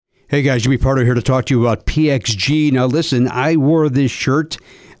Hey guys, Jimmy Pardo here to talk to you about PXG. Now listen, I wore this shirt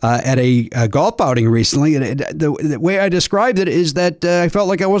at a golf outing recently, and the way I described it is that I felt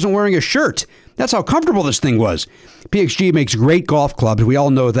like I wasn't wearing a shirt. That's how comfortable this thing was. PXG makes great golf clubs. We all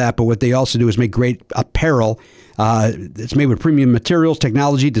know that, but what they also do is make great apparel. It's made with premium materials,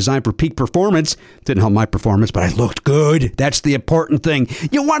 technology, designed for peak performance. Didn't help my performance, but I looked good. That's the important thing.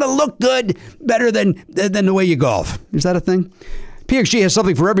 You want to look good better than the way you golf. Is that a thing? PXG has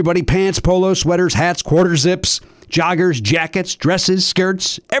something for everybody. Pants, polos, sweaters, hats, quarter zips, joggers, jackets, dresses,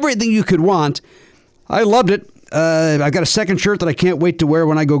 skirts, everything you could want. I loved it. I've got a second shirt that I can't wait to wear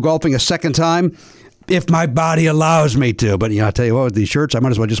when I go golfing a second time, if my body allows me to. But, I'll tell you what, with these shirts, I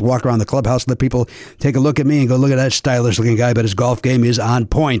might as well just walk around the clubhouse and let people take a look at me and go, look at that stylish-looking guy, but his golf game is on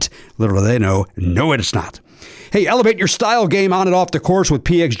point. Little do they know, no, it's not. Hey, elevate your style game on and off the course with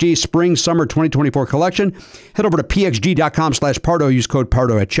PXG Spring Summer 2024 collection. Head over to pxg.com/Pardo. Use code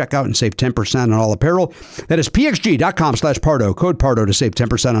Pardo at checkout and save 10% on all apparel. That is pxg.com/Pardo. Code Pardo to save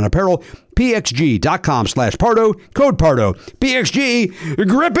 10% on apparel. pxg.com/Pardo. Code Pardo. PXG,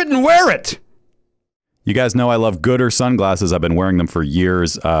 grip it and wear it. You guys know I love Gooder sunglasses. I've been wearing them for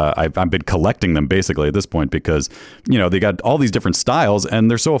years. I've been collecting them basically at this point because, they got all these different styles and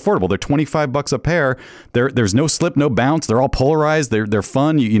they're so affordable. They're $25 a pair. There's no slip, no bounce. They're all polarized. They're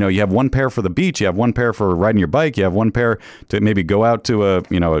fun. You have one pair for the beach. You have one pair for riding your bike. You have one pair to maybe go out to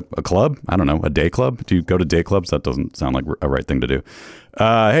a club. I don't know, a day club. Do you go to day clubs? That doesn't sound like a right thing to do.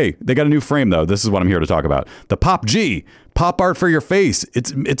 Hey, they got a new frame though. This is what I'm here to talk about. The Pop G. Pop art for your face.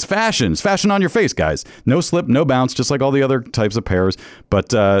 It's fashion. It's fashion on your face, guys. No slip, no bounce, just like all the other types of pairs. But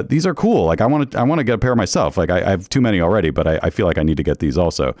these are cool. Like I want to get a pair myself. Like I have too many already, but I feel like I need to get these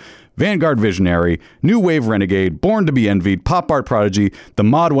also. Vanguard Visionary, New Wave Renegade, Born to be Envied, Pop Art Prodigy. The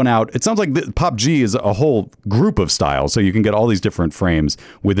mod went out. It sounds like the Pop G is a whole group of styles, so you can get all these different frames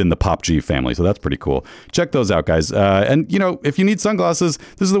within the Pop G family. So that's pretty cool. Check those out, guys. And if you need sunglasses,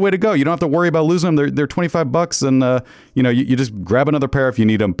 this is the way to go. You don't have to worry about losing them. They're $25, and you just grab another pair if you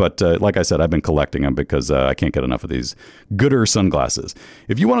need them. But like I said, I've been collecting them because I can't get enough of these Gooder sunglasses.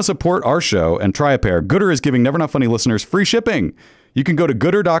 If you want to support our show and try a pair, Gooder is giving Never Not Funny listeners free shipping. You can go to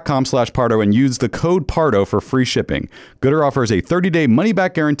gooder.com/Pardo and use the code Pardo for free shipping. Gooder offers a 30-day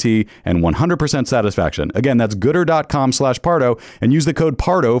money-back guarantee and 100% satisfaction. Again, that's gooder.com/Pardo and use the code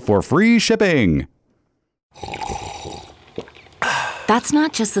Pardo for free shipping. That's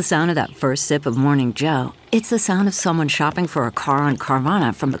not just the sound of that first sip of Morning Joe. It's the sound of someone shopping for a car on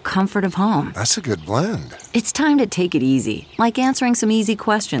Carvana from the comfort of home. That's a good blend. It's time to take it easy, like answering some easy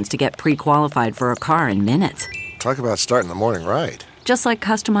questions to get pre-qualified for a car in minutes. Talk about starting the morning right. Just like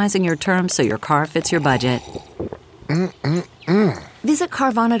customizing your terms so your car fits your budget. Visit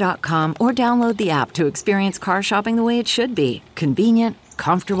Carvana.com or download the app to experience car shopping the way it should be. Convenient,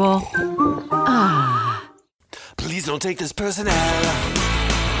 comfortable. Please don't take this person out.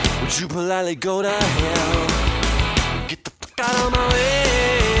 Would you politely go to hell? Get the fuck out of my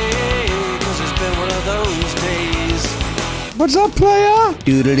way, 'cause it's been one of those days. What's up, playa?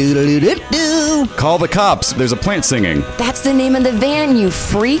 Do-do-do-do-do-do. Call the cops. There's a plant singing. That's the name of the van, you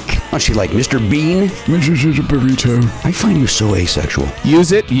freak. Was she like Mr. Bean? Mrs. a burrito. I find you so asexual.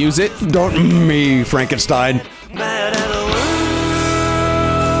 Use it. Don't me, Frankenstein. Mad at the world.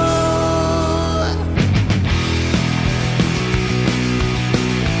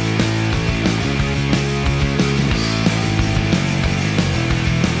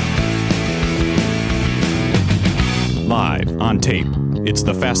 Live on tape. It's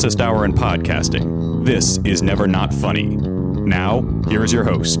the fastest hour in podcasting. This is Never Not Funny. Now, here is your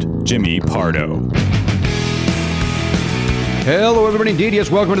host, Jimmy Pardo. Hello, everybody. Indeed,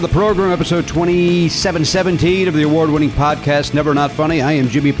 yes, welcome to the program, episode 2717 of the award-winning podcast, Never Not Funny. I am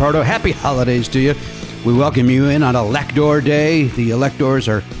Jimmy Pardo. Happy holidays to you. We welcome you in on Elector Day. The electors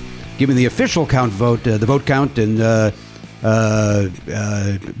are giving the official the vote count, and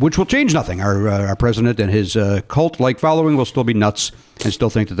which will change nothing. Our president and his cult-like following will still be nuts and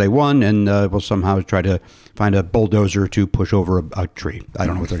still think that they won, and will somehow try to find a bulldozer to push over a tree. I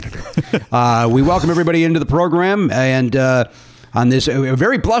don't know what they're going to do. We welcome everybody into the program, and on this a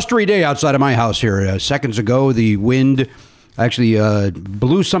very blustery day outside of my house here. Seconds ago, the wind actually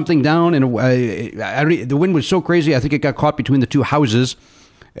blew something down, and the wind was so crazy, I think it got caught between the two houses.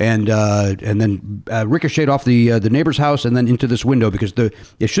 And then ricocheted off the neighbor's house and then into this window, because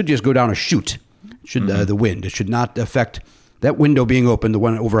it should just go down a chute. The wind. It should not affect that window being open. The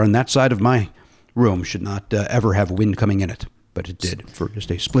one over on that side of my room should not ever have wind coming in it, but it did for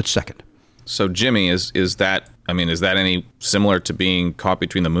just a split second. So Jimmy, is that any similar to being caught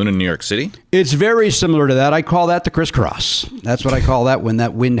between the moon and New York City? It's very similar to that. I call that the crisscross. That's what I call that when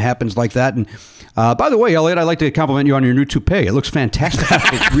that wind happens like that. And by the way, Elliot, I'd like to compliment you on your new toupee. It looks fantastic.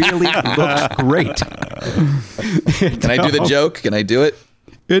 It really looks great. Can I do the joke? Can I do it?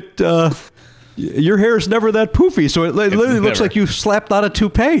 Your hair is never that poofy, so it literally looks like you slapped on a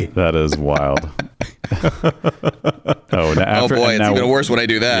toupee. That is wild. Oh boy, it's even worse when I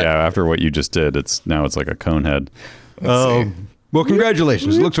do that. Yeah, after what you just did, it's like a cone head. Oh, well,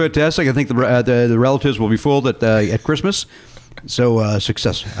 congratulations! It looks fantastic. I think the relatives will be fooled at Christmas. So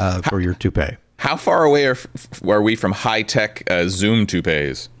success for your toupee. How far away are we from high-tech Zoom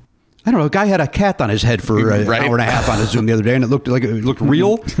toupees? I don't know. A guy had a cat on his head for an hour and a half on a Zoom the other day, and it looked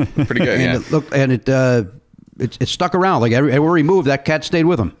real. Pretty good, and it stuck around. Like everywhere he moved, that cat stayed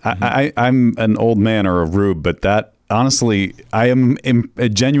with him. I'm an old man or a rube, but that honestly, I am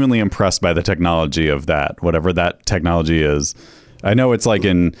genuinely impressed by the technology of that, whatever that technology is. I know it's like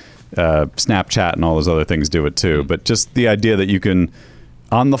in Snapchat and all those other things do it too, but just the idea that you can,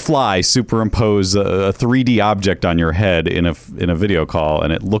 on the fly, superimpose a 3D object on your head in a video call,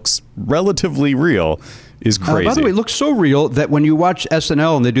 and it looks relatively real, is crazy. By the way, it looks so real that when you watch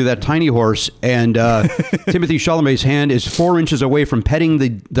SNL and they do that tiny horse, and Timothy Chalamet's hand is 4 inches away from petting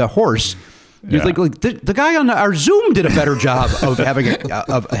the horse, you think like the guy on our Zoom did a better job of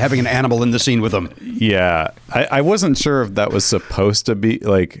having an animal in the scene with him. Yeah, I wasn't sure if that was supposed to be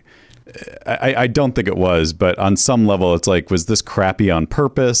like. I don't think it was, but on some level, it's like, was this crappy on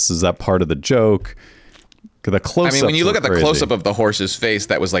purpose? Is that part of the joke? The close-ups, I mean, when you look at the crazy. close-up of the horse's face,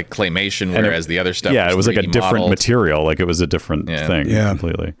 that was like claymation, whereas the other stuff, it was like a different modeled material, like it was a different thing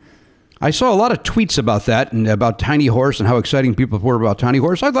completely. I saw a lot of tweets about that and about Tiny Horse and how exciting people were about Tiny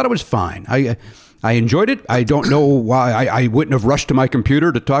Horse. I thought it was fine. I enjoyed it. I don't know why I wouldn't have rushed to my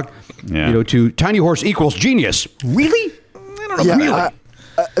computer to talk, to Tiny Horse equals genius. Really? I don't know. Really?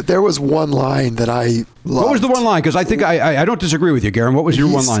 There was one line that I loved. What was the one line? Because I think I don't disagree with you, Garen. What was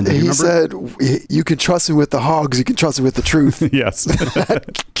your one line? He said, "You can trust me with the hogs. You can trust me with the truth." Yes,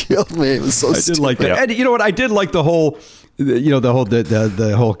 that killed me. It was so stupid. I did like that. And you know what? I did like the whole,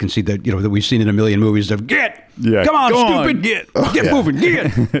 the whole conceit that that we've seen in a million movies of come on, stupid, get moving,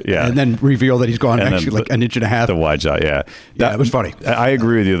 get. Yeah, and then reveal that he's gone actually like an inch and a half. The wide shot, yeah, it was funny. I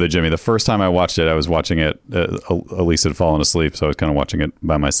agree with you, though, Jimmy. The first time I watched it, I was watching it. Elise had fallen asleep, so I was kind of watching it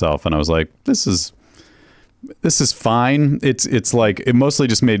by myself, and I was like, "This is fine." It's like it mostly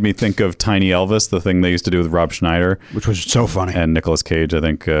just made me think of Tiny Elvis, the thing they used to do with Rob Schneider, which was so funny. And Nicolas Cage, I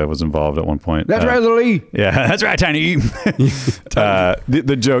think, was involved at one point. That's right, Lily. Yeah, that's right, Tiny.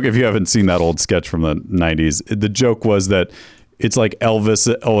 The joke, if you haven't seen that old sketch from the 90s, the joke was that it's like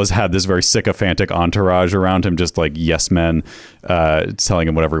Elvis always had this very sycophantic entourage around him, just like yes men, telling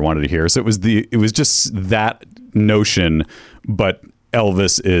him whatever he wanted to hear. So it was just that notion, but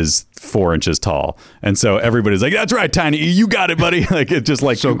Elvis is 4 inches tall, and so everybody's like, "That's right, Tiny, you got it, buddy." Like it's just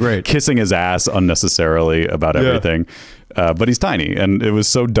like so great, kissing his ass unnecessarily about everything. But he's tiny, and it was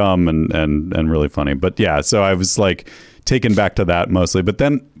so dumb and really funny. But yeah, so I was like taken back to that mostly. But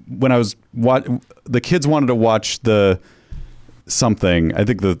then when I was the kids wanted to watch something. I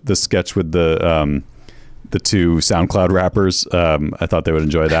think the sketch with the two SoundCloud rappers. I thought they would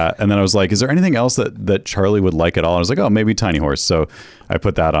enjoy that. And then I was like, is there anything else that Charlie would like at all? And I was like, oh, maybe Tiny Horse. So I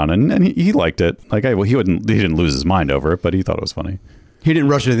put that on, and he liked it. Like, he didn't lose his mind over it, but he thought it was funny. He didn't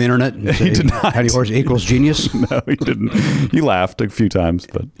rush to the internet and say, he did not. Tiny Horse equals genius? No, he didn't. He laughed a few times,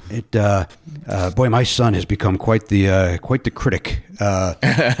 but boy, my son has become quite the critic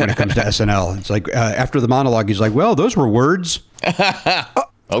when it comes to SNL. It's like after the monologue, he's like, well, those were words.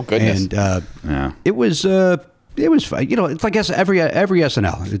 Oh goodness! And it was fun. It's like every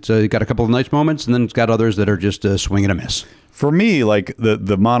SNL. It's got a couple of nice moments, and then it's got others that are just swing and a miss. For me, like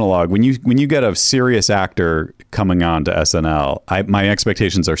the monologue, when you get a serious actor coming on to SNL, my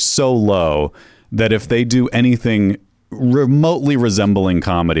expectations are so low that if they do anything remotely resembling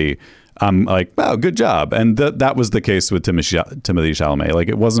comedy, I'm like, wow, good job. And that was the case with Timothy Chalamet. Like,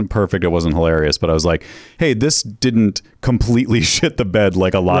 it wasn't perfect, it wasn't hilarious, but I was like, hey, this didn't completely shit the bed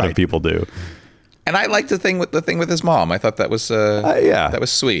like a lot of people do. And I liked the thing with his mom. I thought that was that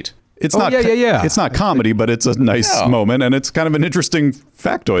was sweet. It's not It's not comedy, but it's a nice moment, and it's kind of an interesting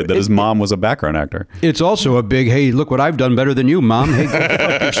factoid that his mom was a background actor. It's also a big, hey, look what I've done better than you, Mom. Hey, go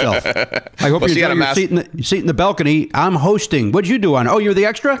fuck yourself. I hope you got your seat in the balcony. I'm hosting. What'd you do on? Oh, you're the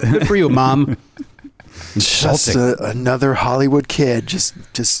extra? Good for you, Mom. Just another Hollywood kid,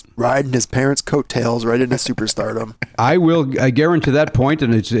 just riding his parents' coattails right into superstardom. I will guarantee that point,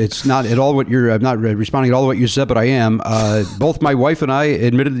 and it's not at all what you're. I'm not responding at all to what you said, but I am. Both my wife and I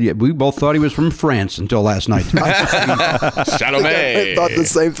admitted we both thought he was from France until last night. Chalamet. I thought the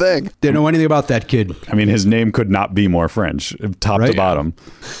same thing. Didn't know anything about that kid. I mean, his name could not be more French, top to bottom.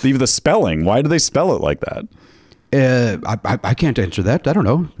 Even the spelling. Why do they spell it like that? I can't answer that. I don't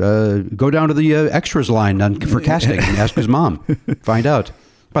know. Go down to the extras line for casting and ask his mom. Find out.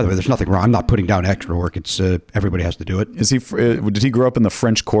 By the way, there's nothing wrong. I'm not putting down extra work. It's everybody has to do it. Is he? Did he grow up in the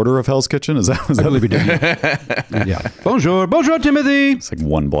French Quarter of Hell's Kitchen? I believe he did. Yeah. Bonjour, Timothy. It's like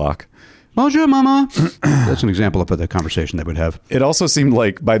one block. Bonjour, mama. That's an example of the conversation they would have. It also seemed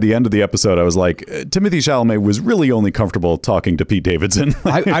like by the end of the episode, I was like, Timothy Chalamet was really only comfortable talking to Pete Davidson.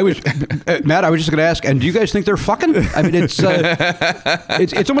 I was, Matt, I was just going to ask, and do you guys think they're fucking? I mean, it's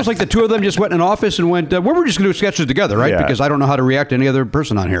almost like the two of them just went in an office and went, well, we're just going to do sketches together, right? Yeah. Because I don't know how to react to any other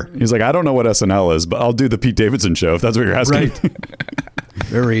person on here. He's like, I don't know what SNL is, but I'll do the Pete Davidson show if that's what you're asking. Right.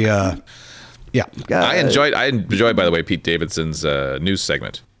 Very, yeah. I enjoyed, by the way, Pete Davidson's news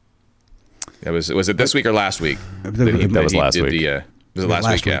segment. Was it this week or last week? That was last week. Was it last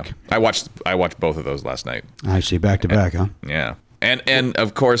week? Yeah. I watched both of those last night. I see, back to back, huh? Yeah. And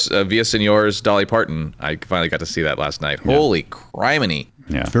of course, Villaseñor's Dolly Parton. I finally got to see that last night. Yeah. Holy criminy.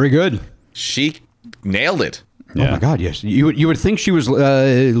 Yeah. Very good. She nailed it. Yeah. Oh my God, yes. You would think she was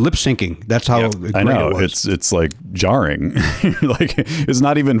lip syncing. That's how great I know. it was. It's like jarring. Like it's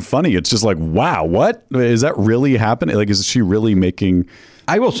not even funny. It's just like, wow, what is that really happening? Like, is she really making?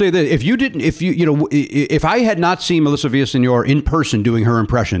 I will say that if I had not seen Melissa Villaseñor in person doing her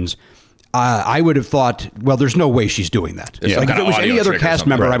impressions, I would have thought, well, there's no way she's doing that. Yeah. Like if it was any other cast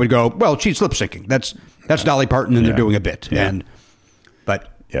member, right. I would go, well, she's lip syncing. That's Dolly Parton, and they're doing a bit. Yeah.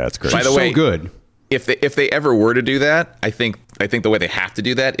 But yeah, it's great. By the way, so good. If they ever were to do that, I think the way they have to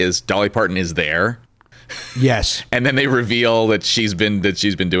do that is Dolly Parton is there. Yes. And then they reveal that she's been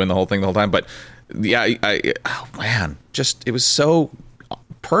doing the whole thing the whole time. But yeah, oh man, just it was so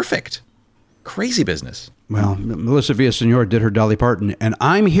perfect. Crazy business. Well, Melissa Villaseñor did her Dolly Parton, and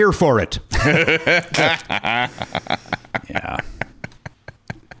I'm here for it. Yeah.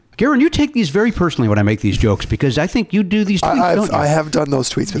 Garen, you take these very personally when I make these jokes because I think you do these tweets, don't you? I have done those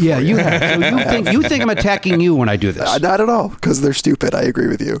tweets before. Yeah, you have. So you think I'm attacking you when I do this? Not at all, because they're stupid. I agree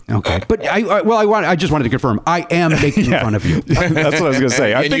with you. Okay, but I just wanted to confirm. I am making fun of you. That's what I was going to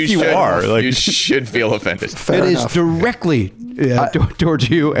say. I think you are. Like, you should feel offended. Fair it enough. is directly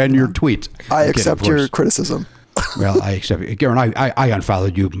towards you and your tweet. I accept your criticism. Well, I accept it. Garen, I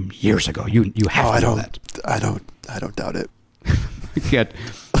unfollowed you years ago. You have to know that. I don't doubt it.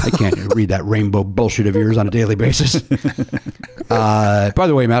 I can't read that rainbow bullshit of yours on a daily basis. By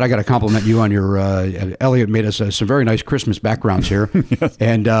the way, Matt, I got to compliment you on your. Elliot made us some very nice Christmas backgrounds here, yes.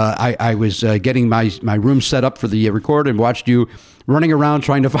 And I was getting my room set up for the record and watched you running around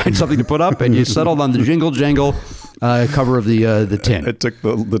trying to find something to put up, and you settled on the Jingle Jangle cover of the tin. I took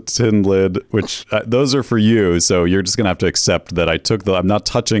the tin lid, which those are for you, so you're just gonna have to accept that I took I'm not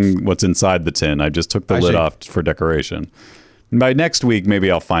touching what's inside the tin. I just took the lid off for decoration. By next week, maybe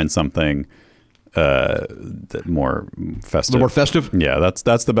I'll find something more festive. A little more festive? Yeah,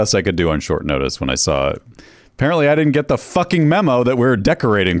 that's the best I could do on short notice when I saw it. Apparently, I didn't get the fucking memo that we're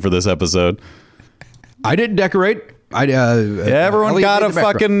decorating for this episode. I didn't decorate. Everyone got a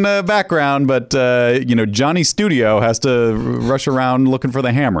fucking background, but Johnny Studio has to rush around looking for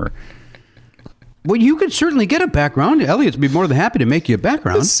the hammer. Well, you could certainly get a background. Elliot's be more than happy to make you a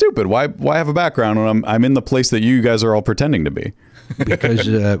background. It's stupid. Why have a background when I'm in the place that you guys are all pretending to be?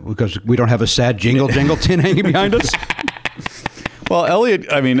 Because we don't have a sad jingle tin hanging behind us. Well, Elliot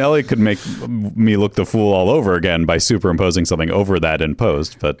could make me look the fool all over again by superimposing something over that in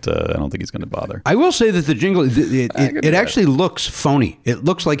post, but I don't think he's going to bother. I will say that the jingle, it actually looks phony. It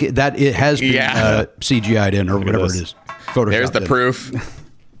looks like it has been CGI'd in or whatever it is. Photoshopped. There's the proof.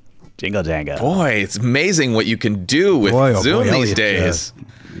 Jingle jangle. Boy, it's amazing what you can do with Zoom these days.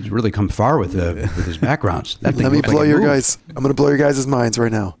 He's really come far with his backgrounds. Let me blow your guys. I'm going to blow your guys' minds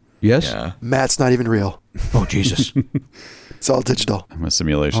right now. Yes? Yeah. Matt's not even real. Oh, Jesus. It's all digital. I'm a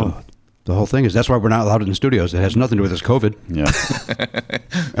simulation. Oh, the whole thing is that's why we're not allowed in the studios. It has nothing to do with this COVID. Yeah.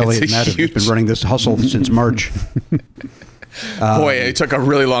 Elliot and Matt have been running this hustle since March. Boy, it took a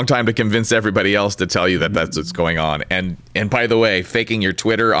really long time to convince everybody else to tell you that that's what's going on. And by the way, faking your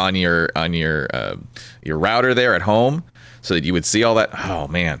Twitter on your router there at home so that you would see all that. Oh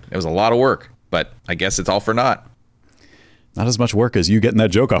man, it was a lot of work. But I guess it's all for naught. Not as much work as you getting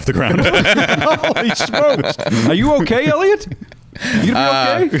that joke off the ground. Holy smokes! Are you okay, Elliot? You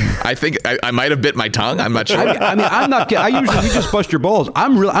gonna be okay? I think I might have bit my tongue. I'm not sure. I mean, I'm not kidding. I usually you just bust your balls.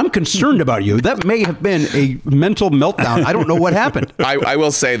 I'm concerned about you. That may have been a mental meltdown. I don't know what happened. I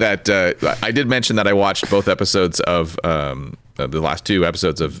will say that I did mention that I watched both episodes of the last 2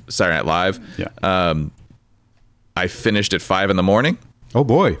 episodes of Saturday Night Live. Yeah. I finished at 5 a.m. Oh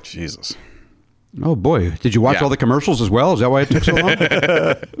boy. Jesus. Oh boy. Did you watch all the commercials as well? Is that why it took so long?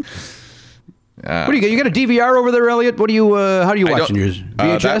 What do you got? You got a DVR over there, Elliot? What do you? How do you watch yours?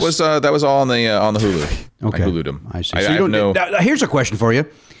 VHS? That was all on the Hulu. Okay. I Hulu'd them. I see. I So you have don't, no. now, here's a question for you.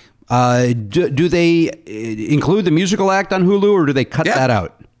 Do they include the musical act on Hulu, or do they cut that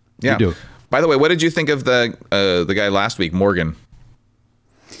out? Yeah. They do. By the way, what did you think of the guy last week, Morgan?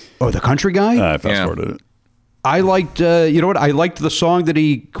 Oh, the country guy? I fast forwarded it. I liked, you know what? I liked the song that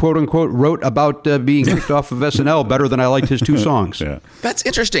he, quote unquote, wrote about being kicked off of SNL better than I liked his 2 songs. Yeah. That's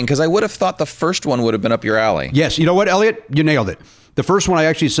interesting because I would have thought the first one would have been up your alley. Yes. You know what, Elliot? You nailed it. The first one I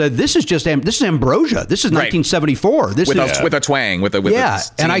actually said, this is Ambrosia. This is 1974. This with is a twang, with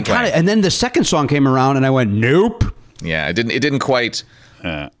a and I kind of, and then the second song came around, and I went, nope. Yeah, it didn't quite.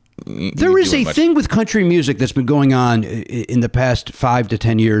 There is a thing with country music that's been going on in the past 5 to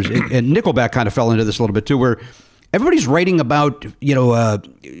 10 years, and Nickelback kind of fell into this a little bit too, where everybody's writing about,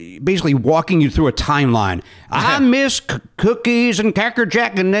 basically walking you through a timeline. I miss cookies and Cracker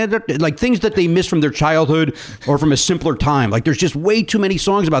Jack and like things that they miss from their childhood or from a simpler time. Like there's just way too many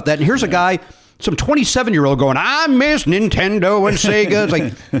songs about that. And here's a guy, some 27-year-old going, I miss Nintendo and Sega. It's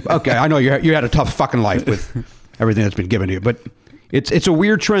like, okay, I know you had a tough fucking life with everything that's been given to you, but it's a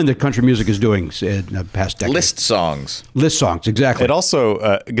weird trend that country music is doing in the past decade. List songs, exactly. It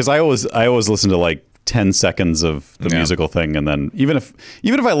also because I always listen to like 10 seconds of the musical thing, and then even if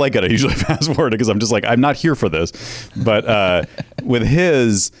I like it, I usually fast forward it because I'm just like, I'm not here for this. But with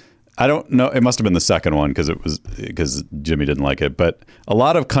his, I don't know, it must have been the second one because Jimmy didn't like it. But a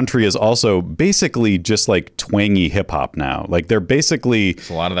lot of country is also basically just like twangy hip hop now. Like they're basically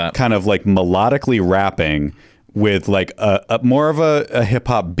a lot of that kind of like melodically rapping with like a more of a hip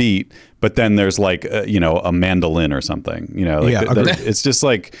hop beat, but then there's like a mandolin or something. It's just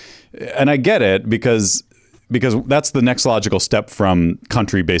like, and I get it because that's the next logical step from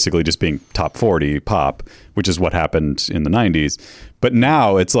country basically just being top 40 pop, which is what happened in the 90s. But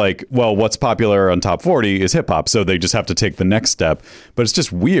now it's like, well, what's popular on top 40 is hip hop, so they just have to take the next step. But it's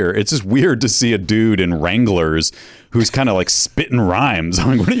just weird. It's just weird to see a dude in Wranglers who's kind of like spitting rhymes.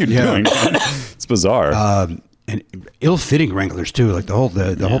 I'm like, what are you doing? It's bizarre. And ill-fitting Wranglers too. Like the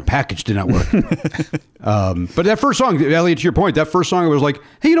whole package did not work. But that first song, Elliot, to your point, that first song, I was like,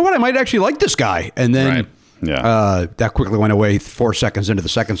 hey, you know what? I might actually like this guy. And then that quickly went away 4 seconds into the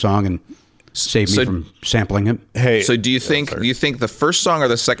second song and saved me from sampling him. Hey, so do you think the first song or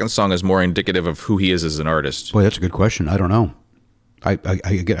the second song is more indicative of who he is as an artist? Boy, that's a good question. I don't know. I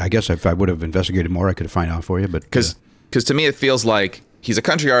guess if I would have investigated more, I could have found out for you. But because to me, it feels like he's a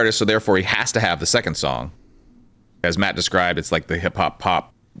country artist, so therefore he has to have the second song. As Matt described, it's like the hip hop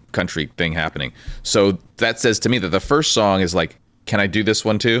pop country thing happening. So that says to me that the first song is like, can I do this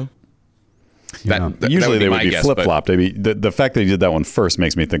one too? Usually they would be flip-flopped. I mean, the fact that he did that one first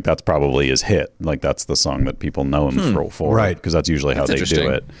makes me think that's probably his hit. Like that's the song that people know him for. Right. Because that's usually how they do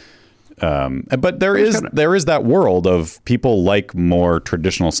it. But there is that world of people like more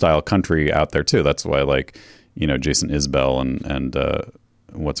traditional style country out there too. That's why like, Jason Isbell and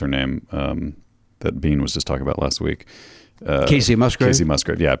what's her name? That Bean was just talking about last week. Casey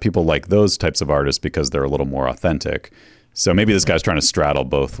Musgrave. Yeah. People like those types of artists because they're a little more authentic. So maybe this guy's trying to straddle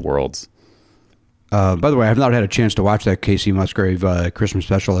both worlds. By the way, I have not had a chance to watch that Casey Musgrave Christmas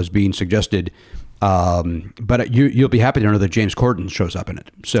special as being suggested. But you'll be happy to know that James Corden shows up in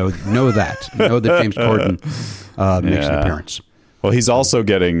it. So know that James Corden makes an appearance. Well, he's also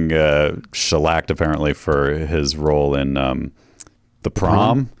getting shellacked apparently for his role in The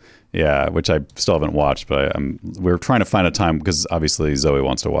Prom. Yeah, which I still haven't watched, but we're trying to find a time because obviously Zoe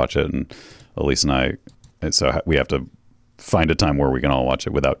wants to watch it, and Elise and I, so we have to find a time where we can all watch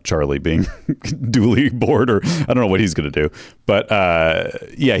it without Charlie being duly bored, or I don't know what he's going to do. But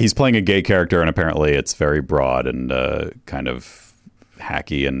he's playing a gay character, and apparently it's very broad and kind of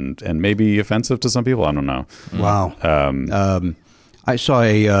hacky and maybe offensive to some people. I don't know. Wow. I saw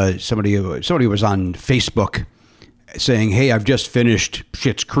somebody was on Facebook saying, hey, I've just finished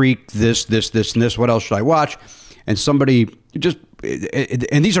Schitt's Creek, this, and this. What else should I watch? And somebody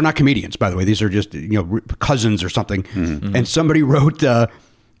and these are not comedians, by the way. These are just, cousins or something. Mm-hmm. And somebody wrote,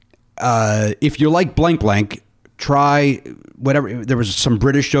 if you like blank blank, try whatever. There was some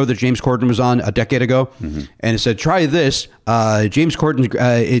British show that James Corden was on a decade ago. Mm-hmm. And it said, try this. James Corden,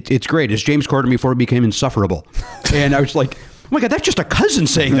 it's great. It's James Corden before he became insufferable. And I was like, my God, that's just a cousin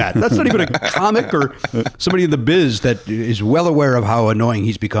saying that. That's not even a comic or somebody in the biz that is well aware of how annoying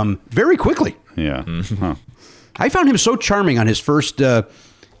he's become very quickly. Yeah. Huh. I found him so charming on his first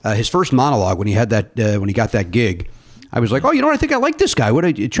monologue when he had that when he got that gig. I was like, oh, you know what? I think I like this guy. What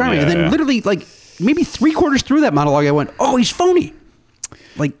a charming. Yeah, and then literally like maybe 3/4 through that monologue, I went, oh, he's phony.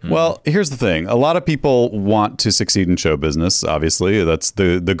 Like, well, here's the thing. A lot of people want to succeed in show business. Obviously, that's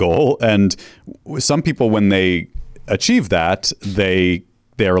the goal. And some people, when they achieve that,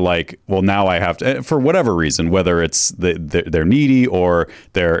 they're like, well, now I have to, for whatever reason, whether it's they're needy or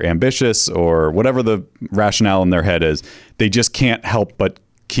they're ambitious or whatever the rationale in their head is, they just can't help but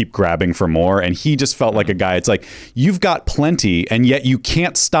keep grabbing for more. And he just felt like a guy. It's like, you've got plenty, and yet you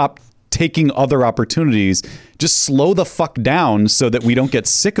can't stop taking other opportunities. Just slow the fuck down so that we don't get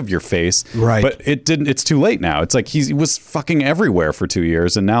sick of your face. Right. But it didn't. It's too late now. It's like he was fucking everywhere for 2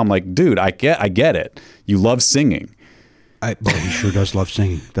 years, and now I'm like, dude, I get it. You love singing. Well, he sure does love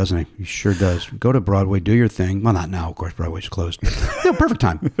singing, doesn't he? He sure does. Go to Broadway, do your thing. Well, not now, of course. Broadway's closed. No, perfect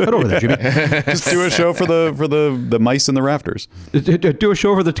time. Head over there, Jimmy. Just do a show for the mice in the rafters. Do a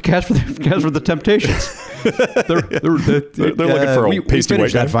show for the cast for the Temptations. They're looking for a we pasty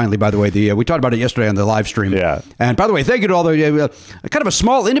finished white guy. that finally. By the way, we talked about it yesterday on the live stream. Yeah. And by the way, thank you to all the kind of a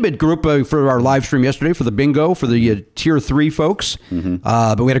small, intimate group for our live stream yesterday for the bingo for the tier 3 folks. Mm-hmm.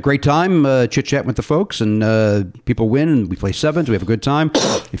 But we had a great time chit chatting with the folks, and people win, and we play sevens. We have a good time.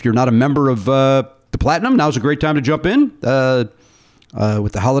 If you're not a member of the Platinum, now's a great time to jump in.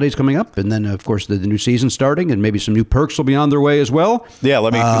 With the holidays coming up, and then of course the new season starting, and maybe some new perks will be on their way as well. Yeah,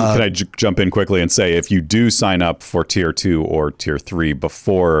 can I jump in quickly and say, if you do sign up for tier 2 or tier 3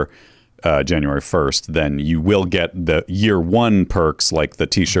 before January 1st, then you will get the year 1 perks like the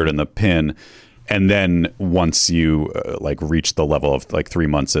t-shirt and the pin. And then once you reach the level of 3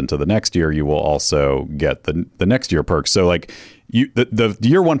 months into the next year, you will also get the next year perks. So the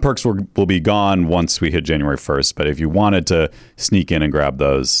year 1 perks will be gone once we hit January 1st. But if you wanted to sneak in and grab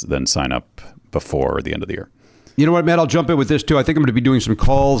those, then sign up before the end of the year. You know what, Matt? I'll jump in with this too. I think I'm going to be doing some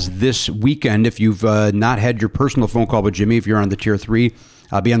calls this weekend. If you've not had your personal phone call with Jimmy, if you're on the tier 3,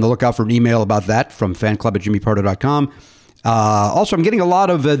 be on the lookout for an email about that from fanclub@jimmypardo.com. Also, I'm getting a lot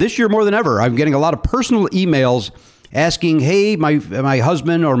of this year more than ever. I'm getting a lot of personal emails asking, "Hey, my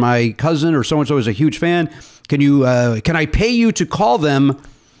husband or my cousin or so and so is a huge fan. Can I pay you to call them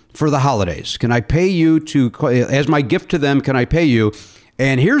for the holidays? Can I pay you to as my gift to them? Can I pay you?"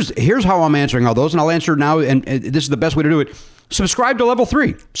 And here's how I'm answering all those, and I'll answer now. And this is the best way to do it. Subscribe to level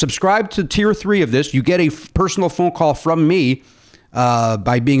 3. Subscribe to tier 3 of this. You get a personal phone call from me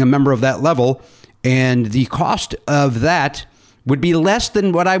by being a member of that level. And the cost of that would be less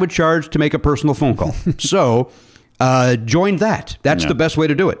than what I would charge to make a personal phone call. So join that. That's the best way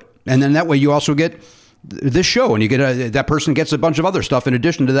to do it. And then that way you also get this show, and you get that person gets a bunch of other stuff in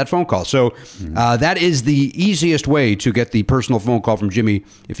addition to that phone call. So that is the easiest way to get the personal phone call from Jimmy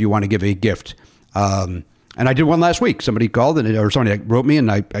if you want to give a gift. And I did one last week. Somebody called or somebody wrote me, and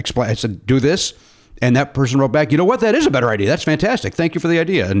I explained. I said, "Do this," and that person wrote back, "You know what? That is a better idea. That's fantastic. Thank you for the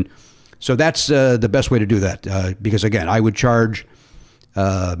idea." And so that's the best way to do that, because again, I would charge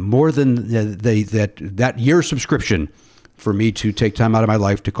more than that year subscription for me to take time out of my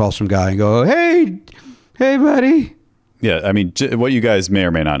life to call some guy and go, "Hey, buddy." Yeah, I mean, what you guys may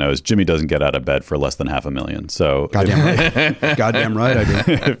or may not know is Jimmy doesn't get out of bed for less than $500,000. So Goddamn right I do.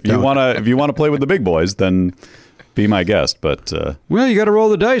 If you want to play with the big boys, then be my guest. But well, you got to roll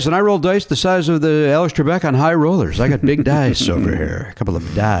the dice, and I roll dice the size of the Alex Trebek on high rollers. I got big dice over here, a couple of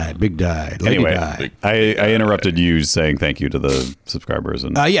big die. Anyway, die. I interrupted you saying thank you to the subscribers,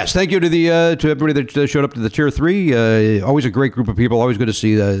 and yes, thank you to to everybody that showed up to the tier 3. Always a great group of people. Always good to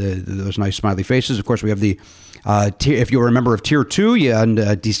see those nice smiley faces. Of course, we have the if you're a member of tier 2, on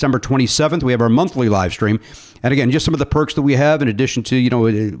December 27th, we have our monthly live stream. And again, just some of the perks that we have in addition to,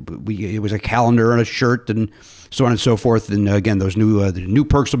 it was a calendar and a shirt and so on and so forth. And again, those the new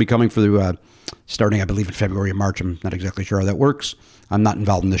perks will be coming for starting, I believe, in February or March. I'm not exactly sure how that works. I'm not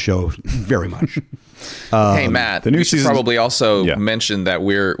involved in the show very much. Hey, Matt, the new season season probably also mention that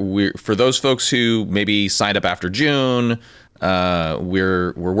we're for those folks who maybe signed up after June,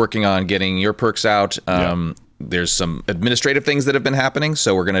 we're working on getting your perks out. There's some administrative things that have been happening,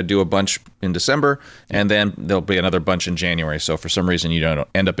 so we're going to do a bunch in December, and then there'll be another bunch in January. So for some reason you don't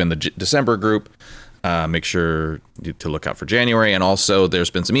end up in the December group, make sure to look out for January. And also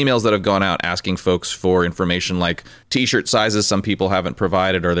there's been some emails that have gone out asking folks for information like t-shirt sizes some people haven't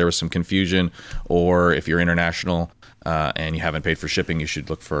provided, or there was some confusion, or if you're international and you haven't paid for shipping, you should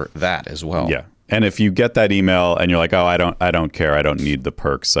look for that as well. Yeah. And if you get that email and you're like, oh, I don't care, I don't need the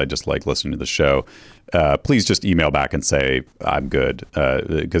perks, I just like listening to the show, please just email back and say I'm good.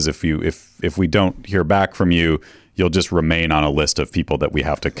 Because if we don't hear back from you, you'll just remain on a list of people that we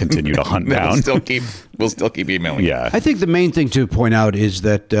have to continue to hunt down. We'll still keep emailing. Yeah. I think the main thing to point out is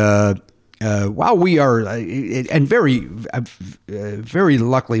that while we are, and very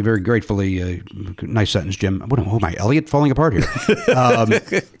luckily, very gratefully, nice sentence, Jim. What am I, Elliot, falling apart here?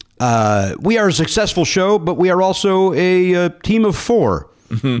 We are a successful show, but we are also a team of four.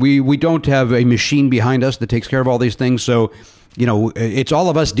 Mm-hmm. We don't have a machine behind us that takes care of all these things. So, it's all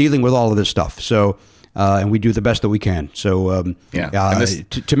of us dealing with all of this stuff. So, and we do the best that we can. So,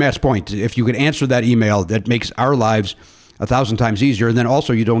 to Matt's point, if you could answer that email, that makes our lives 1,000 times easier. And then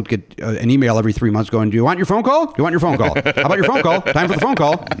also you don't get an email every 3 months going, do you want your phone call? Do you want your phone call? How about your phone call? Time for the phone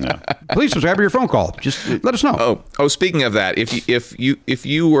call. Yeah. Please subscribe to your phone call. Just let us know. Oh, speaking of that, if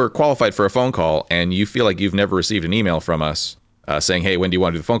you were qualified for a phone call and you feel like you've never received an email from us saying, hey, when do you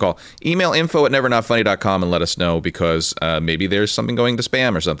want to do the phone call? Email info@nevernotfunny.com and let us know, because maybe there's something going to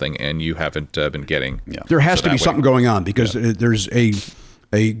spam or something and you haven't been getting. Yeah. There has to be something going on, because there's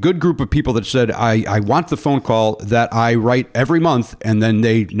a good group of people that said, I want the phone call that I write every month, and then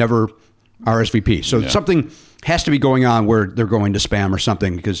they never RSVP. So something has to be going on where they're going to spam or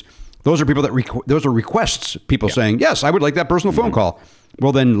something, because those are people that those are requests, people saying, yes, I would like that personal phone call.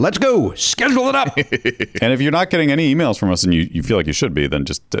 Well, then let's go. Schedule it up. And if you're not getting any emails from us and you feel like you should be, then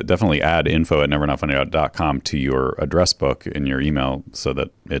just definitely add info@nevernotfunny.com to your address book in your email so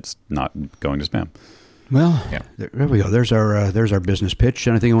that it's not going to spam. Well, there we go. There's our business pitch,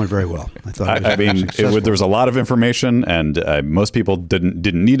 and I think it went very well. I mean, there was a lot of information, and most people didn't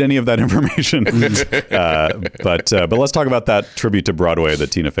need any of that information. But let's talk about that tribute to Broadway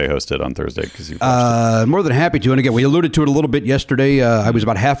that Tina Fey hosted on Thursday, because you watched it. More than happy to. And again, we alluded to it a little bit yesterday. I was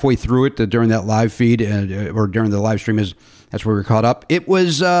about halfway through it during that live feed, or during the live stream. That's where we were caught up. It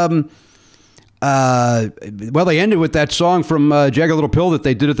was. Well, they ended with that song from Jagged Little Pill that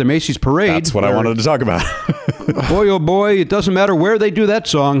they did at the Macy's parade. That's what I wanted to talk about. Boy, oh boy, it doesn't matter where they do that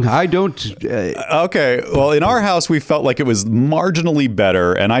song. I don't. Okay, well, in our house, we felt like it was marginally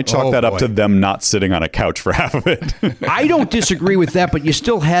better, and I chalked that up to them not sitting on a couch for half of it. I don't disagree with that, but you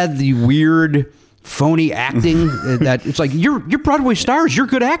still had the weird, phony acting that it's like, you're Broadway stars, you're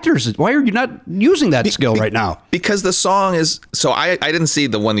good actors. Why are you not using that skill right now? Because the song is so I didn't see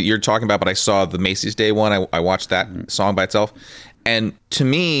the one that you're talking about, but I saw the Macy's Day one. I watched that song by itself, and to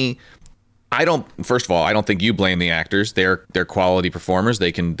me, first of all, I don't think you blame the actors. They're quality performers.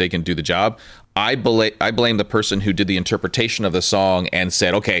 They can do the job. I blame the person who did the interpretation of the song and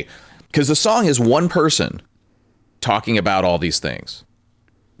said, okay, because the song is one person talking about all these things.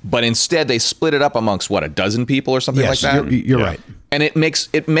 But instead, they split it up amongst a dozen people or something like that. You're right, and it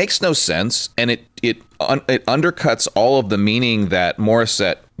makes no sense, and it undercuts all of the meaning that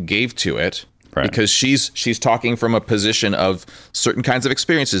Morissette gave to it, because she's talking from a position of certain kinds of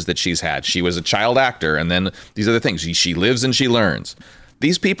experiences that she's had. She was a child actor, and then these other things. She lives and she learns.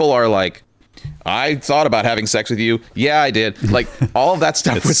 These people are like, I thought about having sex with you. Yeah, I did. Like, all of that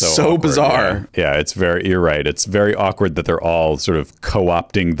stuff was so awkward, bizarre. Yeah, you're right. It's very awkward that they're all sort of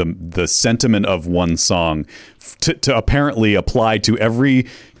co-opting the sentiment of one song to apparently apply to every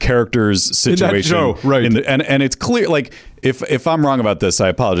character's situation. In that show, right. And it's clear, like, if I'm wrong about this, I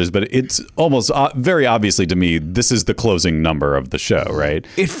apologize, but it's almost very obviously to me, this is the closing number of the show, right?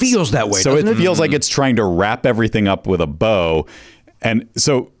 It feels that way. So it feels like it's trying to wrap everything up with a bow. And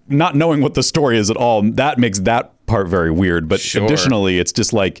so not knowing what the story is at all, that makes that part very weird. But additionally, it's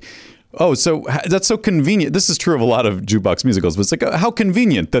just like, oh, so that's so convenient. This is true of a lot of jukebox musicals, but it's like, how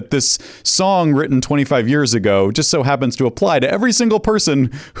convenient that this song written 25 years ago just so happens to apply to every single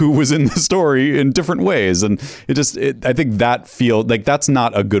person who was in the story in different ways. And I think that feels like that's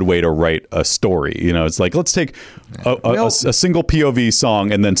not a good way to write a story. It's like, let's take a single POV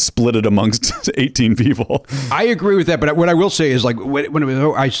song and then split it amongst 18 people. I agree with that, but what I will say is, like,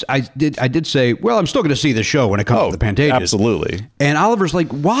 I did say, well, I'm still going to see the show when it comes to the Pantages. Absolutely. And Oliver's like,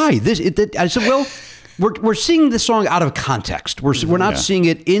 why? I said, well, we're seeing the song out of context. We're not seeing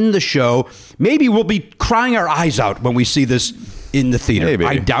it in the show. Maybe we'll be crying our eyes out when we see this in the theater. Maybe.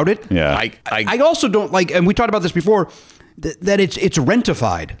 I doubt it. Yeah. I also don't like, and we talked about this before, that it's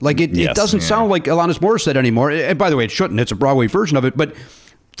rentified. Like it doesn't sound like Alanis Morissette anymore. And by the way, it shouldn't. It's a Broadway version of it, but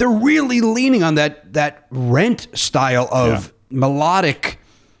they're really leaning on that Rent style of melodic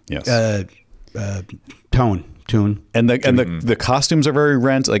tune. And the costumes are very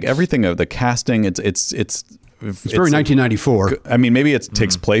Rent. Like everything of the casting, it's very 1994. I mean, maybe it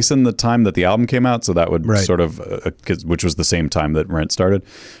takes place in the time that the album came out, so that would sort of, which was the same time that Rent started.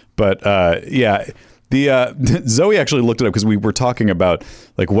 But yeah, the Zoe actually looked it up because we were talking about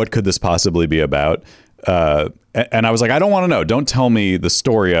like what could this possibly be about. And I was like, I don't want to know. Don't tell me the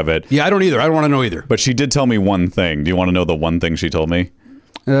story of it. Yeah, I don't either. I don't want to know either. But she did tell me one thing. Do you want to know the one thing she told me?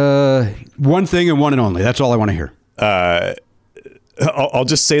 One thing and one and only. That's all I want to hear. I'll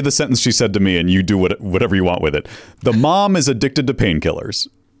just say the sentence she said to me, and you do whatever you want with it. The mom is addicted to painkillers.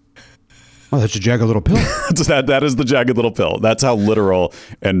 Oh, that's a jagged little pill. That is the jagged little pill. That's how literal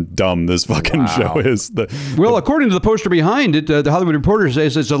and dumb this fucking show is. Well, according to the poster behind it, the Hollywood Reporter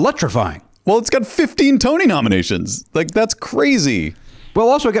says it's electrifying. Well, it's got 15 Tony nominations. Like, that's crazy. Well,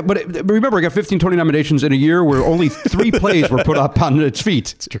 also, remember, I got 15 Tony nominations in a year where only 3 plays were put up on its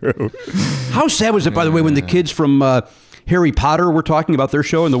feet. It's true. How sad was it, by the way, when the kids from Harry Potter were talking about their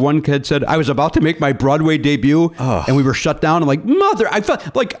show, and the one kid said, I was about to make my Broadway debut, and we were shut down. I'm like, mother, I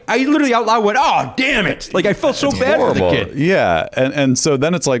felt like I literally out loud went, oh, damn it. Like, I felt so bad horrible. for the kid. Yeah. And so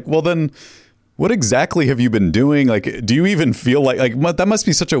then it's like, well, then what exactly have you been doing? Like, do you even feel like that must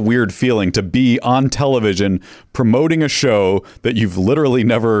be such a weird feeling to be on television promoting a show that you've literally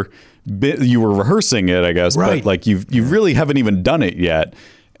never been, you were rehearsing it, I guess, right. But like you really haven't even done it yet.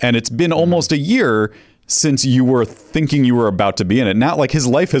 And it's been almost a year since you were thinking you were about to be in it. Now, like, his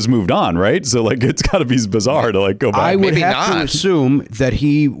life has moved on, right? So like, it's gotta be bizarre to like go back. I would Maybe have to not. assume that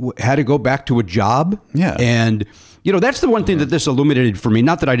he had to go back to a job. Yeah. And you know, that's the one thing that this illuminated for me.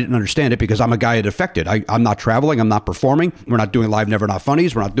 Not that I didn't understand it, because I'm a guy that affected. I'm not traveling. I'm not performing. We're not doing live Never Not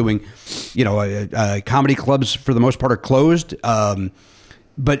Funnies. We're not doing, you know, comedy clubs for the most part are closed.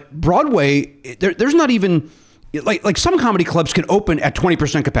 But Broadway, there's not even like some comedy clubs can open at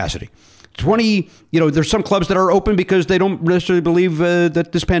 20% capacity. 20, you know, there's some clubs that are open because they don't necessarily believe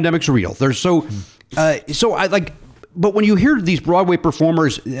that this pandemic's real. There's so I like, but when you hear these Broadway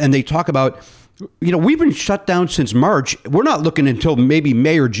performers and they talk about, you know, we've been shut down since March. We're not looking until maybe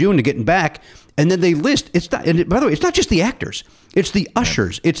May or June to getting back. And then they list, it's not, and by the way, it's not just the actors. It's the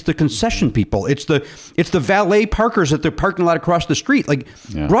ushers. It's the concession people. It's the valet parkers at the parking lot across the street. Like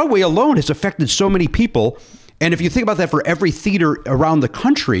Broadway alone has affected so many people. And if you think about that for every theater around the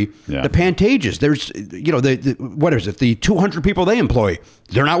country, the Pantages, there's, you know, what is it? The 200 people they employ,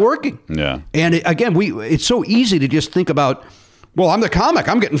 they're not working. Yeah. And again, it's so easy to just think about, well, I'm the comic,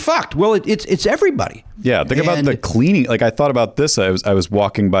 I'm getting fucked. Well, it's everybody. Yeah, think about the cleaning. Like, I thought about this. I was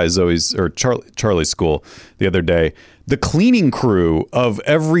walking by Zoe's or Charlie's school the other day. The cleaning crew of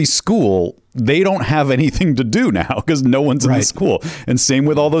every school, they don't have anything to do now because no one's in the school. And same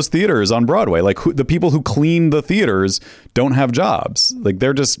with all those theaters on Broadway. Like, the people who clean the theaters don't have jobs. Like,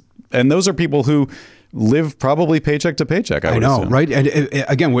 they're just, and those are people who live probably paycheck to paycheck. I know, assume. Right? And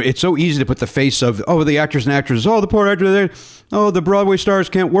again, it's so easy to put the face of, oh, the actors and actresses, oh, the poor actors there, oh, the Broadway stars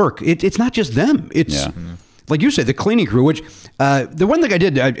can't work. It's not just them. It's like you said, the cleaning crew. Which the one thing I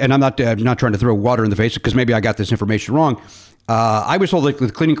did, and I'm not trying to throw water in the face because maybe I got this information wrong. I was told like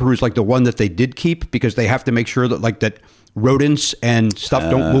the cleaning crew is like the one that they did keep because they have to make sure that that rodents and stuff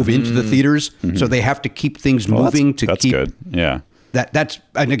don't move into the theaters, so they have to keep things moving to that's keep. Good. Yeah. That's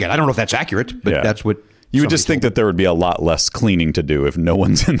and again, I don't know if that's accurate, but that's what you would just think that there would be a lot less cleaning to do if no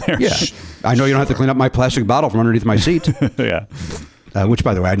one's in there. Yeah, I know you don't have to clean up my plastic bottle from underneath my seat. Yeah, which,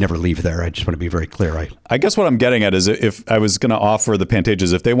 by the way, I never leave there. I just want to be very clear. I guess what I'm getting at is if I was going to offer the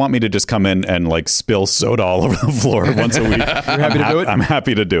Pantages, if they want me to just come in and like spill soda all over the floor once a week, you're happy to do it. I'm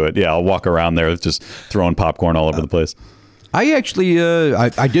happy to do it. Yeah, I'll walk around there just throwing popcorn all over the place. I actually,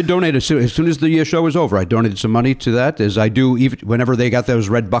 I did donate as soon as the show was over. I donated some money to that, as I do even whenever they got those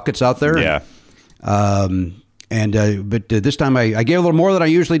red buckets out there. Yeah. But this time I gave a little more than I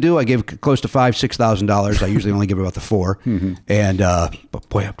usually do. I gave close to $5,000-$6,000. I usually only give about the $4,000. And but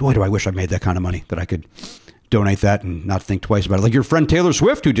boy, do I wish I made that kind of money that I could donate that and not think twice about it. Like your friend Taylor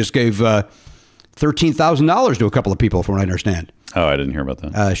Swift, who just gave $13,000 to a couple of people, from what I understand. Oh, I didn't hear about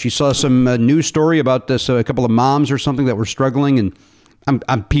that. She saw some news story about this, a couple of moms or something that were struggling, and I'm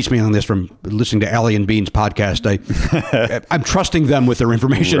piecemealing this from listening to Allie and Bean's podcast. I'm trusting them with their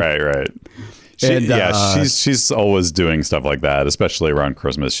information. Right. She's always doing stuff like that, especially around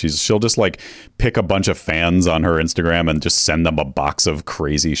Christmas. She'll just like pick a bunch of fans on her Instagram and just send them a box of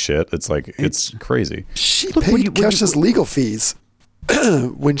crazy shit. It's like it's crazy. She paid Kesha's legal fees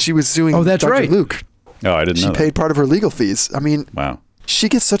when she was suing Dr. Luke. Oh, I didn't know. She paid part of her legal fees. I mean, wow. She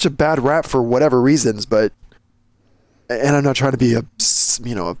gets such a bad rap for whatever reasons, and I'm not trying to be a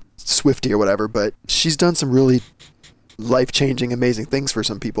Swiftie or whatever, but she's done some really life-changing, amazing things for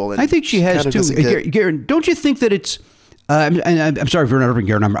some people. And I think she has too. Garen, don't you think that it's? And I'm sorry for interrupting,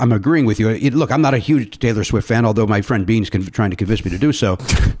 Garen. I'm agreeing with you. Look, I'm not a huge Taylor Swift fan, although my friend Bean's trying to convince me to do so.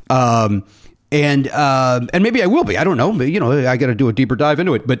 And maybe I will be. I don't know. You know, I got to do a deeper dive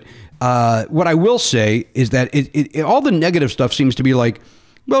into it. But what I will say is that all the negative stuff seems to be like,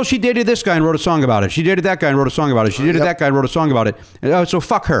 well, she dated this guy and wrote a song about it. She dated that guy and wrote a song about it. She dated that guy and wrote a song about it. So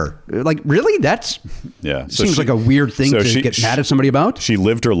fuck her. Like, really? That's seems like a weird thing to get mad at somebody about. She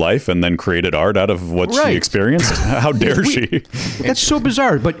lived her life and then created art out of what she experienced. How dare she? That's so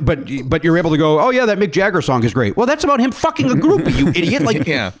bizarre. But you're able to go, oh yeah, that Mick Jagger song is great. Well, that's about him fucking a groupie, you idiot. Like,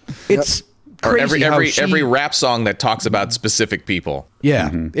 it's. Or every rap song that talks about specific people. Yeah,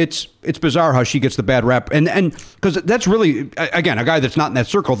 it's bizarre how she gets the bad rap, and because that's really, again, a guy that's not in that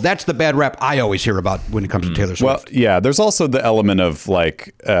circle. That's the bad rap I always hear about when it comes to Taylor Swift. Well, yeah, there's also the element of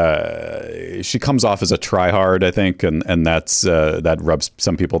like she comes off as a tryhard, I think, and that's that rubs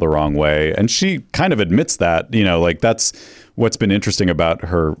some people the wrong way, and she kind of admits that. You know, like that's what's been interesting about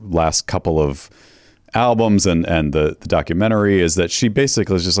her last couple of albums and the documentary is that she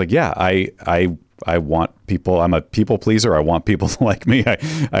basically is just like, yeah, I want people. I'm a people pleaser. I want people to like me.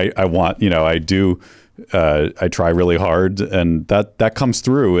 I want, you know, I do. I try really hard, and that comes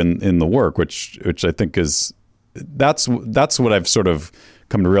through in the work, which I think is that's what I've sort of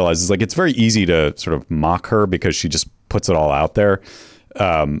come to realize is like it's very easy to sort of mock her because she just puts it all out there.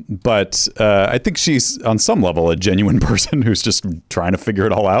 But I think she's on some level a genuine person who's just trying to figure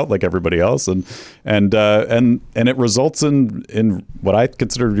it all out like everybody else, and it results in what I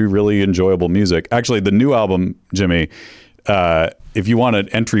consider to be really enjoyable music. Actually, the new album, Jimmy, if you want an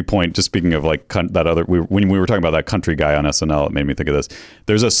entry point, just speaking of like that other, when we were talking about that country guy on SNL, it made me think of this.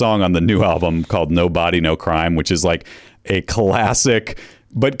 There's a song on the new album called "No Body, No Crime," which is like a classic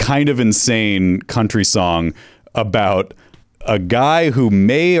but kind of insane country song about a guy who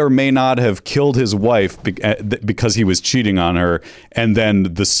may or may not have killed his wife because he was cheating on her, and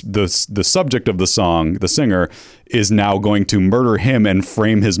then the subject of the song, the singer, is now going to murder him and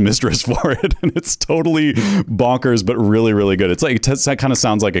frame his mistress for it, and it's totally bonkers, but really, really good. It's like that kind of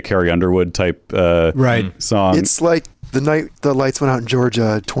sounds like a Carrie Underwood type song. It's like the night the lights went out in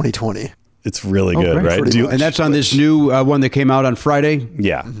Georgia, 2020. It's really good, right? And that's on this new one that came out on Friday.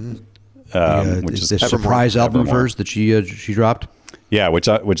 Yeah. Which is the surprise album of hers that she dropped. Yeah, which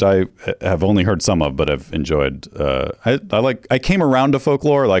I have only heard some of, but I've enjoyed. I came around to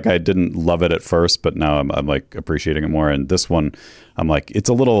Folklore. Like I didn't love it at first, but now I'm like appreciating it more. And this one, I'm like, it's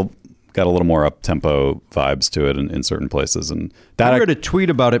got a little more up tempo vibes to it in certain places. And that I read a tweet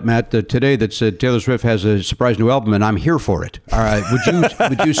about it, Matt, today that said Taylor Swift has a surprise new album, and I'm here for it. All right,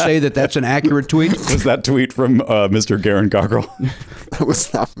 would you say that that's an accurate tweet? Was that tweet from Mr. Garen Cockrell? That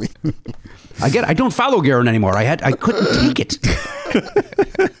was not me. I don't follow Garen anymore. I couldn't take it.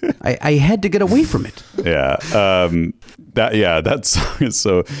 I had to get away from it. Yeah. That song is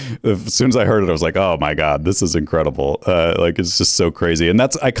so. As soon as I heard it, I was like, "Oh my god, this is incredible!" Like it's just so crazy. And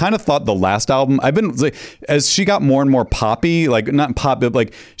I kind of thought the last album. I've been like, as she got more and more poppy, like not pop, but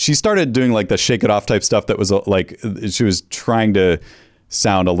like she started doing like the Shake It Off type stuff. That was like she was trying to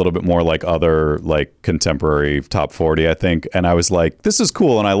sound a little bit more like other like contemporary top 40, I think. And I was like, this is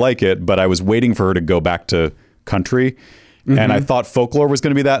cool and I like it, but I was waiting for her to go back to country. Mm-hmm. And I thought Folklore was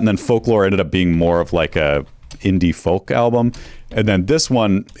going to be that. And then Folklore ended up being more of like a indie folk album. And then this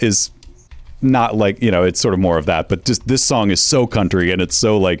one is not like, you know, it's sort of more of that, but just this song is so country and it's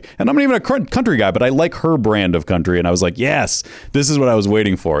so like, and I'm not even a country guy, but I like her brand of country. And I was like, yes, this is what I was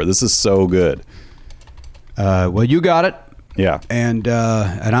waiting for. This is so good. Well, you got it. Yeah, and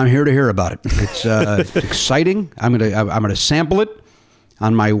I'm here to hear about it. It's exciting. I'm gonna sample it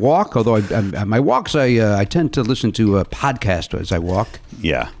on my walk. Although on my walks, I tend to listen to a podcast as I walk.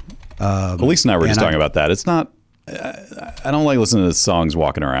 Yeah, Elise and I were just talking about that. It's not. I don't like listening to songs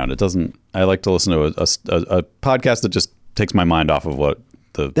walking around. It doesn't. I like to listen to a podcast that just takes my mind off of what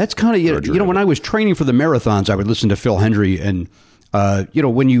the. That's kind of you know when I was training for the marathons, I would listen to Phil Hendry and. You know,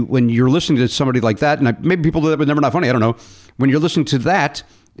 when you're listening to somebody like that, and maybe people do that, but never not funny. I don't know. When you're listening to that,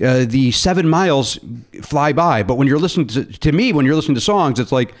 the 7 miles fly by. But when you're listening to me, when you're listening to songs,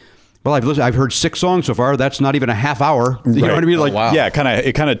 it's like, well, I've heard 6 songs so far. That's not even a half hour. You know what I mean? Like, wow. Yeah,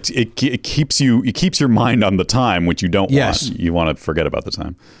 it keeps your mind on the time, which you don't want. You want to forget about the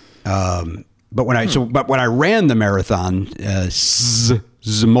time. But when I ran the marathon,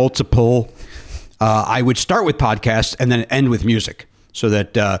 multiple. I would start with podcasts and then end with music so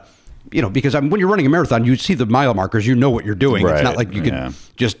that, you know, because when you're running a marathon, you see the mile markers, you know what you're doing. Right. It's not like you can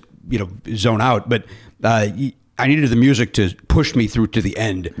just, you know, zone out. But I needed the music to push me through to the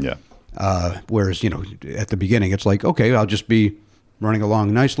end. Yeah. Whereas, you know, at the beginning, it's like, okay, I'll just be running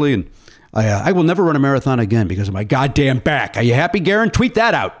along nicely. And I will never run a marathon again because of my goddamn back. Are you happy, Garen? Tweet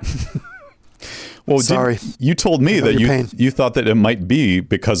that out. Well, Sorry. you told me I know that your pain. you thought that it might be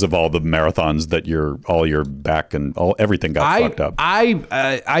because of all the marathons that all your back and everything got fucked up.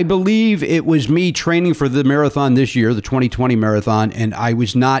 I believe it was me training for the marathon this year, the 2020 marathon, and I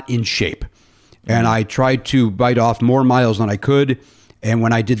was not in shape. And I tried to bite off more miles than I could. And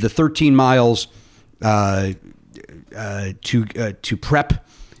when I did the 13 miles to prep,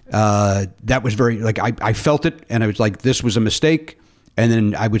 that was very, like, I felt it, and I was like, this was a mistake. And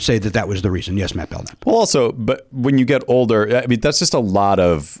then I would say that was the reason. Yes, Matt Belknap. Well, also, but when you get older, I mean, that's just a lot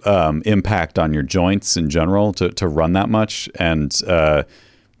of impact on your joints in general to run that much. And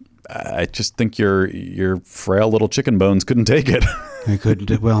I just think your frail little chicken bones couldn't take it. I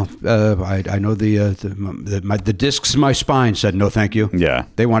couldn't. Well, I know the discs in my spine said no, thank you. Yeah,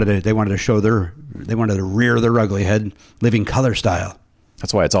 they wanted to rear their ugly head, living color style.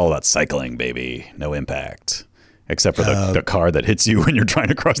 That's why it's all about cycling, baby. No impact. Except for the car that hits you when you're trying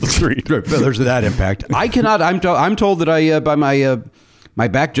to cross the street. There's that impact. I cannot. I'm told that by my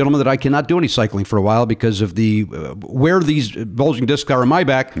back gentleman that I cannot do any cycling for a while because of the where these bulging discs are in my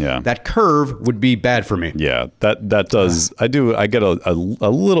back. Yeah. That curve would be bad for me. Yeah, that does. I get a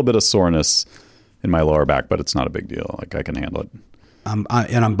little bit of soreness in my lower back, but it's not a big deal. Like, I can handle it.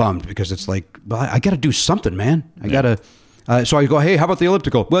 I'm bummed because it's like, well, I got to do something, man. I got to. So I go, hey, how about the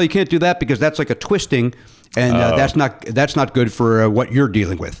elliptical? Well, you can't do that because that's like a twisting. And that's not good for what you're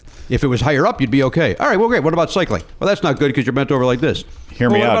dealing with. If it was higher up, you'd be okay. All right, well, great. What about cycling? Well, that's not good because you're bent over like this. Hear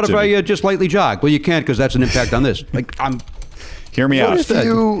me out. What about if I just lightly jog? Well, you can't because that's an impact on this. Like, Hear me out.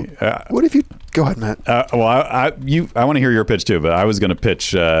 What if you go ahead, Matt? Well, I want to hear your pitch too, but I was going to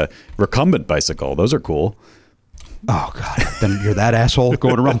pitch recumbent bicycle. Those are cool. Oh God! Then you're that asshole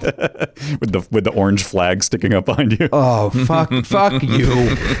going around with the orange flag sticking up behind you. Oh fuck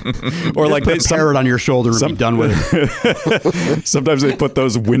you! Or like put a parrot on your shoulder and be done with it. Sometimes they put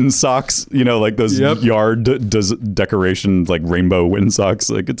those wind socks, like those yard decoration, like rainbow wind socks.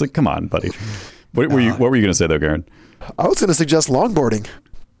 Like, it's like, come on, buddy. What were you going to say though, Garen? I was going to suggest longboarding.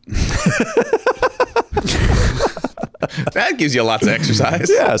 That gives you lots of exercise.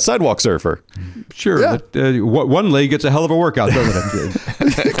 Yeah, sidewalk surfer. Sure. Yeah. One leg gets a hell of a workout, doesn't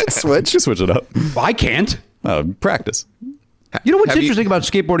it? You can switch. Switch it up. I can't. Practice. You know what's interesting about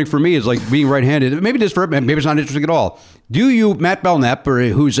skateboarding for me is like being right-handed. Maybe it's not interesting at all. Do you, Matt Belknap,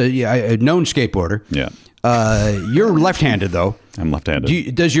 who's a known skateboarder? Yeah. You're left-handed though. I'm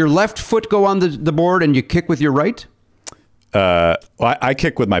left-handed. Does your left foot go on the board and you kick with your right? I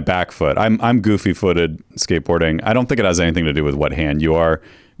kick with my back foot. I'm goofy-footed skateboarding. I don't think it has anything to do with what hand you are.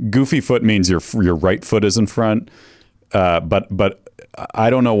 Goofy foot means your right foot is in front, but I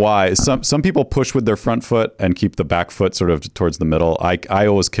don't know why. Some people push with their front foot and keep the back foot sort of towards the middle. I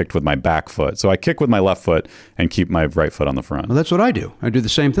always kicked with my back foot, so I kick with my left foot and keep my right foot on the front. Well, that's what I do. I do the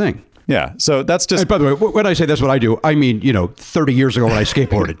same thing. Yeah, so that's just... And by the way, when I say that's what I do, I mean, 30 years ago when I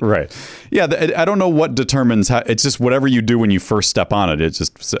skateboarded. Right. Yeah, I don't know what determines how... It's just whatever you do when you first step on it. It's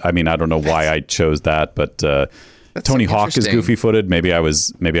just... I mean, I don't know why I chose that, but Tony Hawk is goofy-footed. Maybe I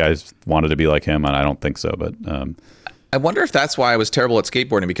wanted to be like him, and I don't think so, but... I wonder if that's why I was terrible at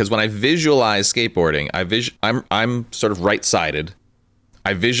skateboarding, because when I visualize skateboarding, I'm sort of right-sided.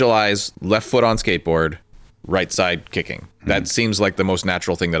 I visualize left foot on skateboard, right side kicking. That seems like the most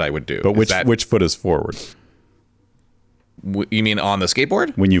natural thing that I would do. But which foot is forward? You mean on the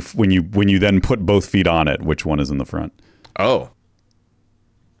skateboard? When you then put both feet on it, which one is in the front? Oh,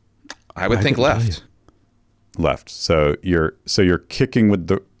 I would think left. Left. So you're kicking with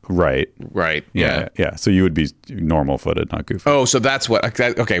the right. Right. Yeah. Yeah. So you would be normal footed, not goofy. Oh, so that's what.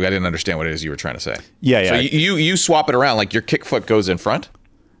 Okay, I didn't understand what it is you were trying to say. Yeah. So you swap it around, like your kick foot goes in front.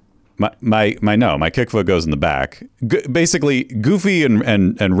 My kick foot goes in the back. Basically, goofy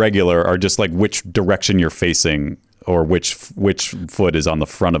and regular are just like which direction you're facing, or which foot is on the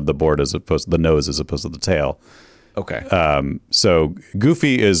front of the board as opposed to the nose as opposed to the tail. Okay. So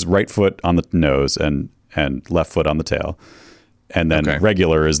goofy is right foot on the nose and left foot on the tail, and then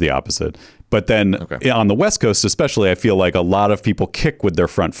regular is the opposite. But then on the West Coast, especially, I feel like a lot of people kick with their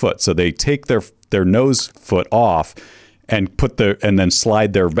front foot, so they take their nose foot off and then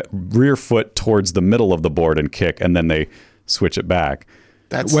slide their rear foot towards the middle of the board and kick, and then they switch it back.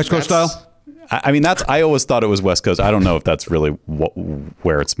 That's West Coast style. I mean, I always thought it was West Coast. I don't know if that's really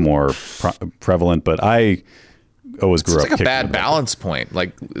where it's more prevalent, but I always grew up. It's like a bad balance point.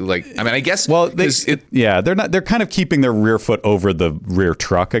 Like I mean, I guess. Well, they're kind of keeping their rear foot over the rear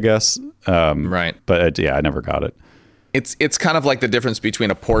truck, I guess. Right. But I never got it. It's kind of like the difference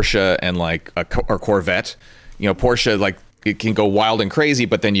between a Porsche and like a Corvette. Porsche, like it can go wild and crazy,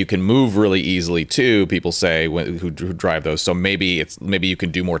 but then you can move really easily too. People say who drive those. So maybe you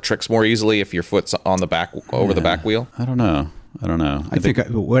can do more tricks more easily if your foot's on the back over the back wheel. I don't know. I think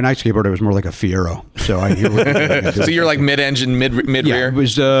when I skateboarded, it was more like a Fiero. So so you're like mid-engine, mid-rear. Yeah, it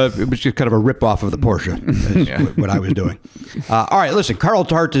was just kind of a rip-off of the Porsche. Is what I was doing. All right, listen. Carl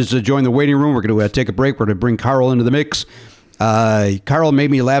Tart has joined the waiting room. We're going to take a break. We're going to bring Carl into the mix. Carl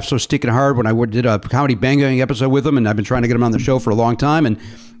made me laugh so sticking hard when I did a Comedy Bang Bang episode with him, and I've been trying to get him on the show for a long time, and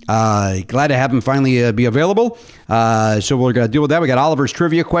glad to have him finally be available. So we're going to deal with that. We got Oliver's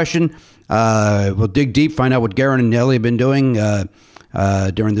trivia question. We'll dig deep, find out what Garen and Ellie have been doing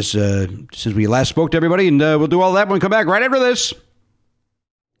during this since we last spoke to everybody, and we'll do all that when we come back right after this.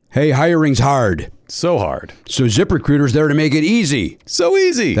 Hey, hiring's hard. So hard. So ZipRecruiter's there to make it easy. So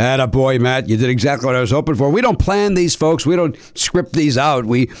easy. That a boy, Matt. You did exactly what I was hoping for. We don't plan these, folks. We don't script these out.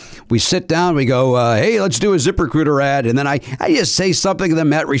 We sit down. We go, hey, let's do a ZipRecruiter ad, and then I just say something, and then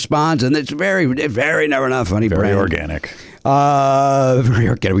Matt responds, and it's very never not funny. Very brand. organic. Very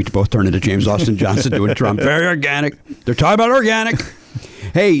organic. We both turn into James Austin Johnson doing Trump. Very organic. They're talking about organic.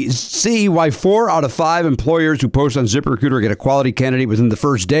 Hey, see why 4 out of 5 employers who post on ZipRecruiter get a quality candidate within the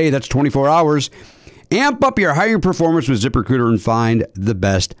first day. That's 24 hours. Amp up your hiring performance with ZipRecruiter and find the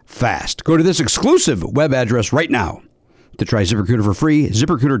best fast. Go to this exclusive web address right now to try ZipRecruiter for free.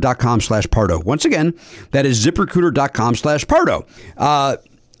 ZipRecruiter.com/Pardo. Once again, that is ZipRecruiter.com/Pardo.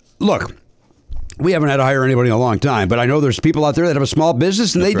 Look, we haven't had to hire anybody in a long time, but I know there's people out there that have a small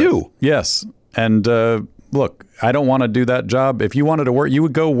business and That's right. do. Yes. And look, I don't want to do that job. If you wanted to work, you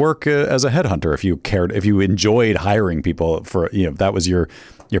would go work as a headhunter if you cared, if you enjoyed hiring people for, if that was your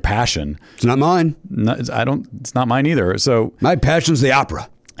passion. It's not mine. No, it's not mine either. So my passion's the opera.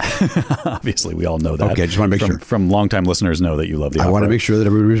 Obviously, we all know that. Okay, just want to make sure. From longtime listeners know that you love the opera. I want to make sure that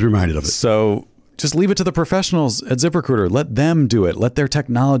everybody's reminded of it. So just leave it to the professionals at ZipRecruiter. Let them do it. Let their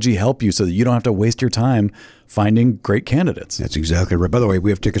technology help you so that you don't have to waste your time finding great candidates. That's exactly right. By the way,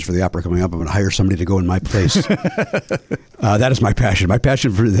 we have tickets for the opera coming up. I'm going to hire somebody to go in my place. That is my passion. My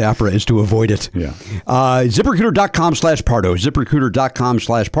passion for the opera is to avoid it. Yeah. ZipRecruiter.com/Pardo.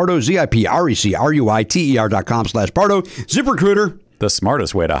 ZipRecruiter.com/Pardo. ZipRecruiter.com/Pardo. ZipRecruiter. The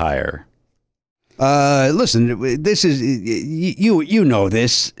smartest way to hire. Listen, this is, you know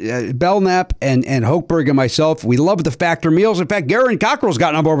this, Belknap and Hochberg and myself, we love the Factor meals. In fact, Garen Cockrell's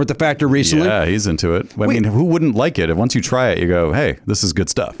gotten on board with the Factor recently. Yeah, he's into it. I mean, who wouldn't like it? If once you try it, you go, hey, this is good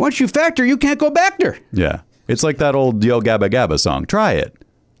stuff. Once you Factor, you can't go back there. Yeah. It's like that old Yo Gabba Gabba song. Try it.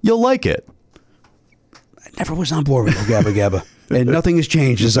 You'll like it. I never was on board with Yo Gabba Gabba. And nothing has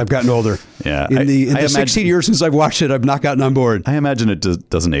changed as I've gotten older. Yeah, in the 16 years since I've watched it, I've not gotten on board. I imagine it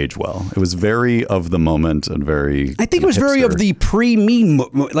doesn't age well. It was very of the moment and very. I think it was hipster. very of the pre-me.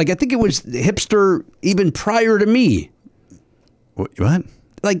 Like I think it was hipster even prior to me. What?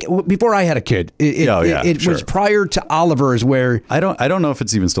 Like before I had a kid. It was prior to Oliver's where. I don't know if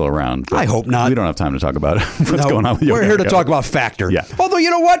it's even still around. I hope not. We don't have time to talk about it. What's going on with you? We're here to talk about Factor. Yeah. Although you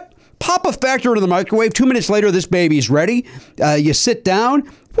know what? Pop a Factor into the microwave. 2 minutes later, this baby's ready. You sit down,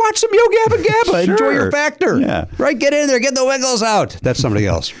 watch some Yo Gabba Gabba. Sure. Enjoy your Factor. Yeah. Right? Get in there. Get the Wiggles out. That's somebody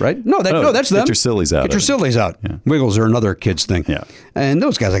else, right? No, that's them. Get your sillies out. Get your sillies out. Yeah. Wiggles are another kid's thing. Yeah. And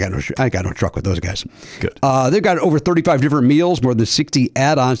those guys, I got no truck with those guys. Good. They've got over 35 different meals, more than 60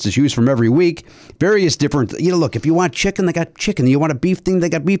 add-ons to choose from every week. Various different, look, if you want chicken, they got chicken. You want a beef thing, they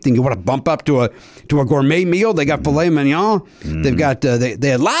got beef thing. You want to bump up to a gourmet meal, they got filet mignon. They've got, they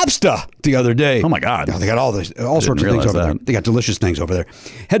had lobster the other day. Oh my God. They got all sorts of things over there. They got delicious things over there.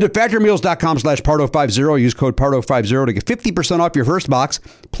 Head to factormeals.com/Pardo50. Use code Pardo50 to get 50% off your first box,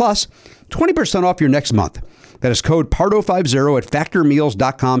 plus 20% off your next month. That is code Pardo50 at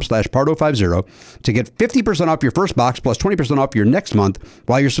factormeals.com/Pardo50 to get 50% off your first box, plus 20% off your next month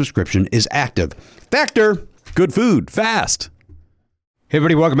while your subscription is active. Factor. Good food. Fast. Hey,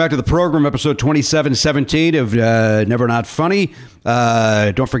 everybody, welcome back to the program, episode 2717 of Never Not Funny.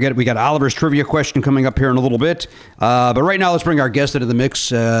 Don't forget, we got Oliver's trivia question coming up here in a little bit. But right now, let's bring our guest into the mix.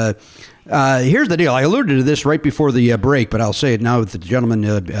 Here's the deal. I alluded to this right before the break, but I'll say it now with the gentleman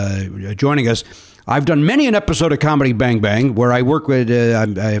joining us. I've done many an episode of Comedy Bang Bang where I work with,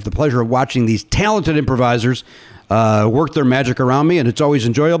 I have the pleasure of watching these talented improvisers work their magic around me, and it's always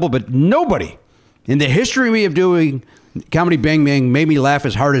enjoyable. But nobody in the history of doing Comedy Bang Bang made me laugh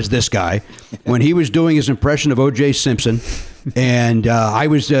as hard as this guy when he was doing his impression of O.J. Simpson. And I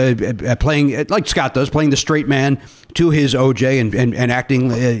was playing, like Scott does, playing the straight man to his O.J. and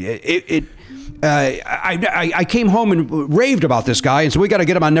acting. I came home and raved about this guy, and so we got to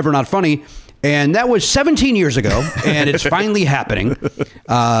get him on Never Not Funny. And that was 17 years ago, and it's finally happening.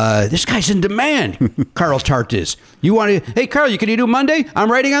 This guy's in demand. Carl Tart is. You want to? Hey, Carl, can you do Monday?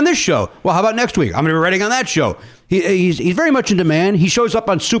 I'm writing on this show. Well, how about next week? I'm going to be writing on that show. He's very much in demand. He shows up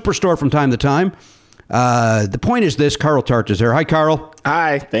on Superstore from time to time. The point is this: Carl Tart is there. Hi, Carl.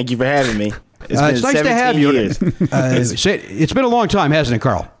 Hi. Thank you for having me. It's nice to have you. It's been a long time, hasn't it,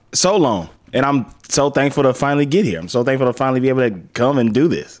 Carl? So long, and I'm so thankful to finally get here. I'm so thankful to finally be able to come and do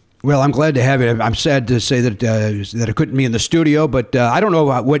this. Well, I'm glad to have you. I'm sad to say that I couldn't be in the studio, but I don't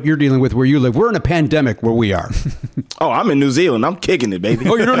know what you're dealing with where you live. We're in a pandemic where we are. Oh, I'm in New Zealand. I'm kicking it, baby.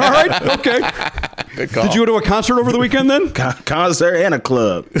 Oh, you're doing all right? Okay. Good call. Did you go to a concert over the weekend then? Concert and a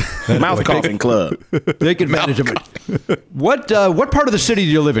club. Mouth coughing club. Take advantage of it. What part of the city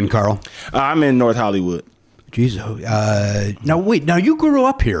do you live in, Carl? I'm in North Hollywood. Jeez. Now you grew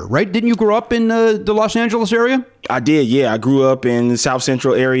up here, right? Didn't you grow up in the Los Angeles area? I did, yeah. I grew up in the South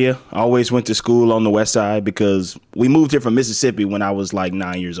Central area. I always went to school on the west side because we moved here from Mississippi when I was like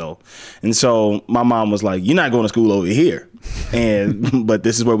 9 years old. And so my mom was like, you're not going to school over here. But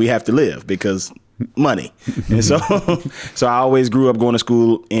this is where we have to live because money. And so I always grew up going to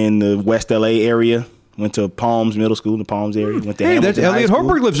school in the West LA area. Went to Palms Middle School in the Palms area. Went to that's Elliot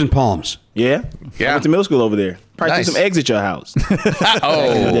Hochberg lives in Palms. Yeah. I went to middle school over there. Probably Nice. took some eggs at your house.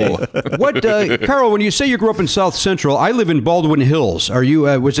 What, Carl? When you say you grew up in South Central, I live in Baldwin Hills. Are you?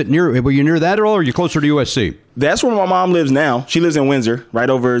 Were you near that at all? Or are you closer to USC? That's where my mom lives now. She lives in Windsor, right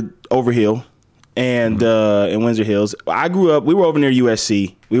over Hill, and in Windsor Hills. I grew up. We were over near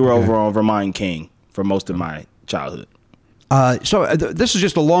USC. We were over on Vermont King for most of my childhood. This is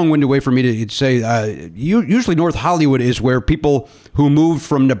just a long-winded way for me to say, usually North Hollywood is where people who moved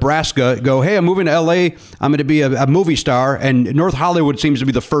from Nebraska go, hey, I'm moving to L.A., I'm going to be a movie star, and North Hollywood seems to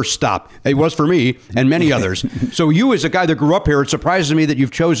be the first stop. It was for me and many others. So you, as a guy that grew up here, it surprises me that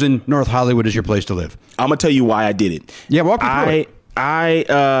you've chosen North Hollywood as your place to live. I'm going to tell you why I did it. Yeah, walk me through it.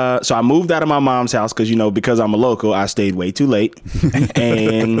 So I moved out of my mom's house because I'm a local, I stayed way too late.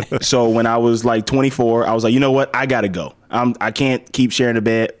 And so when I was like 24, I was like, you know what? I got to go. I can't keep sharing a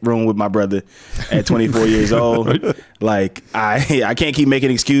bedroom with my brother at 24 years old. Right. Like I can't keep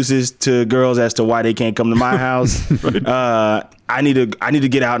making excuses to girls as to why they can't come to my house. Right. I need to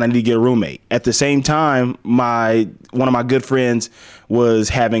get out and I need to get a roommate. At the same time, one of my good friends was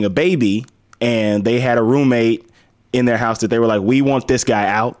having a baby and they had a roommate in their house that they were like, we want this guy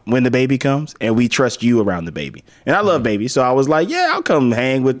out when the baby comes and we trust you around the baby. And I love babies. So I was like, yeah, I'll come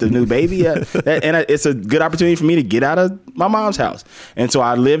hang with the new baby. It's a good opportunity for me to get out of my mom's house. And so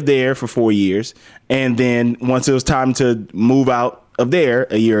I lived there for 4 years. And then once it was time to move out of there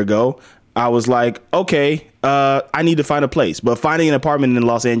a year ago, I was like, okay, I need to find a place. But finding an apartment in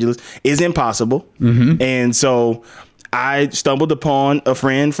Los Angeles is impossible. Mm-hmm. And so I stumbled upon a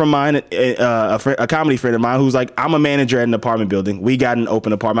friend from mine, a comedy friend of mine, who's like, I'm a manager at an apartment building. We got an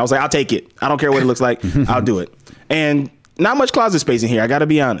open apartment. I was like, I'll take it. I don't care what it looks like. I'll do it. And not much closet space in here. I got to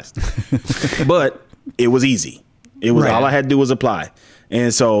be honest. But it was easy. It was all I had to do was apply.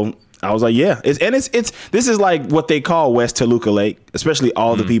 And so I was like, yeah. This is like what they call West Toluca Lake, especially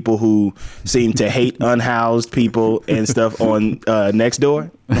all the people who seem to hate unhoused people and stuff on next door.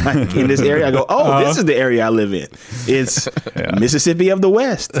 Like in this area, I go, this is the area I live in. It's Mississippi of the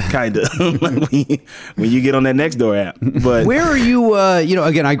West, kind of. when you get on that next door app. But where are you?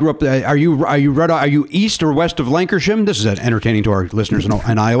 Again, I grew up. Are you east or west of Lancashire? This is entertaining to our listeners in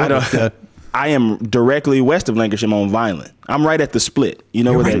Iowa. I am directly west of Lancashire on Vineland. I'm right at the split. You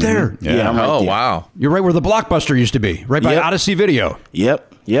know You're where right there. Yeah, I'm right there. Wow. You're right where the Blockbuster used to be, right by Odyssey Video.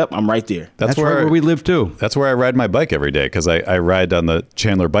 Yep, I'm right there. That's right where we live too. That's where I ride my bike every day because I ride on the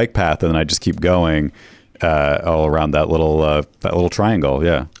Chandler bike path and then I just keep going all around that little triangle.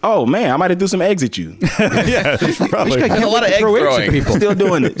 Yeah. Oh man, I might have do some eggs at you. Yeah, probably. This guy can't a lot of egg throwing. people. Still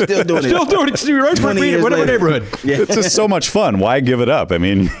doing it. Still doing it. It's right for whatever neighborhood. Yeah. It's just so much fun. Why give it up? I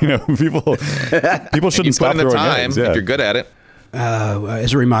mean, people shouldn't You stop put in the throwing time eggs. if you're good at it.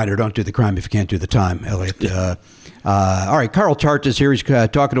 As a reminder, don't do the crime if you can't do the time, Elliot. All right, Carl Tart is here. He's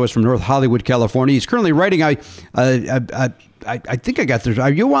talking to us from North Hollywood, California. He's currently writing. I think I got this. Are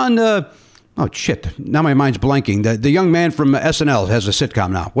you on? Oh shit! Now my mind's blanking. The young man from SNL has a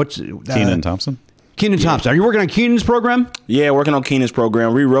sitcom now. What's Kenan Thompson? Kenan Thompson. Are you working on Kenan's program? Yeah, working on Kenan's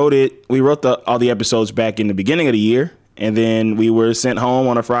program. We wrote all the episodes back in the beginning of the year, and then we were sent home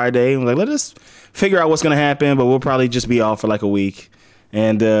on a Friday. We're like, let us figure out what's going to happen, but we'll probably just be off for like a week.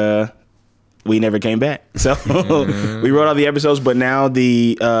 And we never came back. So we wrote all the episodes, but now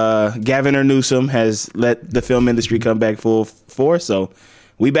the Gavin Newsom has let the film industry come back full force. So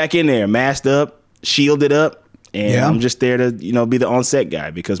we back in there, masked up, shielded up. And I'm just there to, be the on-set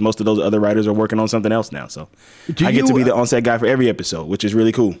guy because most of those other writers are working on something else now. So I get to be the on-set guy for every episode, which is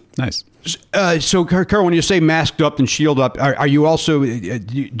really cool. Nice. So, Carl, when you say masked up and shield up, are you also,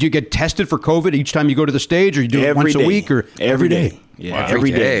 do you get tested for COVID each time you go to the stage, or you do it once a week, or every day? Yeah, Wow.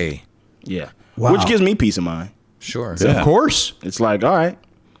 every day. Yeah. Wow. Which gives me peace of mind. Sure. Yeah. Of course. It's like, all right.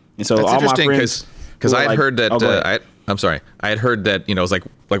 And so That's all my interesting friends, because I had like, heard that. oh, go ahead. I'm sorry. I had heard that it was like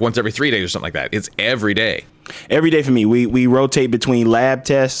once every 3 days or something like that. It's every day. Every day for me. We rotate between lab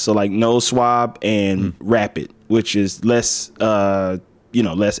tests, so like nose swab and rapid, which is less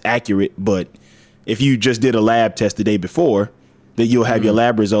less accurate. But if you just did a lab test the day before, then you'll have your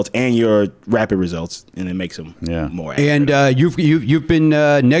lab results and your rapid results, and it makes them more accurate. And you've been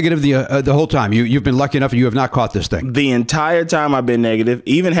negative the whole time. You've been lucky enough you have not caught this thing. The entire time I've been negative.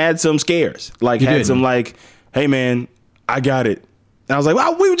 Even had some scares. Like some like, hey man, I got it. And I was like,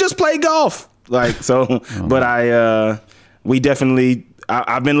 well, we just played golf. Like so, but we definitely.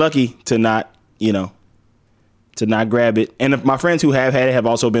 I've been lucky to not to not grab it. And my friends who have had it have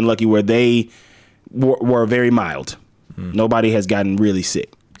also been lucky where they were very mild. Nobody has gotten really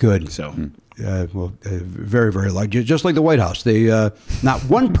sick. Good. So, very, very lucky. Just like the White House. They not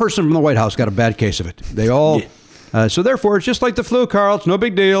one person from the White House got a bad case of it. They all. So therefore, it's just like the flu, Carl. It's no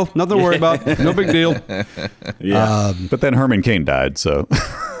big deal. Nothing to worry about. No big deal. Yeah. But then Herman Cain died, so.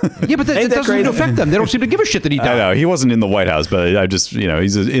 Yeah, but that doesn't affect them. They don't seem to give a shit that he died. I know. He wasn't in the White House, but I just,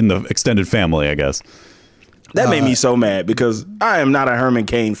 he's in the extended family, I guess. That made me so mad because I am not a Herman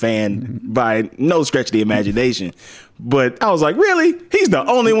Cain fan by no stretch of the imagination. But I was like, really? He's the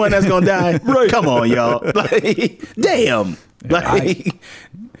only one that's going to die? Right. Come on, y'all. Like, damn. Like,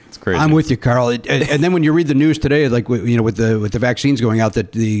 it's crazy. I'm with you, Carl. And then when you read the news today, like with the vaccines going out,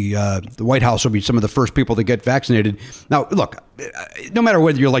 that the White House will be some of the first people to get vaccinated. Now, look, no matter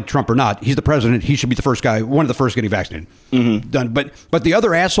whether you like Trump or not, he's the president. He should be the first guy, one of the first getting vaccinated. Done. But the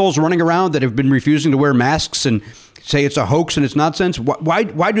other assholes running around that have been refusing to wear masks and say it's a hoax and it's nonsense. Why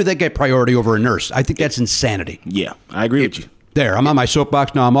do they get priority over a nurse? I think that's insanity. Yeah, I agree with you. There, I'm on my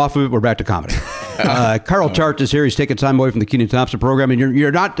soapbox now. I'm off of it. We're back to comedy. Carl Tart is here. He's taking time away from the Keenan Thompson program, and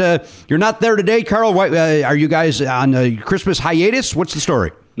you're not there today, Carl. Why, are you guys on Christmas hiatus? What's the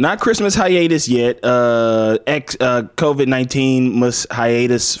story? Not Christmas hiatus yet. COVID-19 must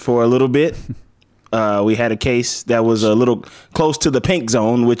hiatus for a little bit. We had a case that was a little close to the pink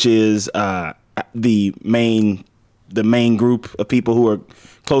zone, which is the main group of people who are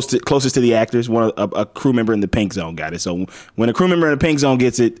closest to the actors. A crew member in the pink zone got it. So when a crew member in the pink zone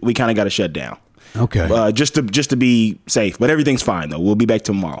gets it, we kind of got to shut down. Okay. Just to be safe, but everything's fine though. We'll be back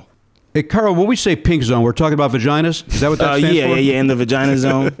tomorrow. Hey, Carl, when we say pink zone, we're talking about vaginas? Is that what that stands for? Yeah, in the vagina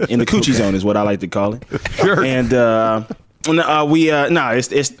zone, in the coochie zone is what I like to call it. Sure. And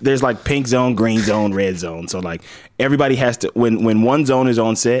there's like pink zone, green zone, red zone. So like everybody has to when one zone is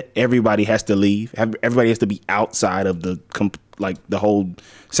on set, everybody has to leave. Everybody has to be outside of the whole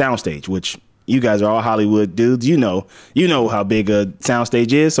soundstage, which you guys are all Hollywood dudes. You know how big a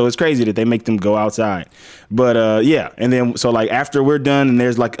soundstage is, so it's crazy that they make them go outside. But and then so like after we're done and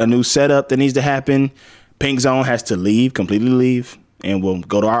there's like a new setup that needs to happen, pink zone has to completely leave. And we'll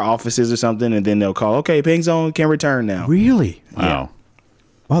go to our offices or something, and then they'll call, okay, pink zone can return now. Really? Wow. Yeah.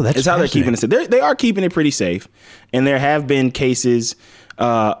 Wow, that's how they're keeping it safe. They are keeping it pretty safe. And there have been cases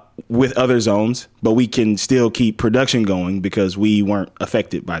with other zones, but we can still keep production going because we weren't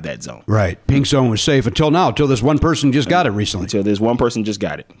affected by that zone. Right. Pink zone was safe until this one person just got it recently. Until this one person just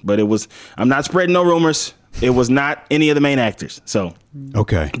got it. But I'm not spreading no rumors. It was not any of the main actors. So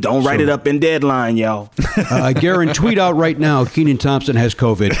okay, don't write it up in Deadline, y'all. Garen, tweet out right now. Keenan Thompson has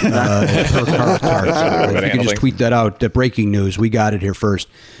COVID. Per Carl Tart. If you can just tweet that out. Breaking news. We got it here first.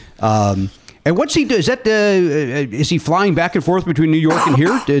 And what's he do? Is he flying back and forth between New York and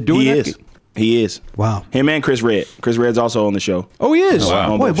here? Doing that? He is. Wow. Him and Chris Red. Chris Red's also on the show. Oh, he is.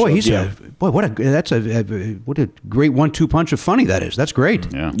 Oh, wow. Boy, he's what a great 1-2 punch of funny that is. That's great.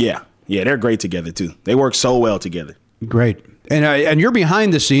 Yeah, they're great together too. They work so well together. Great. And you're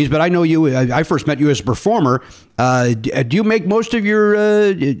behind the scenes, but I know you. I first met you as a performer. Do you make most of your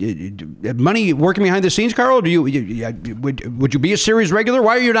money working behind the scenes, Carl? Would you be a series regular?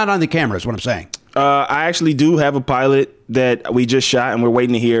 Why are you not on the camera? Is what I'm saying. I actually do have a pilot that we just shot, and we're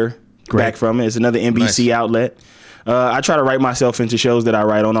waiting to hear back from it. It's another NBC outlet. I try to write myself into shows that I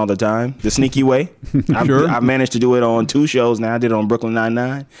write on all the time. The Sneaky Way. I've managed to do it on 2 shows now. I did it on Brooklyn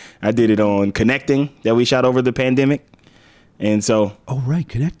Nine-Nine. I did it on Connecting that we shot over the pandemic. And so. Oh, right.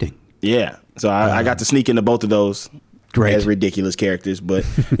 Connecting. Yeah. So I got to sneak into both of those. Great. As ridiculous characters. But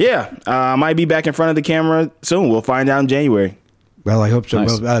yeah, I might be back in front of the camera soon. We'll find out in January. Well, I hope so.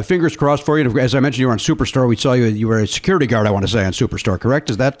 Nice. Well, fingers crossed for you. As I mentioned, you were on Superstore. We saw you. You were a security guard, I want to say, on Superstore, correct?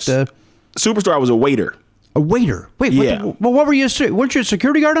 Is that Superstore, I was a waiter. a waiter? Wait, Yeah. what were you? Weren't you a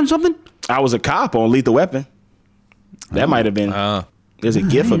security guard on something? I was a cop on Lethal Weapon. That might have been. There's a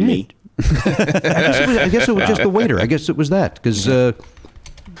gif of me. I guess it was just the waiter. I guess it was that because.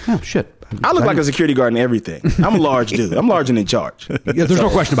 Oh shit! I look like a security guard and everything. I'm a large dude. I'm large and in charge. Yeah, there's no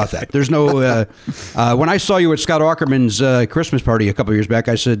question about that. There's no. When I saw you at Scott Aukerman's Christmas party a couple of years back,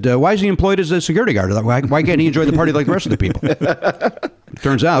 I said, "Why is he employed as a security guard? Why can't he enjoy the party like the rest of the people?" It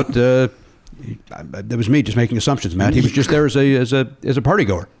turns out that was me just making assumptions, Matt. He was just there as a party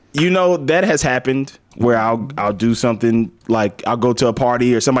goer. You know, that has happened where I'll do something like I'll go to a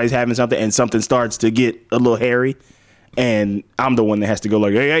party or somebody's having something and something starts to get a little hairy. And I'm the one that has to go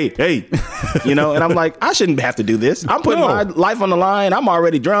like, hey, you know, and I'm like, I shouldn't have to do this. I'm putting my life on the line. I'm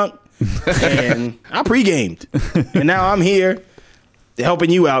already drunk and I pre-gamed. And now I'm here helping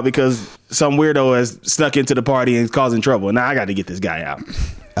you out because some weirdo has snuck into the party and is causing trouble. And now I got to get this guy out.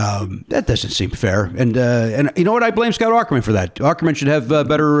 That doesn't seem fair. And you know what? I blame Scott Aukerman for that. Aukerman should have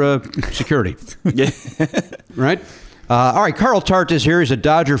better security. Yeah. Right? All right, Carl Tart is here. He's a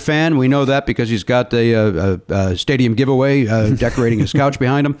Dodger fan. We know that because he's got a stadium giveaway decorating his couch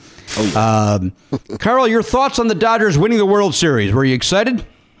behind him. Carl, your thoughts on the Dodgers winning the World Series? Were you excited?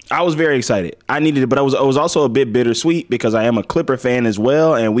 I was very excited. I needed it, but I was also a bit bittersweet because I am a Clipper fan as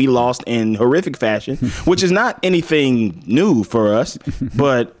well, and we lost in horrific fashion, which is not anything new for us,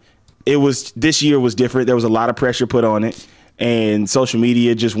 but this year was different. There was a lot of pressure put on it, and social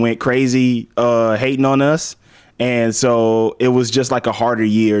media just went crazy hating on us. And so it was just like a harder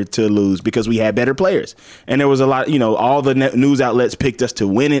year to lose because we had better players. And there was a lot, all the news outlets picked us to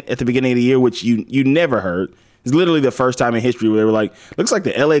win it at the beginning of the year, which you never heard. It's literally the first time in history where they were like, looks like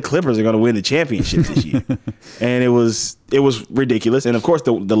the LA Clippers are going to win the championship this year. And it was ridiculous. And of course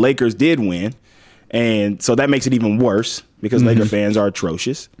the Lakers did win. And so that makes it even worse because Laker fans are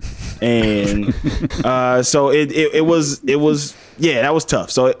atrocious. And so it was that was tough.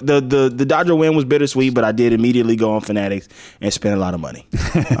 So the Dodger win was bittersweet, but I did immediately go on Fanatics and spend a lot of money.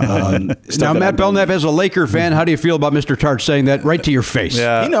 Now, Matt Belknap, as a Laker fan, how do you feel about Mr. Tart saying that right to your face?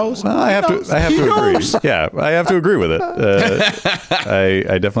 He knows. Well, I have to agree. Yeah, I have to agree with it.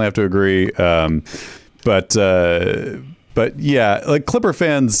 I definitely have to agree. But yeah, like Clipper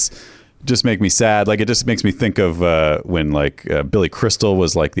fans just make me sad. Like it just makes me think of when Billy Crystal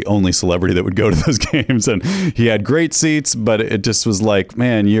was like the only celebrity that would go to those games, and he had great seats, but it just was like,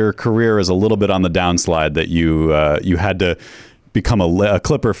 man, your career is a little bit on the downslide that you had to become a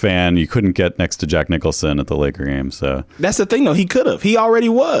Clipper fan. You couldn't get next to Jack Nicholson at the Laker game. So that's the thing, though. He could have. He already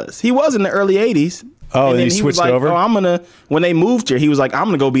was. He was in the early '80s. Oh, and then he switched was like, over? When they moved here, he was like, I'm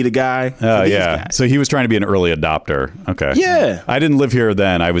going to go be the guy for these guys. So he was trying to be an early adopter. Okay. Yeah. I didn't live here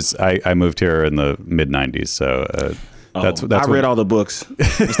then. I moved here in the mid 90s. So that's I read all the books.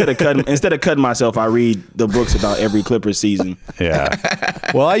 Instead of cutting myself, I read the books about every Clippers season. Yeah.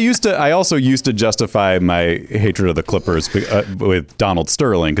 Well, I also used to justify my hatred of the Clippers with Donald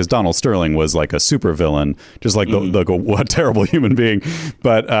Sterling, because Donald Sterling was like a supervillain, just like a terrible human being.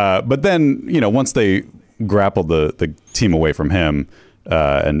 But then, once they grappled the team away from him,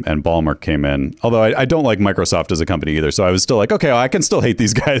 and Ballmer came in. Although I don't like Microsoft as a company either, so I was still like, okay, well, I can still hate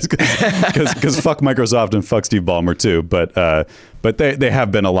these guys because fuck Microsoft and fuck Steve Ballmer too. But they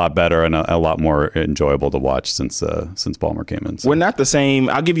have been a lot better and a lot more enjoyable to watch since Ballmer came in. So. We're not the same.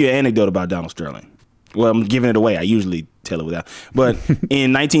 I'll give you an anecdote about Donald Sterling. Well, I'm giving it away. I usually tell it without. But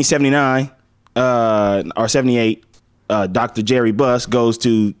in 1979 or 78, Dr. Jerry Buss goes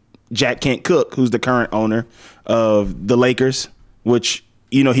to Jack Kent Cooke, who's the current owner of the Lakers, which,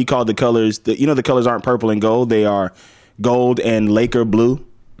 he called the colors, the colors aren't purple and gold. They are gold and Laker blue,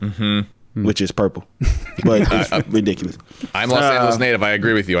 which is purple. But it's ridiculous. I'm Los Angeles native. I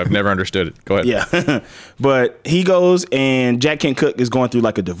agree with you. I've never understood it. Go ahead. Yeah. But he goes, and Jack Kent Cooke is going through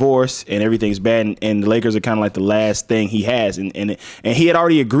like a divorce and everything's bad. And the Lakers are kind of like the last thing he has. And he had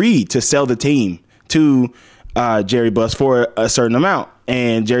already agreed to sell the team to Jerry Buss for a certain amount.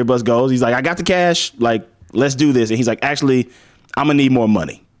 And Jerry Buss goes, he's like, I got the cash. Like, let's do this. And he's like, actually, I'm going to need more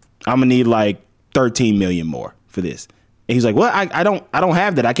money. I'm going to need like $13 million more for this. And he's like, well, I don't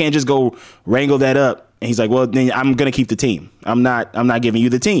have that. I can't just go wrangle that up. And he's like, well, then I'm going to keep the team. I'm not giving you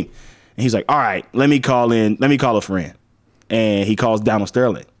the team. And he's like, all right, let me call a friend. And he calls Donald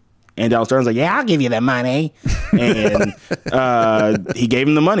Sterling. And Donald Sterling's like, yeah, I'll give you that money. And he gave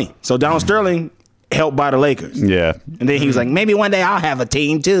him the money. So Donald Sterling helped buy the Lakers. Yeah. And then he was like, maybe one day I'll have a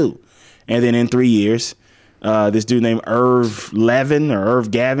team too. And then in 3 years, this dude named Irv Gavin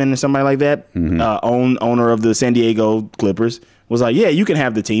or somebody like that, owner of the San Diego Clippers, was like, yeah, you can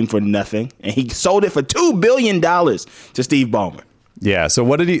have the team for nothing. And he sold it for $2 billion to Steve Ballmer. Yeah. So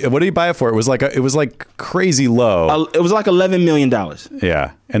what did he buy it for? It was like crazy low. It was like $11 million.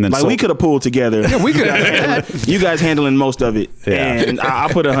 Yeah. And then like we could have pulled together. Yeah, we could have. You guys handling most of it. Yeah. And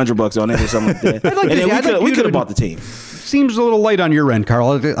I put $100 on it or something like that. And then we could have bought the team. Seems a little light on your end,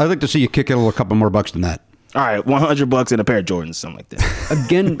 Carl. I'd like to see you kick it a couple more bucks than that. All right, $100 and a pair of Jordans, something like that.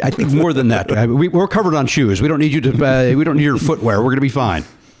 Again, I think more than that. We're covered on shoes. We don't need you to. We don't need your footwear. We're going to be fine.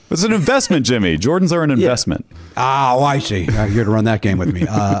 It's an investment, Jimmy. Jordans are an investment. Yeah. Oh, I see. You're going to run that game with me.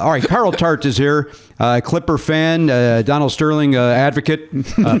 All right, Carl Tart is here. Clipper fan, Donald Sterling advocate,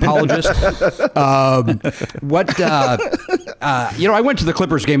 apologist. I went to the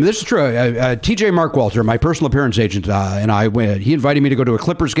Clippers game. This is true. TJ Markwalter, my personal appearance agent, and I went. He invited me to go to a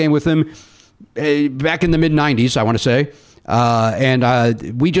Clippers game with him back in the mid-'90s, I want to say.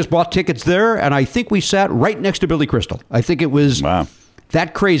 And we just bought tickets there, and I think we sat right next to Billy Crystal. I think it was... Wow.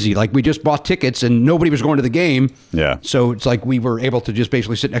 That crazy. Like, we just bought tickets and nobody was going to the game. Yeah. So it's like we were able to just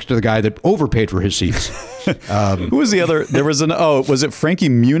basically sit next to the guy that overpaid for his seats. Who was the other? There was was it Frankie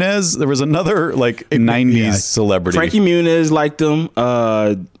Muniz? There was another 90s celebrity. Frankie Muniz liked him.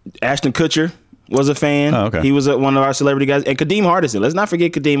 Ashton Kutcher was a fan. Oh, okay. He was one of our celebrity guys. And Kadeem Hardison. Let's not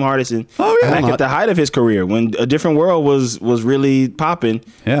forget Kadeem Hardison. Oh, yeah. Back at the height of his career, when A Different World was really popping.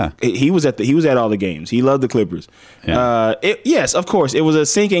 Yeah. He was at all the games. He loved the Clippers. Yeah. Yes, of course, it was a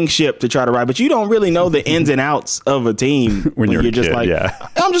sinking ship to try to ride, but you don't really know the ins and outs of a team when you're just kid, like, yeah.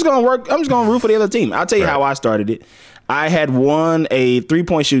 I'm just going to root for the other team. I'll tell you how I started it. I had won a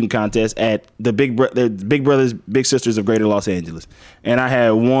 3-point shooting contest at the Big Brothers Big Sisters of Greater Los Angeles, and I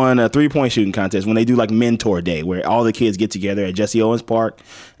had won a 3-point shooting contest when they do like Mentor Day, where all the kids get together at Jesse Owens Park,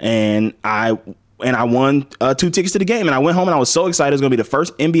 and I won 2 tickets to the game, and I went home and I was so excited. It was going to be the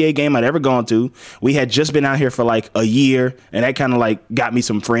first NBA game I'd ever gone to. We had just been out here for like a year, and that kind of like got me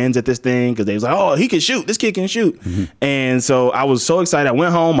some friends at this thing because they was like, oh, he can shoot. This kid can shoot. Mm-hmm. And so I was so excited. I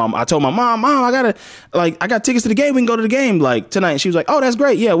went home. I told my mom, I got tickets to the game. We can go to the game like tonight. And she was like, oh, that's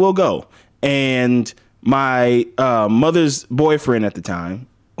great. Yeah, we'll go. And my mother's boyfriend at the time,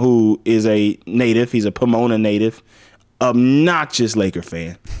 who is a native, he's a Pomona native, obnoxious Laker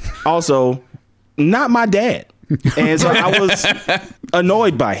fan. Also, not my dad. And so I was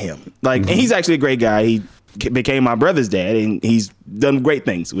annoyed by him. Like, and he's actually a great guy. He became my brother's dad, and he's done great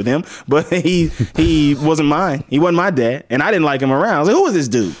things with him. But he wasn't mine. He wasn't my dad, and I didn't like him around. I was like, who is this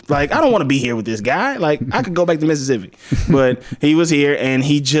dude? Like, I don't want to be here with this guy. Like, I could go back to Mississippi. But he was here, and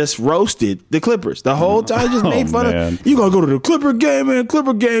he just roasted the Clippers the whole time. He just made fun of, you gonna go to the Clipper game, man?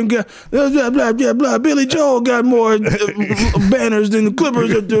 Clipper game, blah blah blah blah blah. Billy Joel got more banners than the Clippers.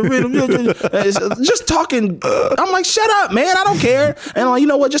 Just talking. I'm like, shut up, man. I don't care. And I'm like, you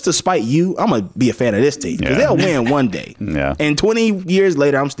know what? Just to spite you, I'm gonna be a fan of this team. Because they'll win one day. Yeah. And 20 years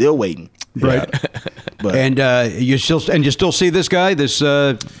later, I'm still waiting. Right. But, and you still see this guy? I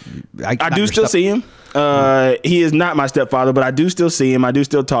do still see him. He is not my stepfather, but I do still see him. I do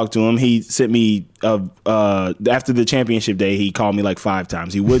still talk to him. He sent me after the championship day. He called me like 5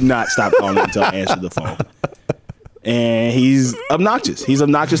 times. He would not stop calling until I answered the phone. And he's obnoxious. He's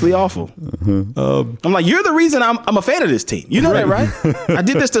obnoxiously awful. I'm like, you're the reason I'm a fan of this team. You know that, right? I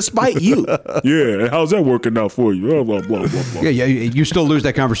did this to spite you. Yeah, how's that working out for you? Blah, blah, blah, blah. Yeah, you still lose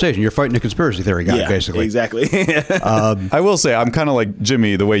that conversation. You're fighting a conspiracy theory guy, basically. Exactly. I will say, I'm kind of like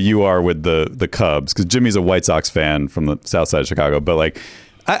Jimmy, the way you are with the Cubs, because Jimmy's a White Sox fan from the south side of Chicago, but like,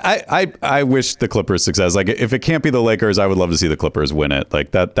 I wish the Clippers success. Like, if it can't be the Lakers, I would love to see the Clippers win it. Like,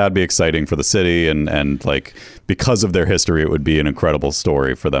 that'd be exciting for the city, and like, because of their history, it would be an incredible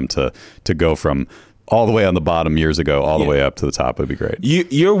story for them to go from all the way on the bottom years ago, all the way up to the top. Would be great.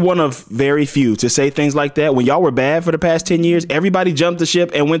 You're one of very few to say things like that. When y'all were bad for the past 10 years, everybody jumped the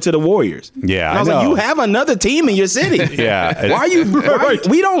ship and went to the Warriors. Yeah, and I was like, you have another team in your city. Yeah, why are you?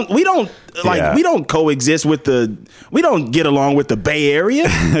 We don't coexist with we don't get along with the Bay Area.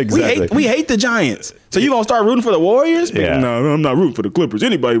 Exactly. We hate the Giants. So you gonna start rooting for the Warriors? Yeah. No, I'm not rooting for the Clippers.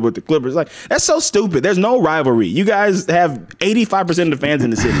 Anybody but the Clippers. Like, that's so stupid. There's no rivalry. You guys have 85% of the fans in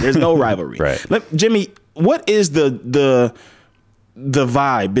the city. There's no rivalry. Right. Jimmy, what is the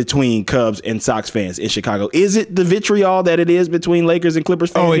vibe between Cubs and Sox fans in Chicago? Is it the vitriol that it is between Lakers and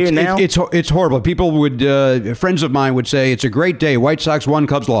Clippers fans here now? It's horrible. People would, friends of mine would say, it's a great day. White Sox won,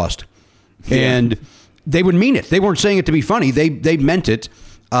 Cubs lost. Yeah. And they would mean it. They weren't saying it to be funny. They meant it.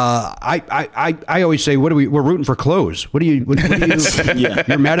 I always say, we're rooting for clothes. What do you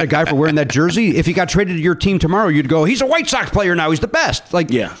You're mad at a guy for wearing that jersey? If he got traded to your team tomorrow, you'd go, he's a White Sox player now. He's the best. Like,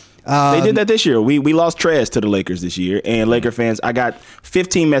 They did that this year. We lost Trez to the Lakers this year, and Laker fans, I got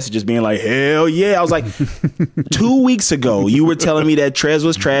 15 messages being like, hell yeah. I was like, 2 weeks ago, you were telling me that Trez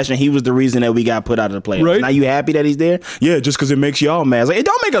was trash and he was the reason that we got put out of the playoffs. Right. Now you happy that he's there? Yeah, just because it makes y'all mad. I was like, it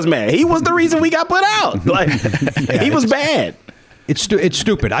don't make us mad. He was the reason we got put out. Like, he was bad. It's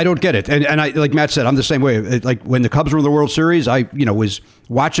stupid. I don't get it. And I, like Matt said, I'm the same way. Like when the Cubs were in the World Series, I was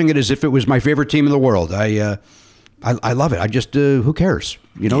watching it as if it was my favorite team in the world. I love it. I just who cares?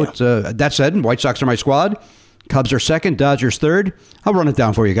 It's that said, White Sox are my squad. Cubs are second, Dodgers third. I'll run it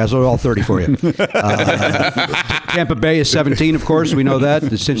down for you guys. I'll all 30 for you. Tampa Bay is 17, of course. We know that.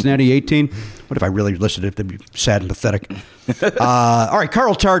 The Cincinnati 18. What if I really listed it? That'd be sad and pathetic. All right,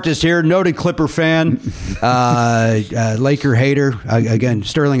 Carl Tart is here, noted Clipper fan, Laker hater. Again,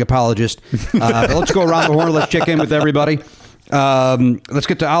 sterling apologist. But let's go around the horn. Let's check in with everybody. Let's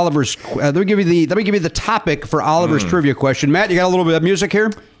get to Oliver's. Let me give you the topic for Oliver's trivia question. Matt, you got a little bit of music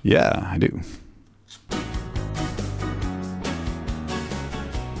here? Yeah, I do.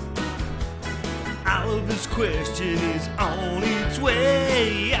 Oliver's question is on its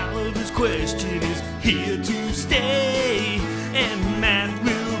way. Oliver's question is here to stay. And Matt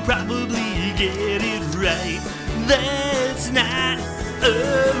will probably get it right. That's not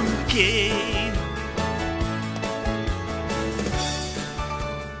okay.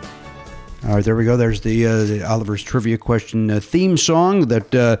 All right, there we go. There's the Oliver's trivia question theme song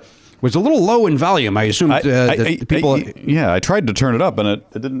that was a little low in volume. I assumed that people. I tried to turn it up, and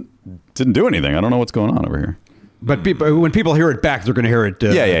it didn't do anything. I don't know what's going on over here. But when people hear it back, they're going to hear it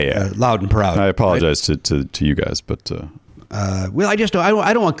loud and proud. I apologize to you guys, but. Well, I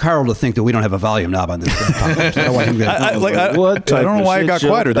don't want Carl to think that we don't have a volume knob on this. I don't want him to. I don't know why it got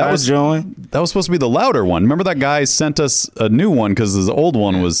quieter. That was supposed to be the louder one. Remember that guy sent us a new one because his old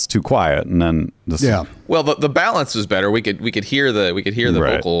one was too quiet, and then this. Yeah. Well, the balance was better. We could hear the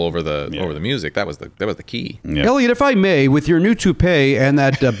vocal over the music. That was the key. Yeah. Elliot, if I may, with your new toupee and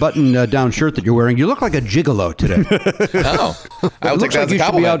that button down shirt that you're wearing, you look like a gigolo today. Oh, I looks like you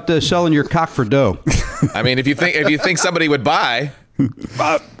should be out selling your cock for dough. I mean, if you think somebody would buy,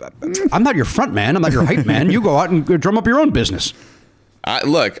 I'm not your front man. I'm not your hype man. You go out and drum up your own business.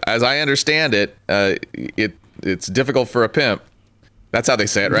 Look, as I understand it, it's difficult for a pimp. That's how they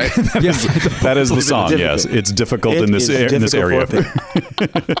say it, right? That is the song. Yes, it's difficult in this area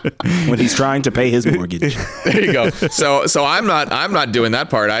when he's trying to pay his mortgage. There you go. So I'm not doing that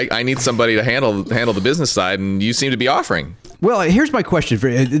part. I need somebody to handle the business side, and you seem to be offering. Well, here's my question.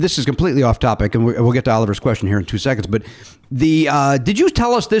 This is completely off topic, and we'll get to Oliver's question here in 2 seconds. But did you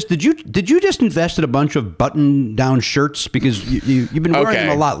tell us this? Did you just invest in a bunch of button-down shirts because you've been wearing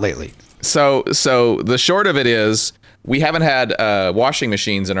them a lot lately? So the short of it is, we haven't had washing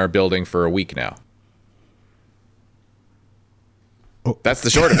machines in our building for a week now. Oh. That's the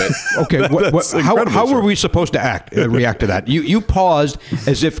short of it. Okay, how were we supposed to react to that? You paused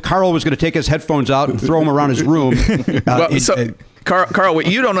as if Carl was going to take his headphones out and throw them around his room. Carl, what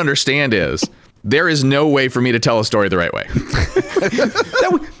you don't understand is there is no way for me to tell a story the right way.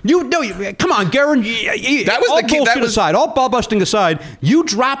 Come on, Garen. That was all the key. Bullshit aside, all ball busting aside, you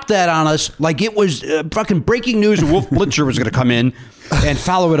dropped that on us like it was fucking breaking news. And Wolf Blitzer was going to come in and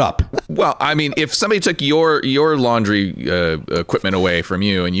follow it up. Well, I mean, if somebody took your laundry equipment away from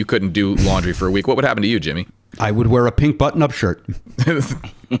you and you couldn't do laundry for a week, what would happen to you, Jimmy? I would wear a pink button-up shirt.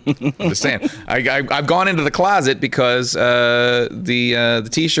 Just saying. I've gone into the closet because the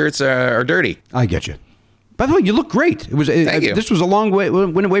T-shirts are dirty. I get you. By the way, you look great. Thank you. This was a long way.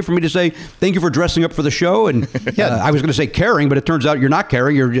 Went away for me to say thank you for dressing up for the show, and I was going to say caring, but it turns out you're not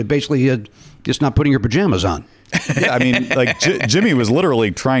caring. You're basically just not putting your pajamas on. Yeah, I mean, like Jimmy was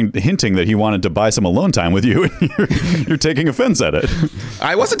literally hinting that he wanted to buy some alone time with you, and you're taking offense at it.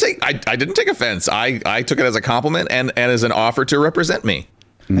 I didn't take offense. I took it as a compliment and as an offer to represent me.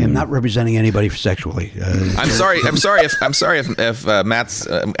 I am not representing anybody sexually. I'm sorry if Matt's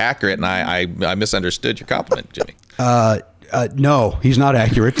accurate and I misunderstood your compliment, Jimmy. No, he's not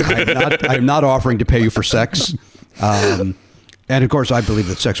accurate. I'm not offering to pay you for sex. And, of course, I believe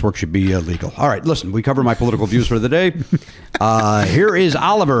that sex work should be legal. All right, listen, we cover my political views for the day. Here is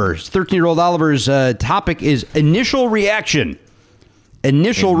Oliver's, 13-year-old Oliver's topic is initial reaction.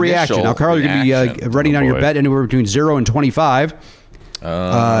 Initial reaction. Now, Carl, you're going to be writing down your bet anywhere between 0 and 25.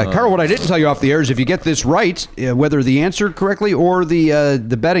 Carl, what I didn't tell you off the air is if you get this right, whether the answer correctly or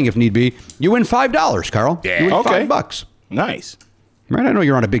the betting if need be, you win $5, Carl. Yeah. You win $5. Nice. Right, I know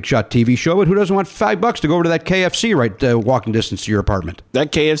you're on a big shot TV show, but who doesn't want $5 to go over to that KFC right walking distance to your apartment?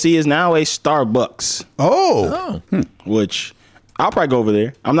 That KFC is now a Starbucks. Oh. Which I'll probably go over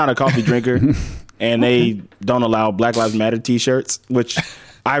there. I'm not a coffee drinker, and they don't allow Black Lives Matter T-shirts, which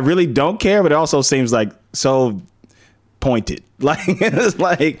I really don't care, but it also seems like so pointed. Like it's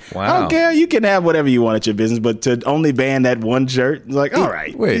like I don't care. You can have whatever you want at your business, but to only ban that one shirt, it's like all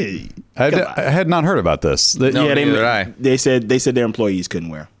right. Wait, I had not heard about this. They said their employees couldn't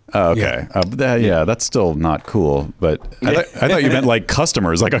wear. Oh, okay. That's still not cool. But I thought you meant like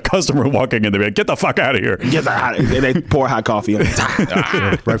customers, like a customer walking in, they like, get the fuck out of here. Get the out. They pour hot coffee on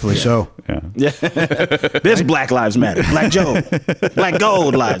it. Rightfully so. Yeah. This Black Lives Matter. Black Joe. Black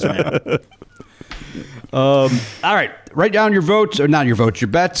Gold Lives Matter. All right. Write down your votes, or not your votes, your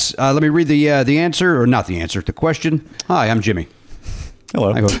bets. Let me read the answer, or not the answer, the question. Hi, I'm Jimmy.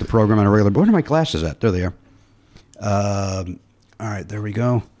 Hello. I host the program on a regular. Where are my glasses at? There they are. All right, there we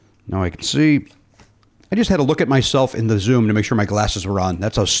go. Now I can see. I just had to look at myself in the Zoom to make sure my glasses were on.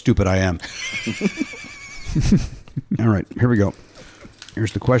 That's how stupid I am. All right, here we go.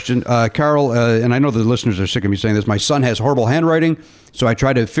 Here's the question. Carl, and I know the listeners are sick of me saying this, my son has horrible handwriting, so I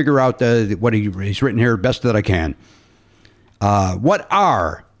try to figure out what he's written here best that I can. What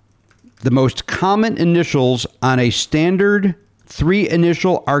are the most common initials on a standard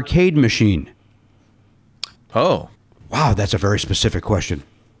 3-initial arcade machine? Oh. Wow, that's a very specific question.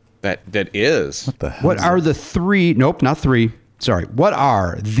 That is. What the hell? What are the three? Nope, not three. Sorry. What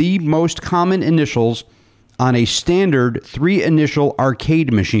are the most common initials on a standard 3-initial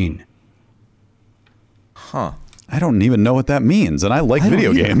arcade machine? Huh. I don't even know what that means, and I like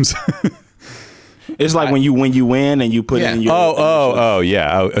video games. It's like when you win and you put in your.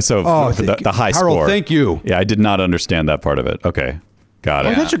 Yeah. So the high Carl, score. thank you. Yeah, I did not understand that part of it. Okay. Got it.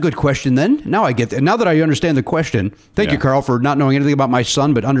 Oh, that's a good question then. Now I get that. Now that I understand the question. Thank you, Carl, for not knowing anything about my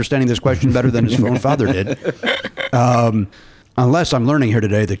son, but understanding this question better than his own father did. Unless I'm learning here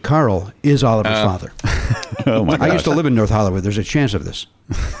today that Carl is Oliver's father. Oh, my gosh. I used to live in North Hollywood. There's a chance of this.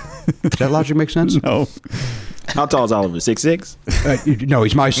 Does that logic make sense? No. How tall is Oliver? 6'6"? No,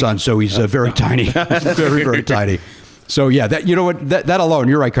 he's my son, so he's very tiny. Very, very tiny. So, yeah, that you know what? That alone,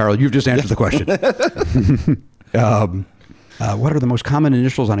 you're right, Carl. You've just answered the question. What are the most common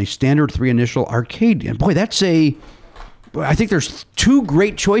initials on a standard 3-initial arcade? And boy, I think there's two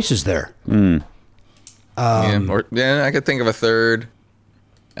great choices there. I could think of a third,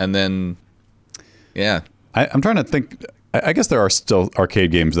 and then, I'm trying to think. I guess there are still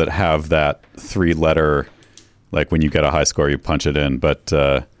arcade games that have that 3-letter, like when you get a high score, you punch it in. But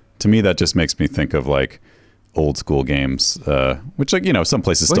to me, that just makes me think of like old school games, which some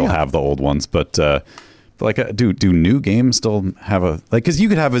places still have the old ones, but. Like, do new games still have because you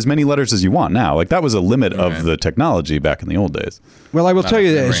could have as many letters as you want now. Like, that was a limit of the technology back in the old days. Well, I will tell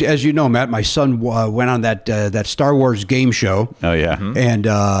you, as you know, Matt, my son went on that Star Wars game show. Oh, yeah. Mm-hmm. And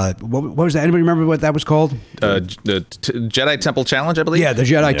what was that? Anybody remember what that was called? The Jedi Temple Challenge, I believe? Yeah, the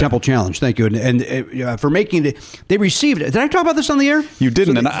Jedi Temple Challenge. Thank you. And for making it, they received it. Did I talk about this on the air? You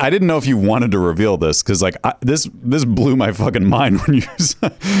didn't, and I didn't know if you wanted to reveal this, because this blew my fucking mind when you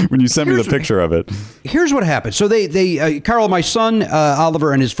sent me the picture of it. Here's what happened. So they Carl, my son,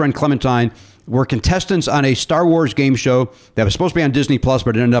 Oliver, and his friend Clementine were contestants on a Star Wars game show that was supposed to be on Disney Plus,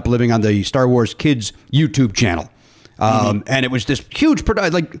 but it ended up living on the Star Wars Kids YouTube channel. And it was this huge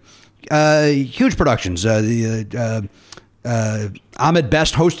productions. Ahmed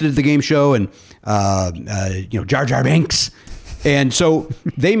Best hosted the game show, and Jar Jar Binks. And so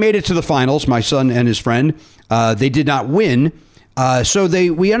they made it to the finals, my son and his friend. They did not win. So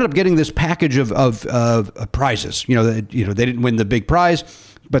we ended up getting this package of prizes. They didn't win the big prize,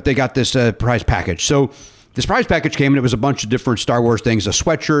 but they got this prize package. So this prize package came, and it was a bunch of different Star Wars things: a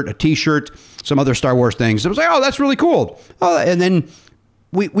sweatshirt, a T-shirt, some other Star Wars things. It was like, oh, that's really cool. And then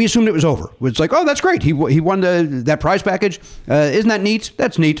we assumed it was over. It's like, oh, that's great. He won that prize package. Isn't that neat?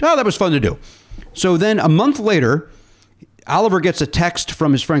 That's neat. Oh, that was fun to do. So then a month later, Oliver gets a text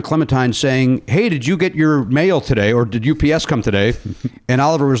from his friend Clementine saying, hey, did you get your mail today, or did UPS come today? And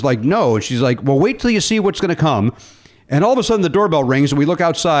Oliver was like, no. And she's like, well, wait till you see what's going to come. And all of a sudden the doorbell rings, and we look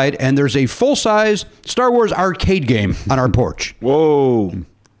outside, and there's a full-size Star Wars arcade game on our porch. Whoa.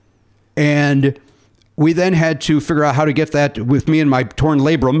 And we then had to figure out how to get that, with me and my torn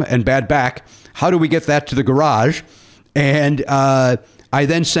labrum and bad back, how do we get that to the garage? And I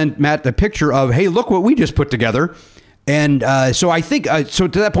then sent Matt the picture of, hey, look what we just put together. And so I think, so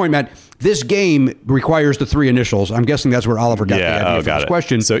to that point, Matt, this game requires the 3 initials. I'm guessing that's where Oliver got the idea for this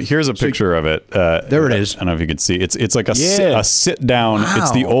question. So here's a picture of it. There it is. I don't know if you can see. It's like a sit down. Wow.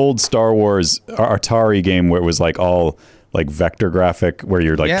 It's the old Star Wars Atari game where it was like all like vector graphic, where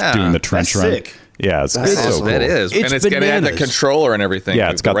you're like doing the trench run. Sick. Yeah, it's that's so cool. It is. It's and it's getting the controller and everything. Yeah,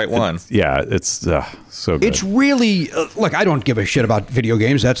 it's got the right one. It's so good. It's really, look, I don't give a shit about video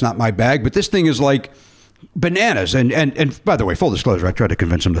games. That's not my bag. But this thing is like bananas. And by the way, full disclosure, I tried to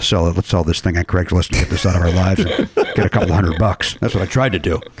convince him to sell it. Let's sell this thing on Craigslist and get this out of our lives and get a couple $100. That's what I tried to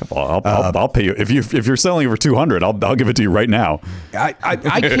do. I'll pay you if you're selling it for $200. I'll give it to you right now.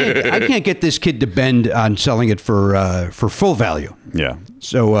 I can't get this kid to bend on selling it for full value. Yeah.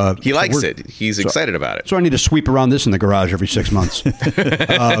 So he likes it. He's excited about it. So I need to sweep around this in the garage every 6 months.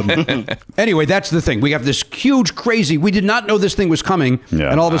 Anyway, that's the thing. We have this huge, crazy. We did not know this thing was coming,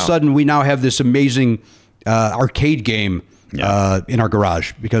 and all of a sudden we now have this amazing arcade game in our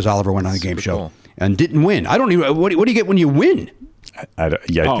garage because Oliver went on a game show and didn't win. I don't even. What do you get when you win?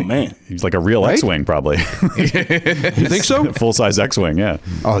 Man, he's like a real X-wing, probably. You think so? Full-size X-wing, yeah.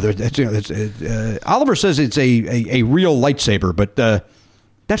 Oh, Oliver says it's a real lightsaber, but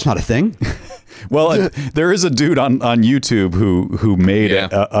that's not a thing. Well, there is a dude on YouTube who made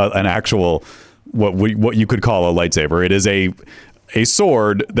an actual what you could call a lightsaber. It is a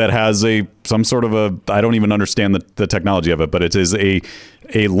sword that has some sort of a, I don't even understand the technology of it, but it is a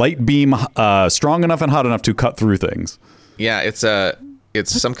light beam strong enough and hot enough to cut through things. Yeah, it's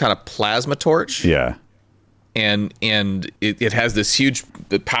some kind of plasma torch. Yeah. And it has this huge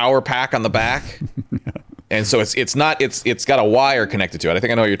power pack on the back. And so it's got a wire connected to it. I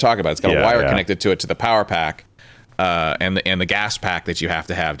think I know what you're talking about. It's got a wire connected to it to the power pack and the gas pack that you have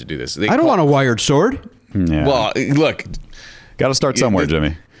to do this. I don't want a wired sword. Yeah. Well, look. Got to start somewhere,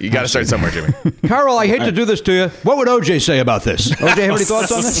 Jimmy. You got to start somewhere, Jimmy. Carl, I hate to do this to you. What would OJ say about this? OJ, have any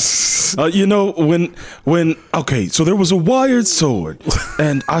thoughts on this? Okay, so there was a wired sword,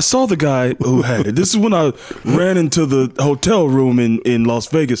 and I saw the guy who had it. This is when I ran into the hotel room in Las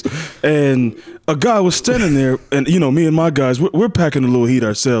Vegas, and a guy was standing there, and me and my guys, we're packing a little heat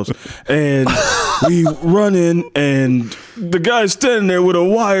ourselves, and we run in, and the guy's standing there with a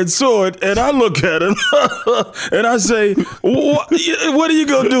wired sword, and I look at him, and I say, what are you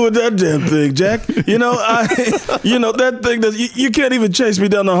gonna do with that damn thing, Jack? That thing that you can't even chase me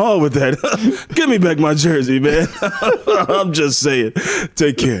down the hall with that. Give me back my jersey, man. I'm just saying.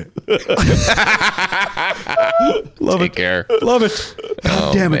 Take care. Take care. Love it.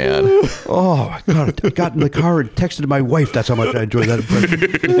 God damn it. Man. Oh, my God. I got in the car and texted my wife. That's how much I enjoyed that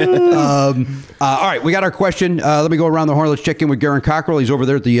impression. All right, we got our question. Let me go around the horn. Let's check in with Garen Cockrell. He's over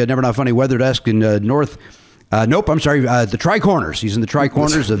there at the Never Not Funny Weather Desk in the Tri-Corners. He's in the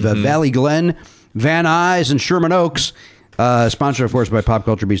Tri-Corners of Valley Glen, Van Nuys, and Sherman Oaks. Sponsored, of course, by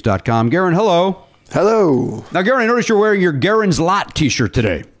PopCultureBeast.com. Garen, hello. Hello. Now, Garen, I noticed you're wearing your Garen's Lot t-shirt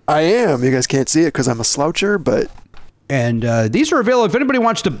today. I am. You guys can't see it because I'm a sloucher, but... And these are available. If anybody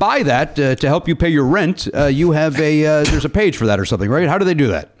wants to buy that to help you pay your rent, you have there's a page for that or something, right? How do they do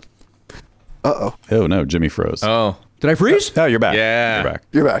that? Uh-oh. Oh, no, Jimmy froze. Oh. Did I freeze? Oh, you're back. Yeah.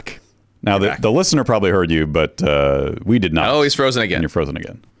 You're back. Now, the listener probably heard you, but we did not. Oh, he's frozen again. And you're frozen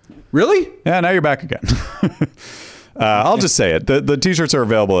again. Really? Yeah, now you're back again. I'll just say it. The T-shirts are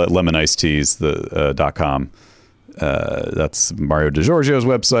available at lemonicedtees.com. That's Mario DiGiorgio's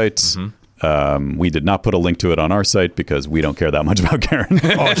website. Mm-hmm. We did not put a link to it on our site because we don't care that much about Garen.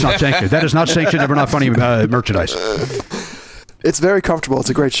 Oh, it's not sanctioned. That is not sanctioned. Never Not Funny merchandise. It's very comfortable. It's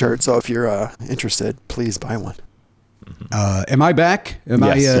a great shirt. So if you're interested, please buy one. Am I back?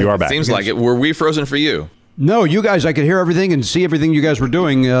 Yes, you are back. Seems like it. Were we frozen for you? No, you guys, I could hear everything and see everything you guys were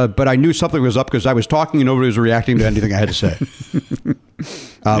doing, but I knew something was up because I was talking and nobody was reacting to anything I had to say.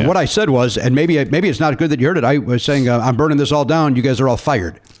 What I said was, and maybe it's not good that you heard it, I was saying, I'm burning this all down. You guys are all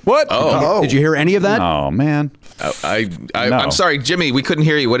fired. What? Oh. Did you hear any of that? Oh, man. No. I'm sorry, Jimmy, we couldn't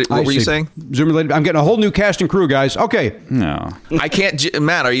hear you. What were you saying? Zoom related. I'm getting a whole new cast and crew, guys. Okay. No. I can't.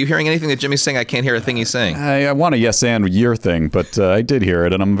 Matt, are you hearing anything that Jimmy's saying? I can't hear a thing he's saying. I want a yes and your thing, but I did hear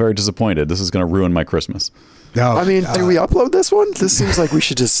it, and I'm very disappointed. This is going to ruin my Christmas. No. I mean, do we upload this one? This seems like we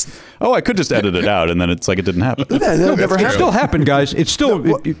should just... Oh, I could just edit it out, and then it's like it didn't happen. Yeah, that never happened. It still happened, guys. It's still...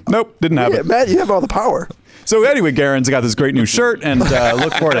 Nope, didn't happen. Yeah, Matt, you have all the power. So anyway, Garen's got this great new shirt, and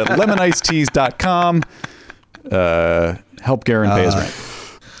look for it at lemonicedtees.com. Help Garen pay his rent.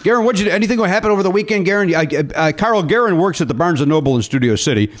 Garen, anything happen over the weekend, Garen? Carl, Garen works at the Barnes & Noble in Studio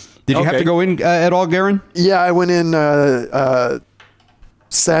City. Did you have to go in at all, Garen? Yeah, I went in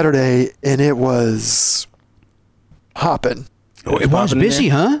Saturday, and it was hopping. Oh, it was busy,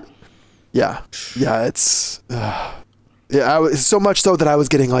 huh? Yeah, it's... I was so much so that I was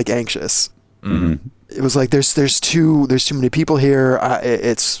getting like anxious. Mm-hmm. It was like there's too many people here.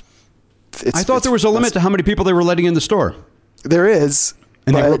 I thought there was a limit to how many people they were letting in the store. There is,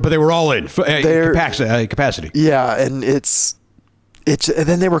 but they were all in capacity. Yeah, and it's and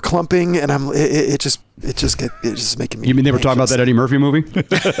then they were clumping, and it just making me. You mean they were talking about that Eddie Murphy movie?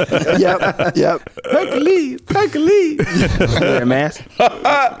 Yep. Pack a leave. Wear a mask.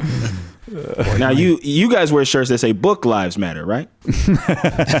 Now you guys wear shirts that say "Book Lives Matter," right?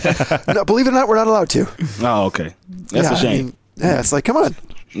 No, believe it or not, we're not allowed to. Oh, okay. That's a shame. It's like, come on.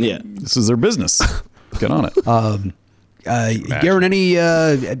 Yeah. This is their business. Get on it. Garen, any?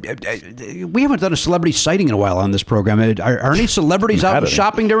 We haven't done a celebrity sighting in a while on this program. Are any celebrities out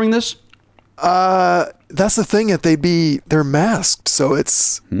shopping during this? That's the thing, that they're masked, so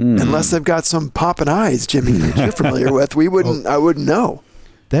it's unless they've got some popping eyes, Jimmy, that you're familiar with, I wouldn't know.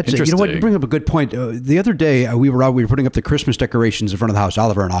 That's you know what, you bring up a good point. The other day we were putting up the Christmas decorations in front of the house,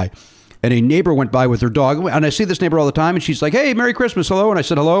 Oliver and I, and a neighbor went by with her dog, and I see this neighbor all the time, and she's like, "Hey, Merry Christmas, hello," and I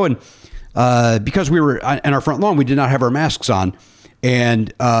said hello, and because we were in our front lawn, we did not have our masks on.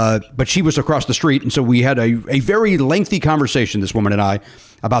 And but she was across the street, and so we had a very lengthy conversation, this woman and I,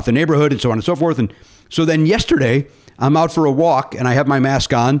 about the neighborhood and so on and so forth. And so then yesterday, I'm out for a walk, and I have my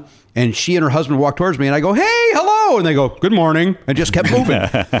mask on, and she and her husband walk towards me, and I go, "Hey, hello," and they go, "Good morning," and just kept moving.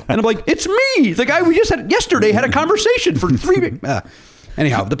 And I'm like, "It's me, the guy we just had a conversation for 3 minutes."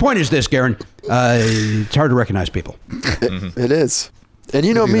 Anyhow, the point is this, Garen, it's hard to recognize people. It is. And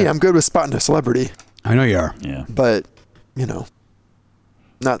you know me, I'm good with spotting a celebrity. I know you are. Yeah. But,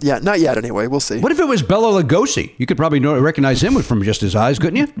 not yet anyway. We'll see. What if it was Bela Lugosi? You could probably recognize him from just his eyes,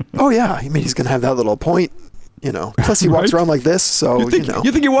 couldn't you? Oh, yeah. I mean, he's going to have that little point, Plus, he walks around like this, so,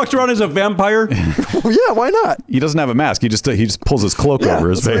 You think he walks around as a vampire? Well, yeah, why not? He doesn't have a mask. He just pulls his cloak over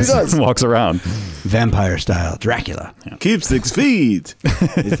his face and walks around. Vampire style. Dracula. Yeah. Keep 6 feet.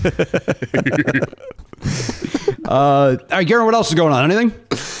 All right, Garen, what else is going on? Anything?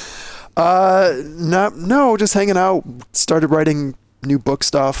 No, just hanging out. Started writing new book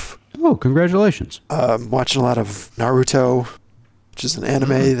stuff. Oh, congratulations. Watching a lot of Naruto, which is an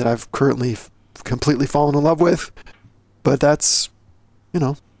anime that I've currently completely fallen in love with. But that's,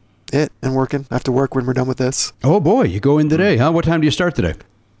 it. And working. I have to work when we're done with this. Oh, boy. You go in today, huh? What time do you start today?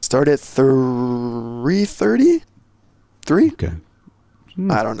 Start at 3:30? 3? Okay.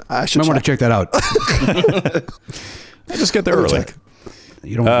 I don't know. I should want to check that out. Just get there early. Check.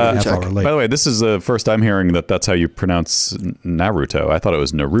 You don't want to be half hour late. By the way, this is the first I'm hearing that's how you pronounce Naruto. I thought it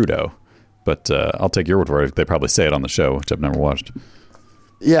was Naruto, but I'll take your word for it. They probably say it on the show, which I've never watched.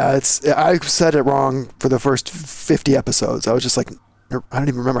 Yeah, I said it wrong for the first 50 episodes. I was just like, I don't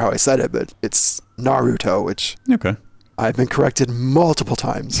even remember how I said it, but it's Naruto, which I've been corrected multiple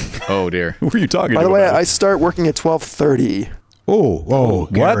times. Oh dear. Who are you talking By about? the way, I start working at 12:30. Oh,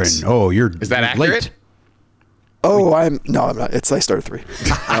 Garen. what? Oh, Is that accurate? late. Oh, I'm not. I start at 3.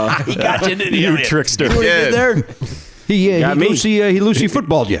 He got you, didn't he? You trickster. What he did there? He loosey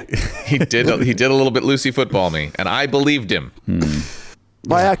footballed you. He did a little bit loosey football me, and I believed him.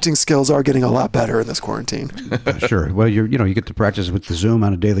 My acting skills are getting a lot better in this quarantine. Sure. Well, you get to practice with the Zoom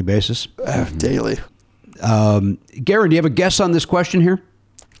on a daily basis. Daily. Garen, do you have a guess on this question here?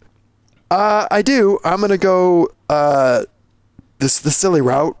 I do. I'm going to go the silly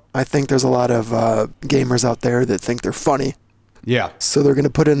route. I think there's a lot of gamers out there that think they're funny. Yeah. So they're going to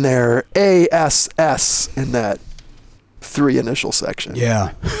put in their ASS in that 3 initial section.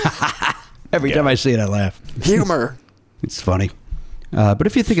 Yeah. Every time I see it, I laugh. Humor. It's funny. But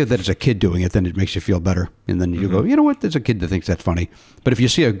if you think of that as a kid doing it, then it makes you feel better. And then you go, you know what? There's a kid that thinks that's funny. But if you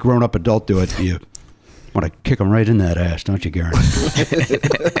see a grown-up adult do it, you want to kick them right in that ass, don't you, Garen?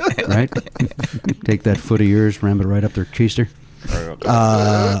 Right? Take that foot of yours, ram it right up their keister. All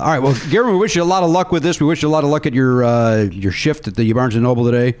right. Well, Garen, we wish you a lot of luck with this. We wish you a lot of luck at your shift at the Barnes & Noble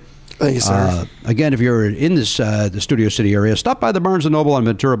today. Thank you, sir. Again, if you're in this the Studio City area, stop by the Barnes & Noble on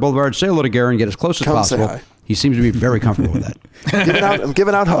Ventura Boulevard. Say hello to Garen. Get as close as possible. Say hi. He seems to be very comfortable with that. I'm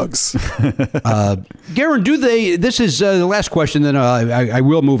giving out hugs. Garen, this is the last question, then I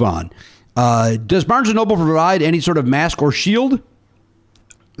will move on. Does Barnes & Noble provide any sort of mask or shield?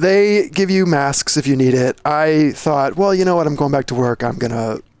 They give you masks if you need it. I thought, well, you know what? I'm going back to work. I'm going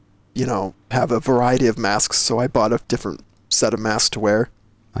to, have a variety of masks. So I bought a different set of masks to wear.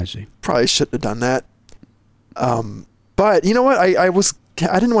 I see. Probably shouldn't have done that. But you know what? I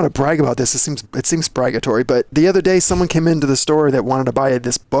didn't want to brag about this. It seems braggatory, but the other day someone came into the store that wanted to buy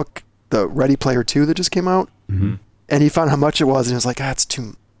this book, the Ready Player 2 that just came out. Mm-hmm. And he found how much it was and he was like, it's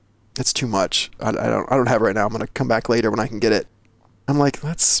too much. I don't have it right now. I'm going to come back later when I can get it. I'm like,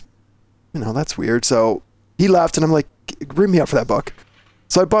 that's weird. So he left and I'm like, bring me up for that book.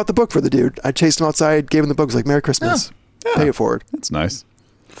 So I bought the book for the dude. I chased him outside, gave him the book. Was like, Merry Christmas. Yeah. Pay it forward. That's nice.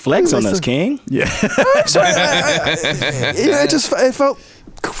 Flex on us, King. Yeah. It felt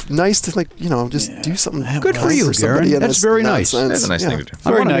nice to do something. Good for you, Garen. That's very nice. That's a nice thing to do.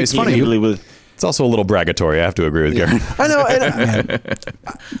 Very nice. Funny. It's also a little braggatory. I have to agree with Garen. I know.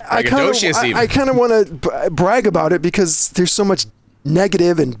 I kind of want to brag about it because there's so much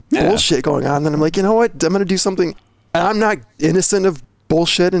negative and bullshit going on. Then I'm like, you know what? I'm going to do something. I'm not innocent of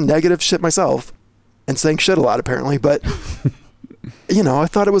bullshit and negative shit myself and saying shit a lot apparently, but you know, I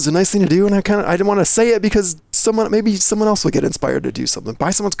thought it was a nice thing to do, and I didn't want to say it because maybe someone else will get inspired to do something.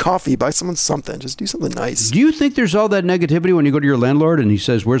 Buy someone's coffee, buy someone something. Just do something nice. Do you think there's all that negativity when you go to your landlord and he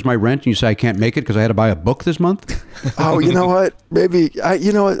says, "Where's my rent?" and you say, "I can't make it because I had to buy a book this month"? Oh, you know what? Maybe I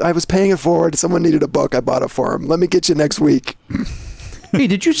was paying it forward. Someone needed a book. I bought it for him. Let me get you next week. Hey,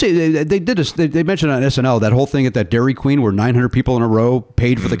 did you say they mentioned on SNL that whole thing at that Dairy Queen where 900 people in a row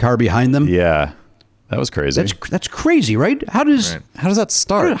paid for the car behind them? Yeah. That was crazy. That's crazy, right? How does that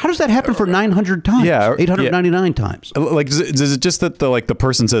start? How does that happen for 900 times? Yeah, 899 times. Like, is it just that the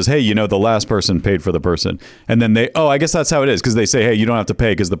person says, "Hey, the last person paid for the person," and then I guess that's how it is because they say, "Hey, you don't have to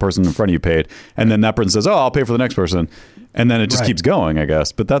pay because the person in front of you paid," and then that person says, "Oh, I'll pay for the next person," and then it just keeps going, I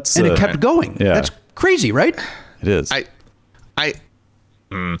guess. But that's it kept going. Yeah, that's crazy, right? It is. I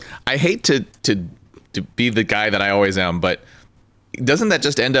hate to be the guy that I always am, but doesn't that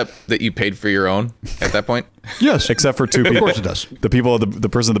just end up that you paid for your own at that point? Yes, except for two people. Of course it does. The people, the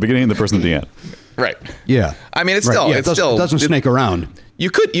person at the beginning and the person at the end. Right. Yeah. I mean, it doesn't snake around. You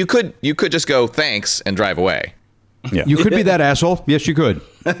could just go thanks and drive away. Yeah. You could be that asshole. Yes, you could.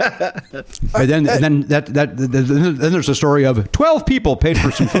 And then there's a story of 12 people paid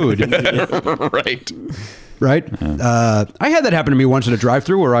for some food. Right. Right. I had that happen to me once at a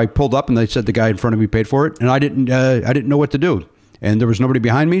drive-thru where I pulled up and they said the guy in front of me paid for it, and I didn't know what to do, and there was nobody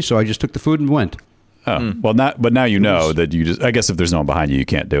behind me, so I just took the food and went. Oh well, now you know that you just. I guess if there's no one behind you, you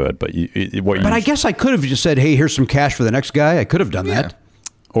can't do it. But I guess I could have just said, "Hey, here's some cash for the next guy." I could have done that.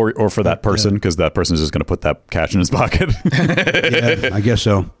 Or for that person, because that person's just going to put that cash in his pocket. Yeah, I guess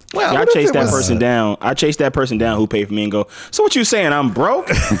so. Well, I chased that person down. I chased that person down who paid for me and go, "So what you saying? I'm broke?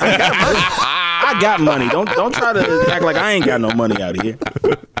 I got money. Don't try to act like I ain't got no money out here."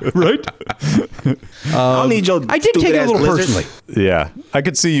 Right? I don't need your. I did take it a little blizzard. personally. Yeah, I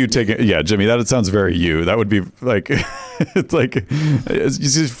could see you taking. Yeah, Jimmy, that sounds very you. That would be like, it's like it's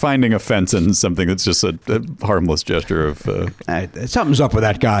just finding offense in something that's just a harmless gesture of. Something's up with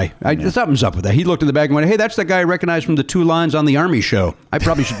that guy. Something's up with that. He looked in the bag and went, "Hey, that's the guy I recognize from the 2 lines on the Army show. I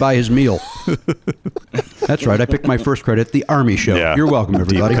probably should buy his meal." That's right. I picked my first credit, the Army show. Yeah. You're welcome,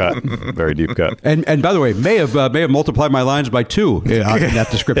 everybody. Deep cut. Very deep cut. And by the way, may have multiplied my lines by 2 in that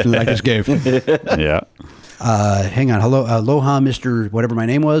description that I just gave. Yeah. Hang on. Hello, aloha, Mr. whatever my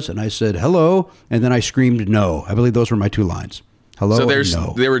name was, and I said hello, and then I screamed no. I believe those were my 2 lines. Hello. So there's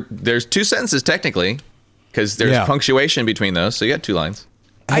and no. there's 2 sentences technically, because there's punctuation between those. So you got 2 lines.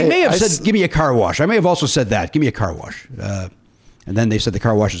 I may have said, "Give me a car wash." I may have also said that. "Give me a car wash." And then they said the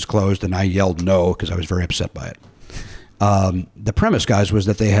car wash is closed, and I yelled no because I was very upset by it. The premise, guys, was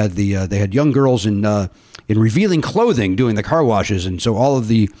that they had young girls in revealing clothing doing the car washes, and so all of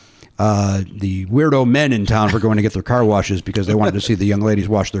the weirdo men in town were going to get their car washes because they wanted to see the young ladies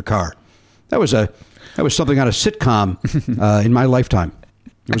wash their car. That was something on a sitcom in my lifetime.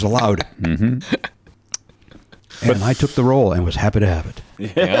 It was allowed. Mm-hmm. And I took the role and was happy to have it.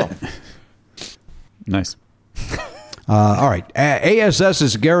 Yeah. Nice. All right. ASS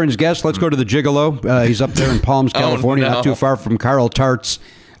is Garen's guest. Let's go to the Gigolo. He's up there in Palms, California, not too far from Carl Tart's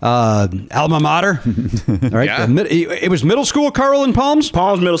alma mater. All right. Yeah. It was middle school, Carl, in Palms?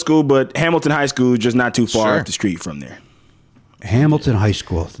 Palms Middle School, but Hamilton High School, just not too far up the street from there. Hamilton High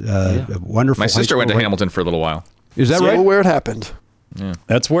School. Wonderful. My sister went to right? Hamilton for a little while. Is that right? Where it happened. Yeah.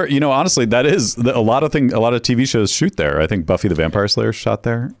 That's where, honestly, that is a lot of TV shows shoot there. I think Buffy the Vampire Slayer shot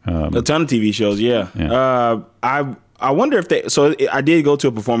there. A ton of TV shows, yeah. I wonder if I did go to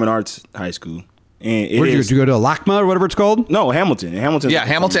a performing arts high school. And Where did you go to LACMA or whatever it's called? No, Hamilton.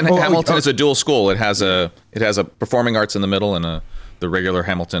 Hamilton is a dual school. It has a performing arts in the middle and the regular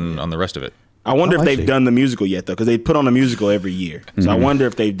Hamilton on the rest of it. I wonder if they've done the musical yet, though, because they put on a musical every year. So I wonder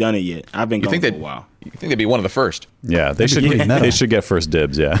if they've done it yet. I've been going for a while. You think they'd be one of the first? Yeah, they should. They should get first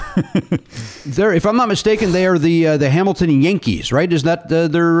dibs. Yeah. If I'm not mistaken, they are the Hamilton Yankees, right? Is that their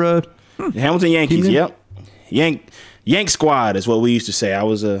the Hamilton Yankees? Yep. Yank squad is what we used to say. I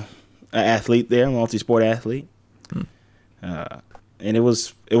was a athlete there, multi-sport athlete, and it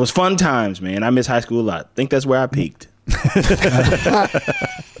was fun times, man. I miss high school a lot. I think that's where I peaked.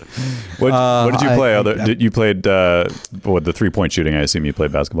 What did you play? You played the 3-point shooting? I assume you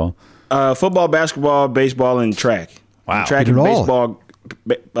played basketball. Football, basketball, baseball, and track. Wow, track and baseball.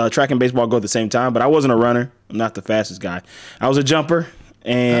 Track and baseball go at the same time, but I wasn't a runner. I'm not the fastest guy. I was a jumper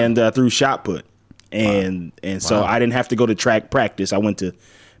and threw shot put, and so I didn't have to go to track practice. I went to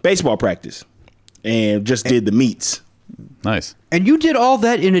baseball practice and just did the meets. Nice. And you did all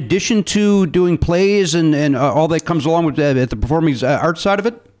that in addition to doing plays and all that comes along with at the performing arts side of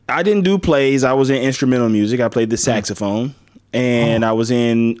it? I didn't do plays. I was in instrumental music. I played the saxophone, and I was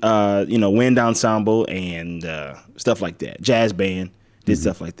in wind ensemble and stuff like that. Jazz band, did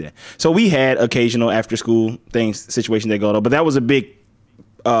stuff like that. So we had occasional after school situations that go on. But that was a big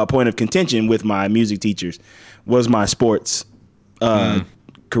point of contention with my music teachers, was my sports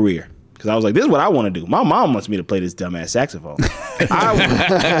career. Because I was like, this is what I want to do. My mom wants me to play this dumbass saxophone.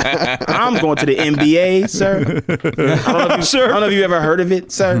 I'm going to the NBA, sir. I don't know if you ever heard of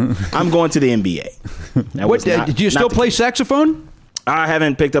it, sir. I'm going to the NBA. Do you still play saxophone? I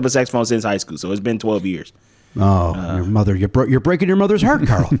haven't picked up a saxophone since high school, so it's been 12 years. Oh, your mother! You're breaking your mother's heart,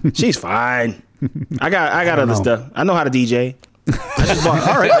 Carl. She's fine. I got other stuff. I know how to DJ.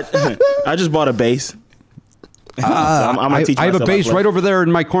 I just bought a bass. So I have a bass right over there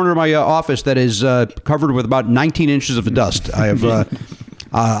in my corner of my office that is covered with about 19 inches of dust. I have.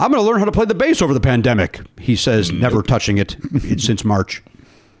 I'm going to learn how to play the bass over the pandemic. He says, never touching it since March.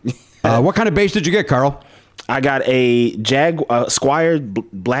 What kind of bass did you get, Carl? I got a Squire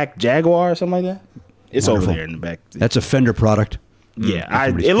Black Jaguar or something like that. It's Wonderful. over there in the back. That's a Fender product. Yeah,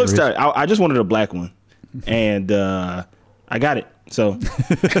 it looks. I just wanted a black one, and I got it. So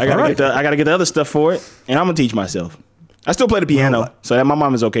I gotta get the other stuff for it, and I'm gonna teach myself. I still play the piano, so that my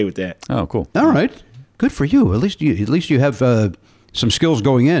mom is okay with that. Oh, cool. All right, good for you. At least you have some skills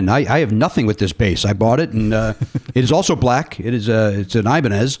going in. I have nothing with this bass. I bought it, and it is also black. It's an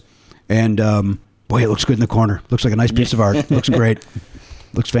Ibanez, and boy, it looks good in the corner. Looks like a nice piece of art. Looks great.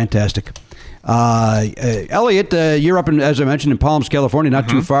 Looks fantastic. Elliot, you're up in, as I mentioned, in Palms, California, not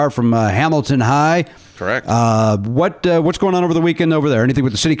too far from Hamilton High. Correct. What's going on over the weekend over there? Anything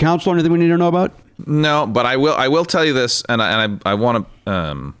with the city council? Anything we need to know about? No, but I will tell you this, and I want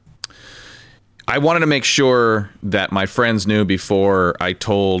to. I wanted to make sure that my friends knew before I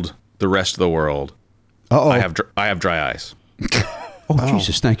told the rest of the world. I have dry eyes. Oh,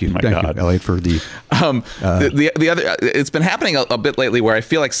 Jesus! Thank you, God. you, Elliot, for the. The other. It's been happening a bit lately where I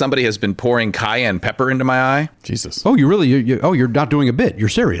feel like somebody has been pouring cayenne pepper into my eye. Jesus. Oh, you really? You're not doing a bit. You're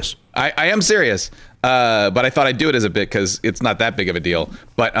serious. I am serious, but I thought I'd do it as a bit because it's not that big of a deal.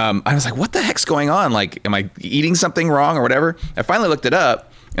 But I was like, what the heck's going on? Like, am I eating something wrong or whatever? I finally looked it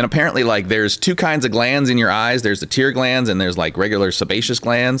up, and apparently, like, there's two kinds of glands in your eyes. There's the tear glands, and there's like regular sebaceous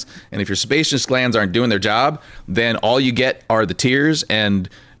glands. And if your sebaceous glands aren't doing their job, then all you get are the tears, and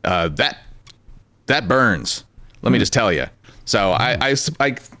that burns. Let me just tell you. So I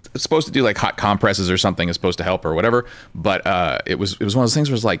supposed to do like hot compresses or something is supposed to help or whatever, but it was one of those things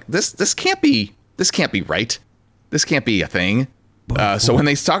where it's like this can't be right. This can't be a thing. So when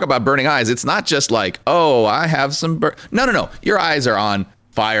they talk about burning eyes, it's not just like, oh, I have some No. Your eyes are on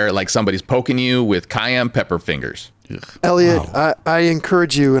fire like somebody's poking you with cayenne pepper fingers. Elliot, wow. I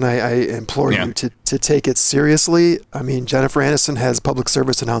encourage you and I implore you to take it seriously. I mean, Jennifer Aniston has public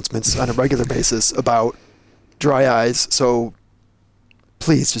service announcements on a regular basis about dry eyes, so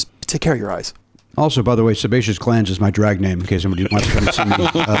please just take care of your eyes. Also, by the way, sebaceous glands is my drag name in case somebody wants to come and see me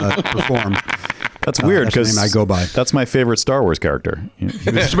perform. That's weird because I go by. That's my favorite Star Wars character.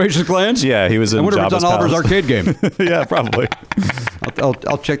 Sebaceous glands? Yeah, he was in Jabba's Jabba's on Oliver's arcade game. Yeah, probably.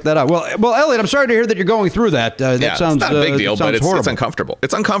 I'll check that out. Well, Elliot, I'm sorry to hear that you're going through that. That sounds it's not a big deal, but it's uncomfortable.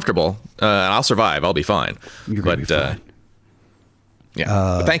 It's uncomfortable. I'll survive. I'll be fine. You're going to be fine.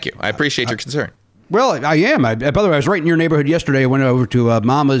 But thank you. I appreciate your concern. Well, I am. By the way, I was right in your neighborhood yesterday. I went over to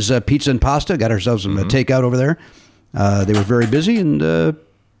Mama's Pizza and Pasta. Got ourselves some takeout over there. They were very busy, and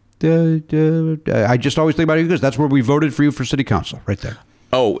I just always think about it because that's where we voted for you for city council, right there.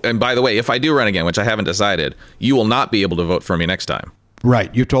 Oh, and by the way, if I do run again, which I haven't decided, you will not be able to vote for me next time.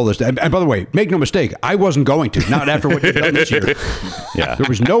 Right. You told us that. And by the way, make no mistake, I wasn't going to. Not after what you've done this year. Yeah. There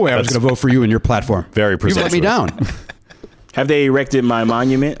was no way I was going to vote for you and your platform. Very precisely. You let me down. Have they erected my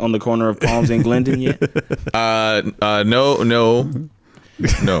monument on the corner of Palms and Glendon yet? No.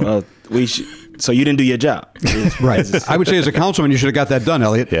 So you didn't do your job. Right. I would say as a councilman, you should have got that done,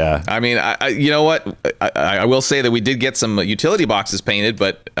 Elliot. Yeah. I mean, you know what? I will say that we did get some utility boxes painted,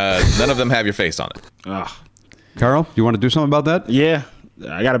 but none of them have your face on it. Carl, you want to do something about that? Yeah.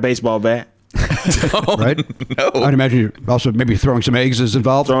 I got a baseball bat. Right? No. I'd imagine you're also maybe throwing some eggs is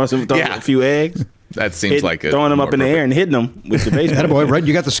involved. Throwing a few eggs. That seems like it. Throwing them up in the air and hitting them with the baseball. Attaboy, right?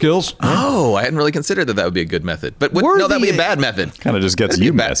 You got the skills. Oh, I hadn't really considered that would be a good method. But no, that'd be a bad method. Kind of just gets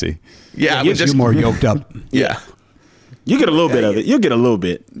you messy. Yeah, you more yoked up. Yeah. You get a little bit of it. You'll get a little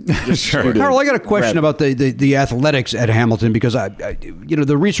bit. Sure. Carl, I got a question about the athletics at Hamilton because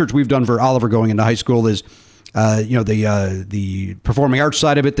the research we've done for Oliver going into high school is the performing arts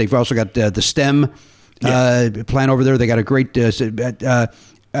side of it. They've also got the STEM playing over there. They got a great.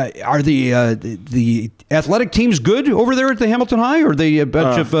 Are the athletic teams good over there at the Hamilton High, or are they a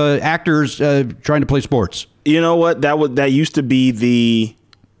bunch of actors trying to play sports? You know what? That used to be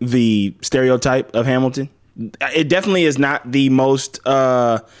the stereotype of Hamilton. It definitely is not the most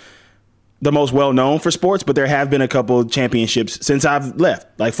well known for sports, but there have been a couple championships since I've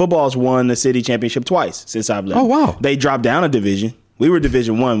left. Like football's won the city championship twice since I've left. Oh wow! They dropped down a division. We were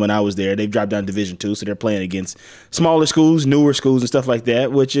Division I when I was there. They've dropped down Division II, so they're playing against smaller schools, newer schools, and stuff like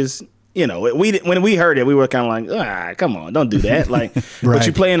that. Which is, when we heard it, we were kind of like, come on, don't do that. Like, right. But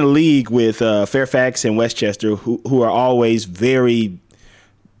you play in a league with Fairfax and Westchester, who are always very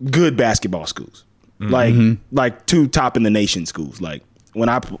good basketball schools, like two top in the nation schools. Like when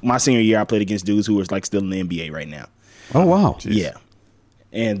my senior year, I played against dudes who was like still in the NBA right now. Oh wow, jeez. Yeah,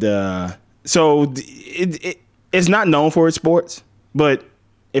 and so it's not known for its sports. But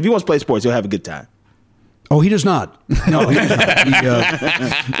if he wants to play sports, he'll have a good time. Oh, he does not. No, he does not.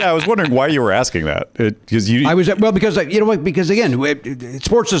 Yeah, I was wondering why you were asking that. Because because again,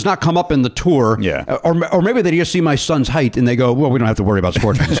 sports does not come up in the tour. Yeah. Or maybe they just see my son's height and they go, well, we don't have to worry about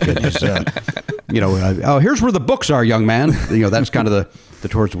sports with this kid. Here's where the books are, young man. That's kind of the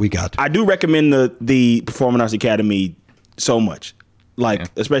tours that we got. I do recommend the Performing Arts Academy so much.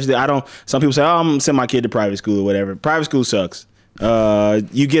 Especially, some people say, I'm going to send my kid to private school or whatever. Private school sucks.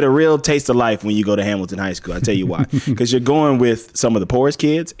 You get a real taste of life when you go to Hamilton High School. I tell you why. Because you're going with some of the poorest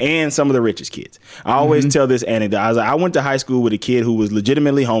kids and some of the richest kids. I always tell this anecdote. I went to high school with a kid who was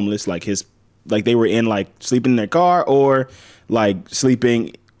legitimately homeless, like they were sleeping in their car or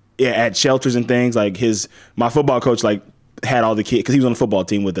sleeping at shelters and things. My football coach had all the kids because he was on the football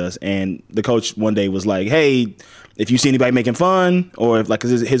team with us, and the coach one day was like, "Hey, if you see anybody making fun, or if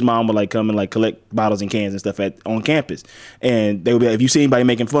cause his mom would come and collect bottles and cans and stuff on campus, and they would be like, if you see anybody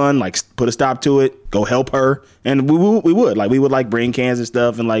making fun, put a stop to it, go help her." And we would bring cans and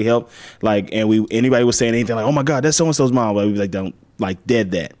stuff and help, and anybody was saying anything oh my God, that's so and so's mom, but we don't dead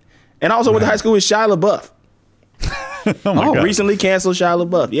that. And I also went to high school with Shia LaBeouf. Oh my God. Recently canceled Shia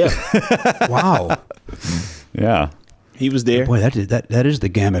LaBeouf. Yeah. Wow. Yeah. He was there. Boy, that is the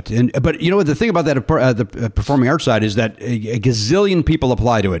gamut. But the thing about that the performing arts side is that a gazillion people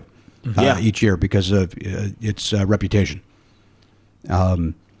apply to it each year because of its reputation.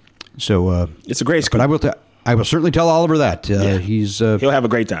 So it's a great school. But I will certainly tell Oliver that he'll have a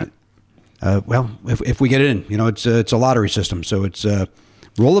great time. Well, if we get in, it's a lottery system, so it's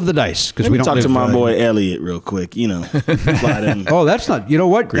roll of the dice because we don't talk live, to my boy Elliot real quick. Fly them. Oh, that's not. You know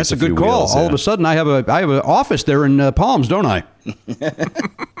what? Grease That's a good a few call. wheels, All yeah. of a sudden, I have an office there in Palms, don't I?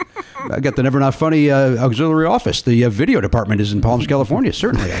 I got the Never Not Funny auxiliary office. The video department is in Palms, California.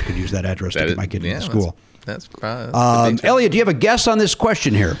 Certainly, I could use that address to get my kid into school. That's Elliot, do you have a guess on this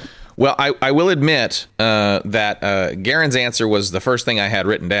question here? Well, I will admit that Garen's answer was the first thing I had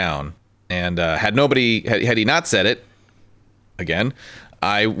written down, and had he not said it, again,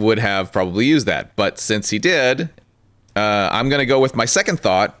 I would have probably used that. But since he did, I'm going to go with my second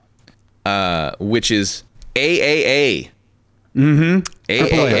thought, which is AAA. Mm-hmm.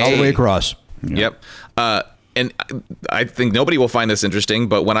 AAA. All the way across. Yep. And I think nobody will find this interesting,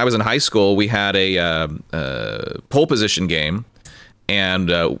 but when I was in high school, we had a pole position game. And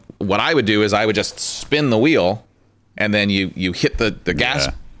what I would do is I would just spin the wheel, and then you hit the gas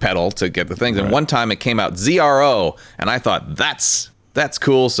pedal to get the things. And one time it came out ZRO, and I thought, that's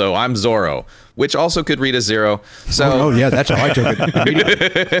cool, so I'm Zorro, which also could read as zero. So that's how I took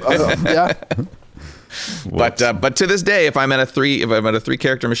it. Yeah. But to this day, if I'm at a three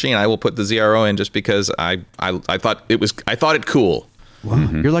character machine, I will put the ZRO in just because I thought it cool. Wow,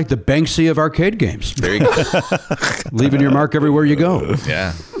 You're like the Banksy of arcade games. There you go. Leaving your mark everywhere you go.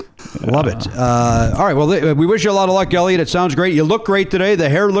 Yeah. Love it. All right. Well, we wish you a lot of luck, Elliot. It sounds great. You look great today. The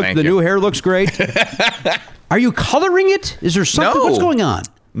new hair looks great. Are you coloring it? Is there something? No. What's going on?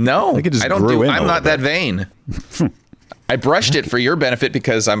 No, I just don't grew do. in a I'm little not that bit. vain. I brushed it for your benefit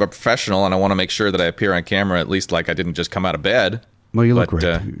because I'm a professional and I want to make sure that I appear on camera at least like I didn't just come out of bed. Well, you look great.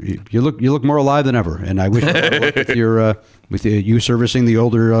 You look more alive than ever, and I wish you a lot of luck with you servicing the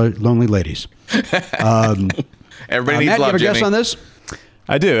older lonely ladies. Everybody needs Matt, love, you have a Jimmy. guess on this?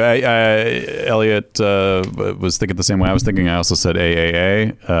 I do. Elliot was thinking the same way I was thinking. I also said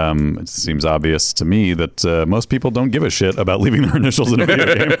AAA. It seems obvious to me that most people don't give a shit about leaving their initials in a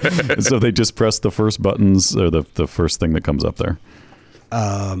video game. So they just press the first buttons or the first thing that comes up there.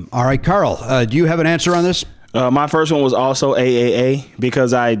 All right, Carl, do you have an answer on this? My first one was also AAA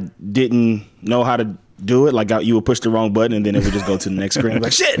because I didn't know how to do it. You would push the wrong button and then it would just go to the next screen.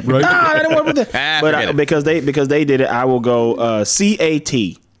 Like, shit, I didn't work with that. But because they did it, I will go CAT.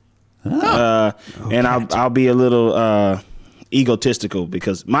 And I'll be a little egotistical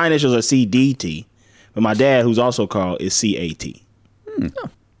because my initials are CDT, but my dad, who's also Carl, is CAT.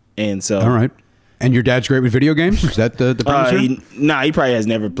 And so, all right. And your dad's great with video games? Is that the premise here? He probably has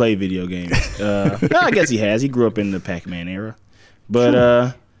never played video games. I guess he has. He grew up in the Pac-Man era.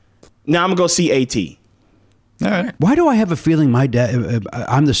 But now I'm going to go CAT. All right. Why do I have a feeling my dad,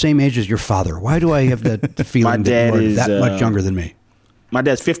 I'm the same age as your father. Why do I have the feeling My dad that you're is, that much younger than me? My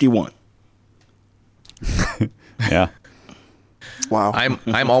dad's 51. Yeah. Wow.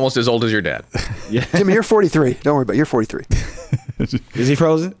 I'm almost as old as your dad. Jimmy, you're 43. Don't worry about it. You're 43. Is he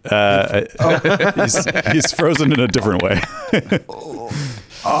frozen? He's frozen in a different way.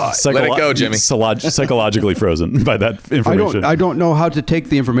 Let it go, Jimmy. Psychologically frozen by that information. I don't know how to take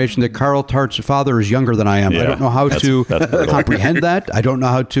the information that Carl Tart's father is younger than I am. Yeah, I don't know how to comprehend that. I don't know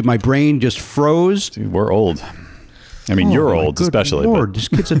how to. My brain just froze. Dude, we're old. I mean, you're old, good especially. Lord, this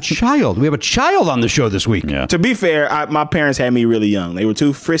kid's a child. We have a child on the show this week. Yeah. To be fair, my parents had me really young. They were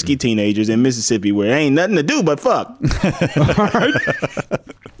two frisky teenagers in Mississippi where there ain't nothing to do but fuck. All right.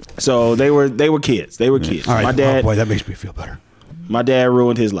 So they were kids. They were kids. All right. My dad. Oh boy, that makes me feel better. My dad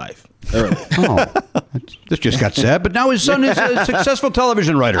ruined his life early. Oh, this just got sad. But now his son is a successful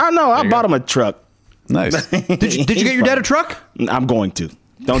television writer. I know. I bought him a truck. Nice. Did you get your dad a truck? I'm going to.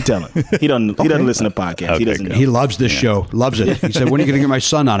 Don't tell him. He doesn't listen to podcasts. Okay, he doesn't know. He loves this show. Loves it. He said, "When are you going to get my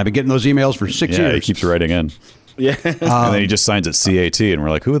son on?" I've been getting those emails for 6 Yeah, years. he keeps writing in. Yeah. And then he just signs it CAT, and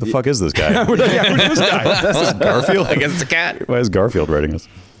we're like, who the fuck is this guy? Who's this guy? Is this Garfield? I guess it's a cat. Why is Garfield writing this?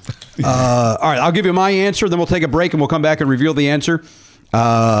 All right, I'll give you my answer. Then we'll take a break, and we'll come back and reveal the answer.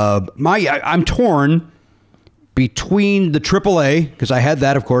 I'm torn between the AAA, because I had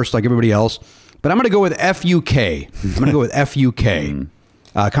that, of course, like everybody else. But I'm going to go with FUK. I'm going to go with FUK.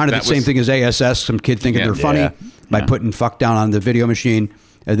 Kind of the same thing as ASS. Some kid thinking they're funny by putting fuck down on the video machine,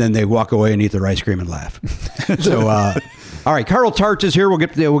 and then they walk away and eat their ice cream and laugh. So, all right, Carl Tart is here. We'll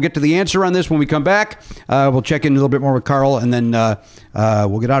get to the answer on this when we come back. We'll check in a little bit more with Carl, and then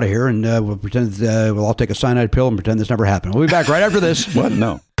we'll get out of here, and we'll pretend we'll all take a cyanide pill and pretend this never happened. We'll be back right after this. What?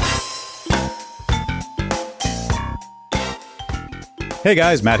 No. Hey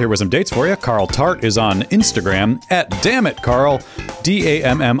guys, Matt here with some dates for you. Carl Tart is on Instagram at DammitCarl,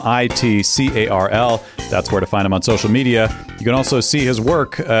 DammitCarl. That's where to find him on social media. You can also see his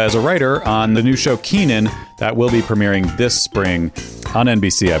work as a writer on the new show Keenan that will be premiering this spring on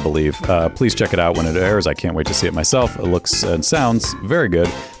NBC, I believe. Please check it out when it airs. I can't wait to see it myself. It looks and sounds very good.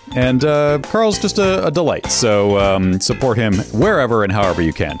 And Carl's just a delight, so support him wherever and however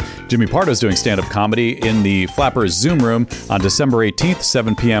you can. Jimmy Pardo's doing stand-up comedy in the Flappers Zoom Room on December 18th,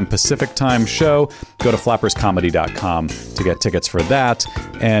 7 p.m. Pacific Time show. Go to flapperscomedy.com to get tickets for that.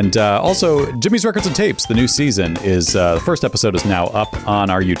 And also, Jimmy's Records and Tapes, the new season, is the first episode is now up on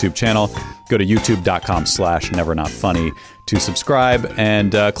our YouTube channel. Go to youtube.com/nevernotfunny to subscribe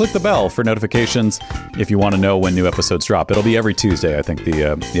and click the bell for notifications if you want to know when new episodes drop. It'll be every Tuesday, I think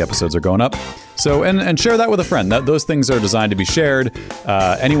the episodes are going up. So, and share that with a friend. Those things are designed to be shared.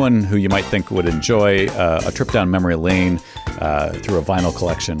 Anyone who you might think would enjoy a trip down memory lane through a vinyl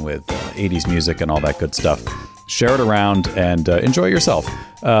collection with 80s music and all that good stuff. Share it around and enjoy it yourself.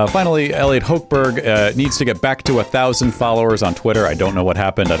 Finally, Elliot Hochberg needs to get back to 1,000 followers on Twitter. I don't know what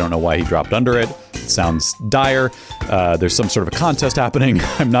happened. I don't know why he dropped under it. It sounds dire. There's some sort of a contest happening.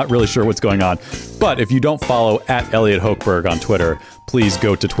 I'm not really sure what's going on. But if you don't follow at Elliot Hochberg on Twitter, please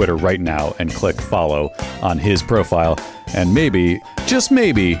go to Twitter right now and click follow on his profile. And maybe, just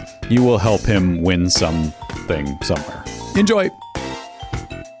maybe, you will help him win something somewhere. Enjoy.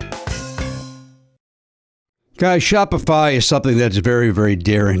 Guys, Shopify is something that's very, very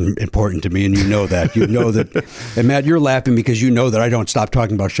dear and important to me, and you know that. You know that. And Matt, you're laughing because you know that I don't stop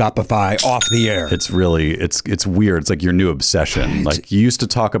talking about Shopify off the air. It's really, it's weird. It's like your new obsession. Like you used to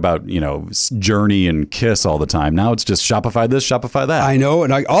talk about, Journey and Kiss all the time. Now it's just Shopify this, Shopify that. I know,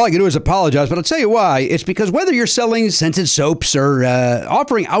 and all I can do is apologize, but I'll tell you why. It's because whether you're selling scented soaps or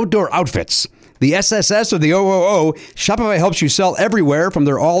offering outdoor outfits, the SSS or the OOO, Shopify helps you sell everywhere from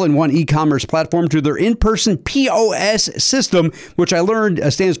their all-in-one e-commerce platform to their in-person POS system, which I learned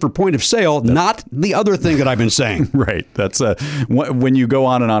stands for point of sale, not the other thing that I've been saying. Right. That's when you go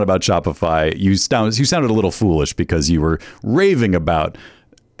on and on about Shopify, you sounded a little foolish because you were raving about,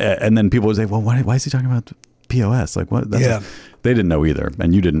 and then people would say, well, why is he talking about POS? Like what? They didn't know either,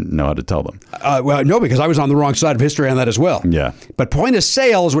 and you didn't know how to tell them. Well, no, because I was on the wrong side of history on that as well. Yeah. But point of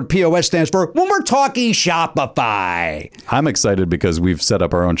sale is what POS stands for when we're talking Shopify. I'm excited because we've set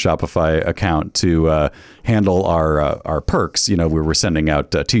up our own Shopify account to handle our perks. You know, we were sending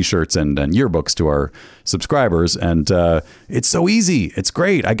out T-shirts and yearbooks to our subscribers, and it's so easy. It's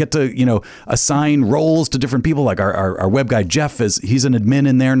great. I get to, assign roles to different people. Like our web guy Jeff he's an admin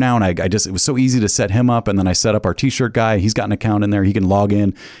in there now, and it was so easy to set him up. And then I set up our T-shirt guy. He's got an account in there. He can log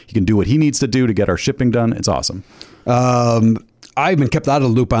in. He can do what he needs to do to get our shipping done. It's awesome. I've been kept out of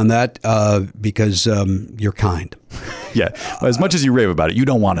the loop on that because you're kind. Yeah. As much as you rave about it, you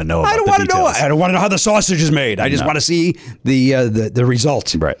don't want to know about I don't the want to know. details. I don't want to know how the sausage is made. I just want to see the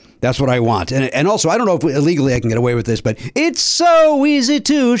result. Right. That's what I want. And also, I don't know if illegally I can get away with this, but it's so easy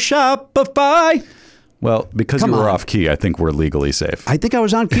to Shopify. Well, because you were off key, I think we're legally safe. I think I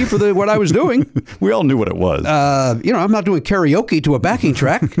was on key for what I was doing. We all knew what it was. I'm not doing karaoke to a backing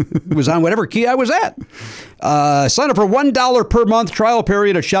track. It was on whatever key I was at. Sign up for $1 per month trial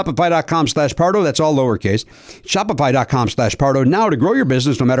period at Shopify.com/Pardo. That's all lowercase. Shopify.com/Pardo. Now to grow your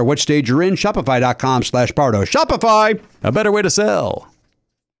business no matter what stage you're in. Shopify.com/Pardo. Shopify. A better way to sell.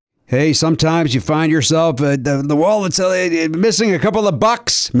 Hey, sometimes you find yourself the wallet's missing a couple of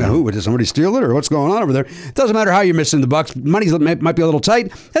bucks. Did somebody steal it or what's going on over there? It doesn't matter how you're missing the bucks. Money might be a little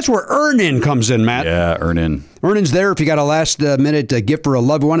tight. That's where Earn-In comes in, Matt. Yeah, Earn-In. Earn-In's there if you got a last-minute gift for a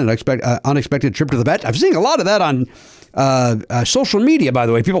loved one, an unexpected trip to the vet. I'm seeing a lot of that on social media, by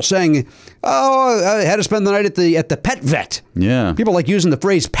the way. People saying, I had to spend the night at the pet vet. Yeah. People like using the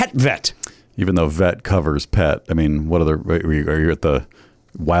phrase pet vet. Even though vet covers pet. I mean, what other... Are you at the...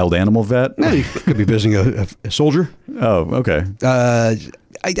 wild animal vet? Yeah, you could be visiting a soldier. Oh, okay. I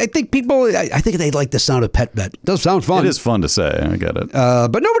think they like the sound of pet vet. It does sound fun. It is fun to say. I get it.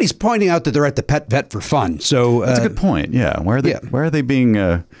 But nobody's pointing out that they're at the pet vet for fun. So that's a good point. Yeah. Why are they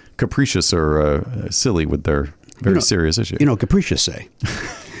being capricious or silly with their very serious issue? Capricious say.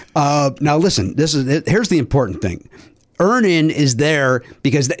 Now listen, here's the important thing. Earn-In is there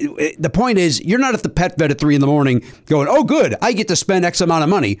because the point is you're not at the pet vet at 3 a.m. going, oh, good, I get to spend X amount of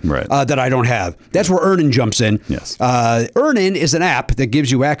money that I don't have. That's where Earn-In jumps in. Yes. Earn-In is an app that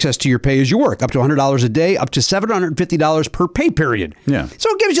gives you access to your pay-as-you-work, up to $100 a day, up to $750 per pay period. Yeah. So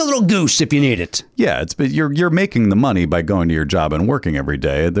it gives you a little goose if you need it. Yeah, you're making the money by going to your job and working every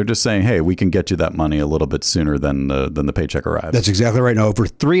day. They're just saying, hey, we can get you that money a little bit sooner than the paycheck arrives. That's exactly right. Now, over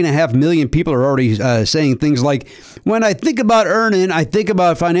 3.5 million people are already saying things like, when I think about Earn-In, I think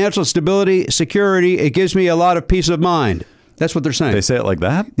about financial stability, security. It gives me a lot of peace of mind. That's what they're saying. They say it like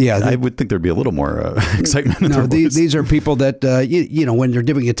that? Yeah. I would think there'd be a little more excitement in their voice. These are people that, when they're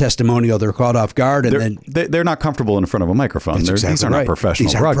giving a testimonial, they're caught off guard. And they're not comfortable in front of a microphone. These are not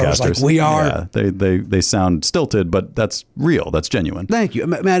professional Pros broadcasters. like we are. Yeah, they sound stilted, but that's real. That's genuine. Thank you.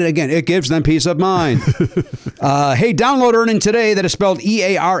 Matt, again, it gives them peace of mind. Hey, download Earn-In today. That is spelled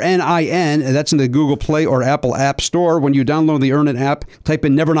EARNIN. That's in the Google Play or Apple App Store. When you download the Earn-In app, type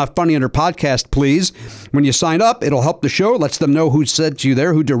in Never Not Funny under podcast, please. When you sign up, it'll help the show. Lets them know who sent you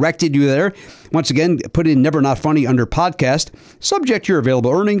there, who directed you there. Once again, put in Never Not Funny under podcast. Subject to your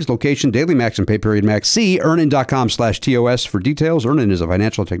available earnings, location, daily max, and pay period max. See earnin.com/TOS for details. Earn-In is a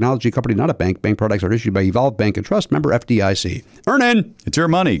financial technology company, not a bank. Bank products are issued by Evolve Bank and Trust, member FDIC. Earn-In. It's your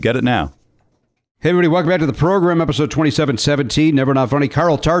money. Get it now. Hey, everybody, welcome back to the program, episode 2717, Never Not Funny.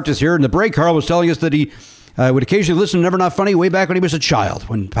 Carl Tart is here. In the break, Carl was telling us that he would occasionally listen to Never Not Funny way back when he was a child.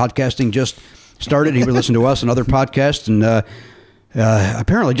 When podcasting just started, he would listen to us and other podcasts, and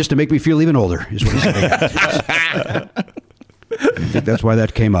apparently just to make me feel even older is what he's saying. I think that's why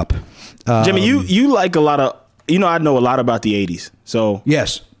that came up. Jimmy, you like a lot of, I know a lot about the 80s. So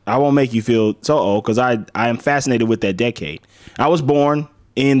yes, I won't make you feel so old because I am fascinated with that decade. I was born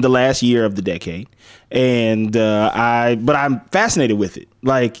in the last year of the decade, and but I'm fascinated with it,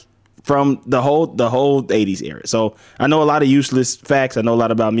 like from the whole 80s era. So I know a lot of useless facts. I know a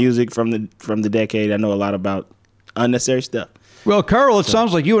lot about music from the decade. I know a lot about unnecessary stuff. Well, Carl, it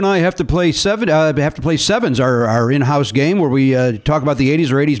sounds like you and I have to play sevens, our in-house game where we talk about the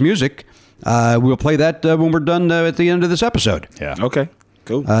 80s or 80s music. We'll play that when we're done at the end of this episode. Yeah. Okay.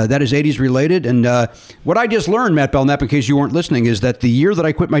 Cool. That is 80s related. And what I just learned, Matt Belknap, in case you weren't listening, is that the year that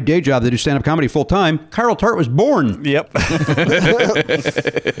I quit my day job to do stand-up comedy full-time, Carl Tart was born. Yep.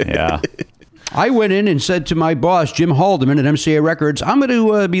 Yeah. I went in and said to my boss, Jim Haldeman at MCA Records, I'm going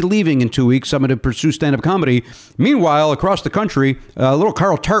to be leaving in 2 weeks. I'm going to pursue stand-up comedy. Meanwhile, across the country, little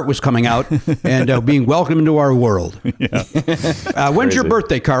Carl Tart was coming out and being welcomed into our world. Yeah. When's your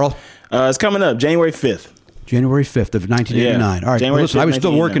birthday, Carl? It's coming up, January 5th. January 5th of 1989. Yeah. All right. January listen, 5th, I was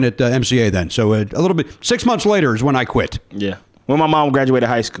still working at MCA then. So a little bit, 6 months later is when I quit. Yeah. when my mom graduated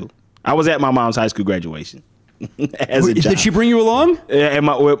high school. I was at my mom's high school graduation. As a child. Did she bring you along? And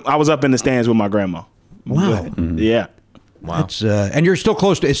I was up in the stands with my grandma. Wow. Yeah. Wow. And you're still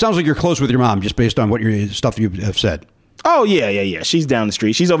close to. It sounds like you're close with your mom, just based on what your stuff you have said. Oh yeah. She's down the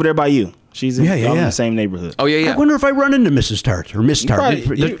street. She's over there by you. She's in the same neighborhood. Oh yeah. I wonder if I run into Mrs. Tart or Miss Tart.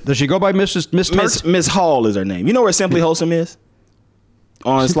 Does she go by Miss Tart? Miss Hall is her name. You know where Simply Wholesome is?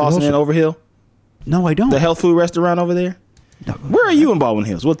 On Simply Slauson and Overhill? No, I don't. The health food restaurant over there? No. Where are you in Baldwin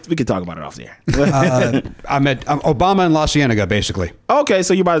Hills? We can talk about it off there. I'm Obama and La Cienega, basically. Okay,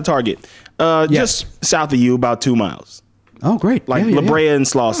 so you're by the Target. Yes. Just south of you, about 2 miles. Oh, great. Like La Brea and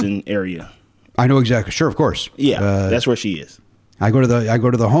Slauson area. I know exactly. Sure, of course. Yeah, that's where she is. I go to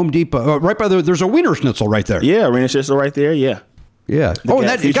the Home Depot right by there's a Wiener Schnitzel right there. Yeah, Arena Schnitzel right there. Yeah. Yeah.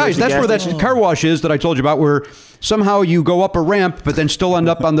 And guys, that's where that car wash is that I told you about, where somehow you go up a ramp, but then still end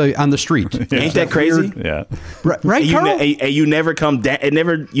up on the street. Ain't that crazy? Yeah. Right, Carl? You never come down.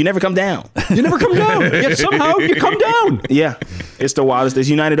 You never come down. You never come down. Yet somehow you come down. Yeah. It's the wildest. It's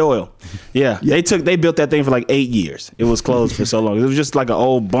United Oil. Yeah. They built that thing for like 8 years. It was closed for so long. It was just like an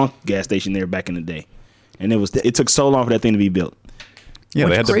old bunk gas station there back in the day, and it took so long for that thing to be built. Yeah,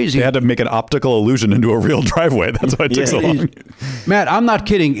 they had to make an optical illusion into a real driveway. That's why it took so long. Matt, I'm not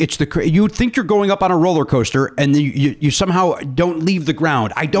kidding. It's you think you're going up on a roller coaster, and then you somehow don't leave the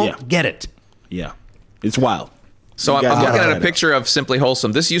ground. I don't get it. Yeah, it's wild. So I'm looking at a picture of Simply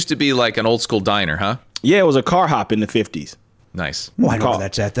Wholesome. This used to be like an old school diner, huh? Yeah, it was a car hop in the 50s. Nice. Well, I know where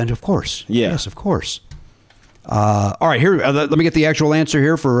that's at then, of course. Yeah. Yes, of course. All right, here. Let me get the actual answer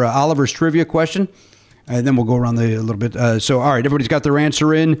here for Oliver's trivia question. And then we'll go around a little bit. All right, everybody's got their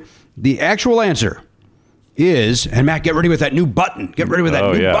answer in. The actual answer is, and Matt, get ready with that new button. Get ready with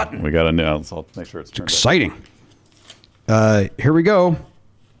that new button. We got a new. I'll make sure it's exciting. Here we go.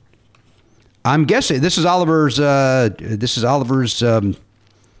 I'm guessing this is Oliver's. Editorialization.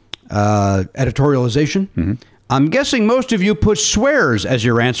 Mm-hmm. I'm guessing most of you put swears as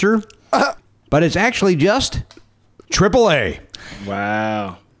your answer, but it's actually just AAA.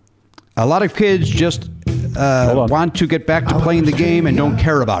 Wow. A lot of kids just want to get back to playing the game and don't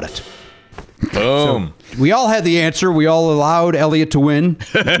care about it. Boom. So we all had the answer. We all allowed Elliot to win.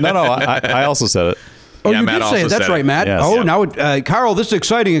 No, I also said it. Oh, yeah, you Matt did say it. That's right, Matt. Yes. Oh, now, Carl, this is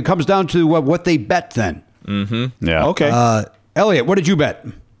exciting. It comes down to what they bet then. Mm-hmm. Yeah. Okay. Elliot, what did you bet?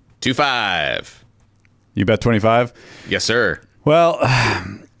 2-5. You bet 25? Yes, sir. Well,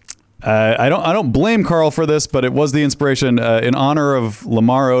 I don't blame Carl for this, but it was the inspiration in honor of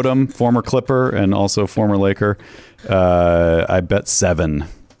Lamar Odom, former Clipper and also former Laker. I bet 7.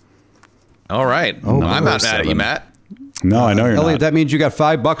 All right. Oh, I'm not mad 7. at you, Matt. No, I know you're Elliot, not. that means you got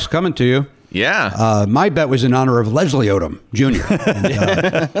 $5 coming to you. Yeah. My bet was in honor of Leslie Odom Jr.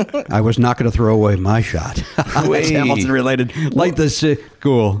 And, I was not going to throw away my shot. That's Hamilton related. Like this.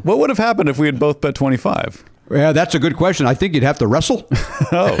 Cool. What would have happened if we had both bet 25? Yeah, that's a good question. I think you'd have to wrestle.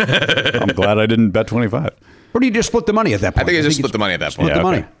 Oh, I'm glad I didn't bet 25. Or do you just split the money at that point? I think I just split the money at that point. Split the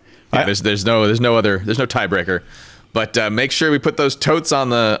money. Yeah, there's no tiebreaker. But make sure we put those totes on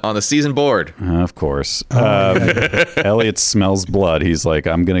the season board. Of course. Elliot smells blood. He's like,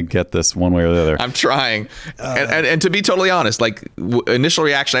 I'm going to get this one way or the other. I'm trying. And to be totally honest, like initial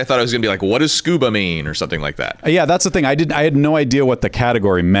reaction, I thought it was going to be like, what does scuba mean or something like that. Yeah, that's the thing. I had no idea what the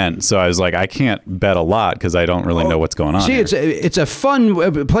category meant. So I was like, I can't bet a lot because I don't really know what's going on. See, here. it's a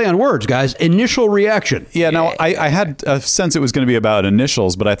fun play on words, guys. Initial reaction. Yeah, no, I had a sense it was going to be about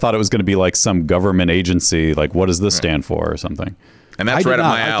initials, but I thought it was going to be like some government agency. Like, what does this stand for or something? And that's right up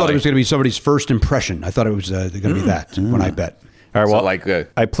my alley. I thought it was going to be somebody's first impression. I thought it was going to be that when I bet. All right, well, So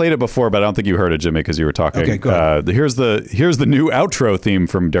I played it before, but I don't think you heard it, Jimmy, because you were talking. Okay, go ahead. Here's the new outro theme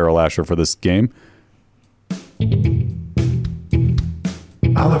from Daryl Asher for this game.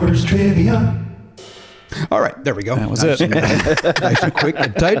 Oliver's Trivia. All right, there we go. That was it. Nice and quick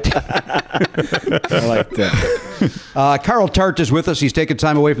and tight. I like that. Carl Tart is with us. He's taken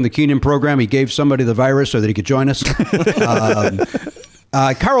time away from the Keenan program. He gave somebody the virus so that he could join us.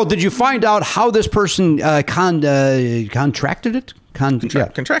 Carl, did you find out how this person contracted it?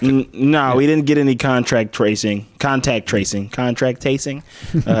 Contracted. No, we didn't get any contact tasting.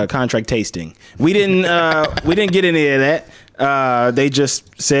 We didn't get any of that. They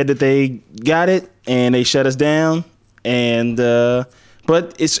just said that they got it and they shut us down. And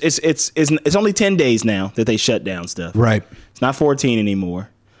but it's only 10 days now that they shut down stuff. Right. It's not 14 anymore.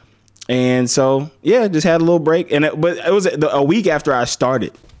 And so yeah, just had a little break. But it was a week after I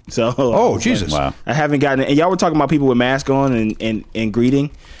started. So oh Jesus! Wow. I haven't gotten it. And y'all were talking about people with masks on and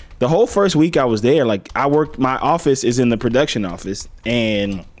greeting. The whole first week I was there, like my office is in the production office,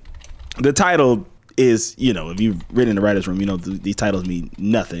 and the title is, if you've written in the writer's room, these titles mean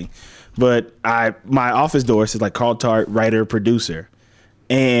nothing. But my office door says like Carl Tart, writer, producer.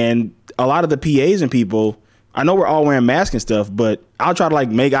 And a lot of the PAs and people, I know we're all wearing masks and stuff, but I'll try to like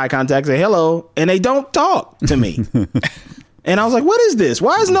make eye contact, say hello, and they don't talk to me. And I was like, what is this?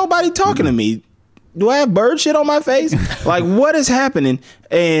 Why is nobody talking to me? Do I have bird shit on my face? Like, what is happening?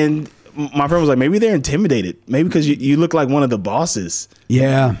 And my friend was like, maybe they're intimidated. Maybe because you look like one of the bosses.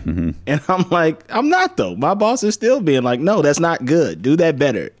 Yeah. Mm-hmm. And I'm like, I'm not, though. My boss is still being like, no, that's not good. Do that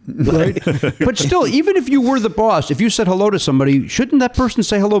better. Right. But still, even if you were the boss, if you said hello to somebody, shouldn't that person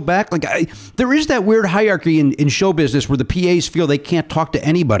say hello back? Like, there is that weird hierarchy in show business where the PAs feel they can't talk to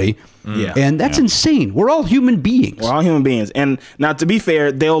anybody. Yeah. And that's insane. We're all human beings. We're all human beings. And now, to be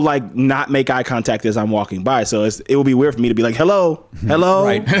fair, they'll like not make eye contact as I'm walking by. So it will be weird for me to be like, hello.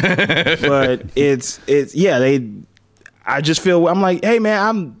 Right. But I just feel, I'm like, hey man,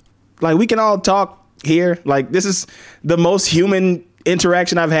 I'm like, we can all talk here. Like, this is the most human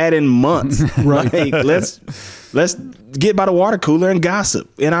interaction I've had in months. Right. Like, let's get by the water cooler and gossip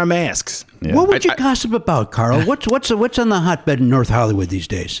in our masks. Yeah. What would you gossip about, Carl? What's on the hotbed in North Hollywood these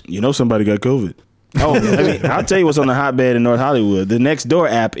days? Somebody got COVID. Oh, I'll tell you what's on the hotbed in North Hollywood. The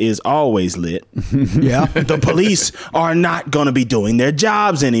Nextdoor app is always lit. Yeah. The police are not going to be doing their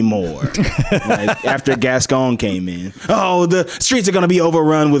jobs anymore. Like after Gascon came in. Oh, the streets are going to be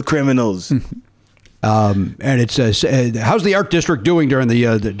overrun with criminals. And it's how's the art district doing during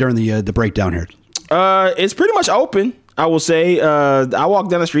the breakdown here? It's pretty much open, I will say. I walk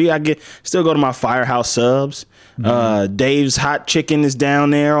down the street. I still go to my Firehouse Subs. Dave's Hot Chicken is down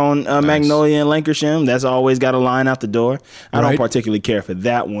there on nice. Magnolia and Lancashire. That's always got a line out the door. I don't particularly care for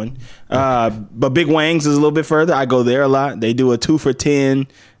that one. But Big Wang's is a little bit further. I go there a lot. They do a 2 for $10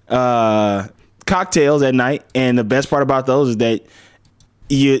 cocktails at night. And the best part about those is that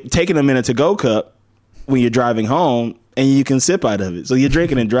you're taking them in a to-go cup when you're driving home, and you can sip out of it. So you're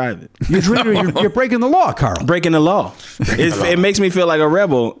drinking and driving. You're breaking the law, Carl. Breaking the law. It makes me feel like a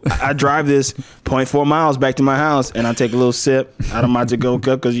rebel. I drive this 0.4 miles back to my house, and I take a little sip out of my to-go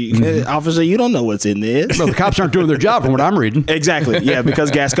cup because, officer, you don't know what's in this. Well, the cops aren't doing their job from what I'm reading. Exactly. Yeah,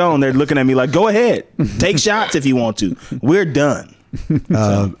 because Gascon, they're looking at me like, go ahead. Take shots if you want to. We're done.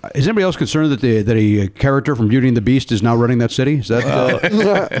 Is anybody else concerned that a character from Beauty and the Beast is now running that city? Is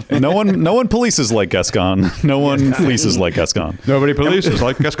that no one polices like Gascon. No one fleeces like Gascon. Nobody polices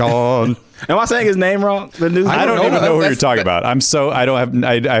like Gascon. Am I saying his name wrong? I don't even know who you're talking about.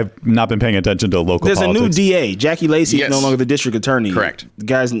 I've not been paying attention to local There's politics. a new DA. Jackie Lacey is no longer the district attorney. Correct. The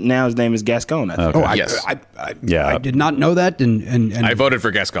guy's now his name is Gascon, I think. Okay. Yes. I did not know that. And I voted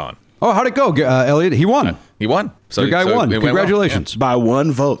for Gascon. Oh, how'd it go, Elliot? He won. He won. So the guy won. it went Congratulations. By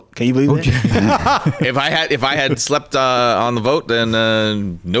one vote. Can you believe that? If I had slept on the vote,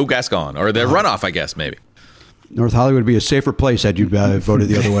 then no Gascon, or the runoff, I guess maybe. North Hollywood would be a safer place had you voted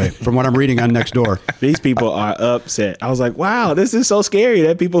the other way, from what I'm reading on Nextdoor. These people are upset. I was like, wow, this is so scary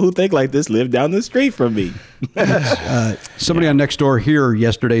that people who think like this live down the street from me. Somebody on Nextdoor here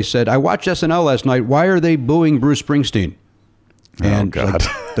yesterday said, I watched SNL last night. Why are they booing Bruce Springsteen? And God.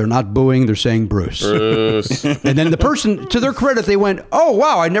 They're not booing, they're saying Bruce. And then the person, to their credit, they went, oh,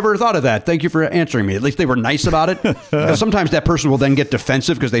 wow, I never thought of that. Thank you for answering me. At least they were nice about it. Because sometimes that person will then get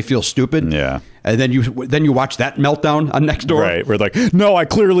defensive because they feel stupid. Yeah. And then you watch that meltdown on Nextdoor. Right. We're like, no, I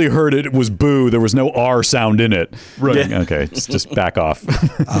clearly heard it. It was boo. There was no R sound in it. Right. Yeah. Okay. Just back off.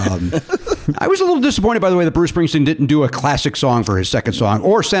 I was a little disappointed, by the way, that Bruce Springsteen didn't do a classic song for his second song,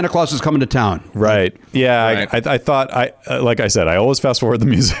 or Santa Claus is Coming to Town. Right. Yeah. Right. I thought, like I said, I always fast forward the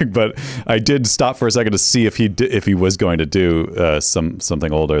music, but I did stop for a second to see if he was going to do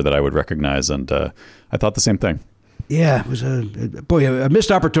something older that I would recognize, and I thought the same thing. Yeah, it was a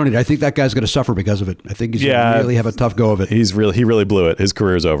missed opportunity. I think that guy's going to suffer because of it. I think he's going to really have a tough go of it. He really blew it. His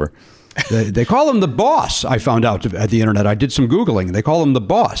career's over. They call him the boss. I found out at the internet. I did some Googling. They call him the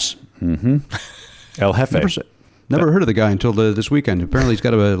boss. Mm-hmm. El Jefe. Never heard of the guy until this weekend. Apparently, he's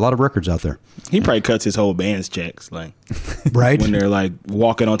got a lot of records out there. He probably cuts his whole band's checks, like right when they're like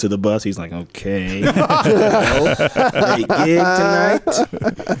walking onto the bus. He's like, "Okay, great gig tonight."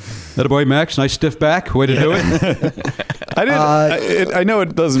 That boy, Max, nice stiff back. Way to do it. I know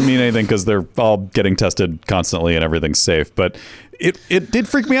it doesn't mean anything because they're all getting tested constantly and everything's safe, but it did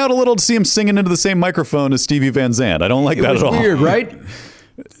freak me out a little to see him singing into the same microphone as Stevie Van Zandt. I don't like that at all. Weird, right?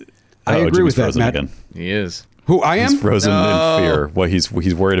 I agree with that, Matt. Again. He is. Who I am? He's frozen in fear. Well, he's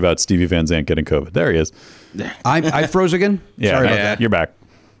worried about Stevie Van Zandt getting COVID. There he is. I froze again? Yeah, Sorry about that. You're back.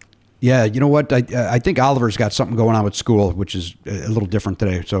 Yeah, you know what? I think Oliver's got something going on with school, which is a little different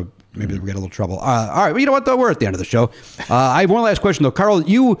today. So maybe we get a little trouble. All right, well, you know what, though? We're at the end of the show. I have one last question, though. Carl,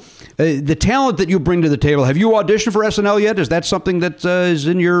 you, the talent that you bring to the table, have you auditioned for SNL yet? Is that something that is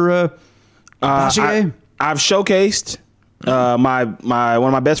in your dossier? I've showcased. My one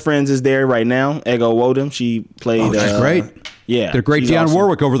of my best friends is there right now, Ego Wodum. She played. She's great. Yeah, did great Dionne awesome.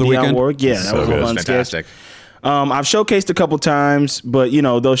 Warwick over the Dionne weekend. Warwick, yeah, that was a fun Fantastic. sketch. I've showcased a couple times, but you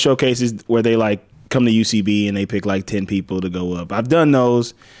know those showcases where they like come to UCB and they pick like 10 people to go up. I've done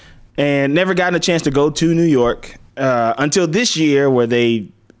those and never gotten a chance to go to New York until this year, where they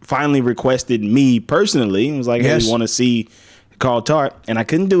finally requested me personally. It was like, hey, we want to see Carl Tart, and I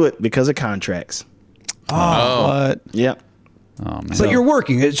couldn't do it because of contracts. Oh, what? Yeah. Oh, man. But you're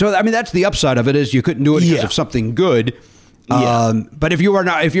working. So, I mean, that's the upside of it, is you couldn't do it because of something good. But if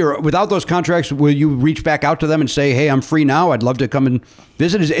you're without those contracts, will you reach back out to them and say, hey, I'm free now, I'd love to come and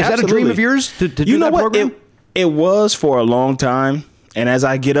visit? Is that a dream of yours to do that program? It was for a long time. And as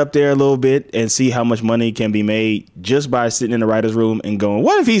I get up there a little bit and see how much money can be made just by sitting in the writer's room and going,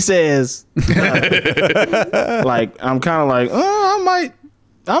 what if he says, like, I'm kind of like,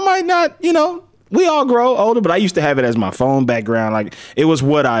 I might not, you know, we all grow older, but I used to have it as my phone background. Like, it was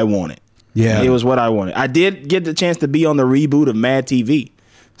what I wanted. Yeah. It was what I wanted. I did get the chance to be on the reboot of Mad TV.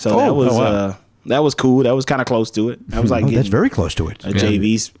 So that was cool. That was kind of close to it. I was like, that's very close to it. A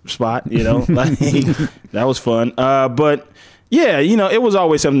JV spot, you know, like, that was fun. But yeah, you know, it was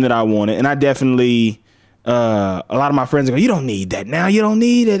always something that I wanted. And I definitely, a lot of my friends go, you don't need that now. You don't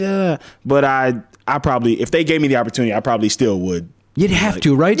need it. But I probably, if they gave me the opportunity, I probably still would. You'd have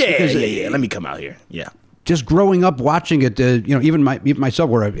to, right? Yeah, yeah. Let me come out here. Yeah. Just growing up watching it, you know, even myself,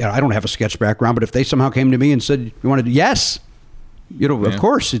 where I don't have a sketch background, but if they somehow came to me and said, you wanted to, yes, you know, of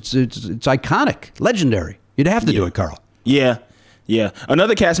course, it's iconic, legendary. You'd have to do it, Carl. Yeah. Yeah.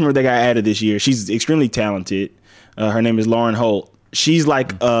 Another cast member that got added this year, she's extremely talented. Her name is Lauren Holt. She's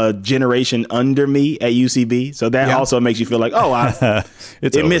like a generation under me at UCB, so that also makes you feel like, oh,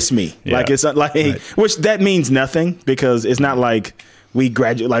 it missed me. Yeah. Like it's like, which that means nothing, because it's not like we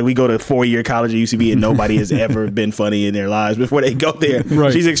graduate, like we go to 4-year college at UCB and nobody has ever been funny in their lives before they go there.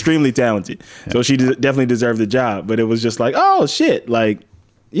 Right. She's extremely talented, so she definitely deserved the job. But it was just like, oh shit, like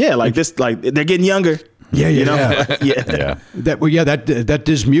this, like they're getting younger. Yeah, you know? Yeah. That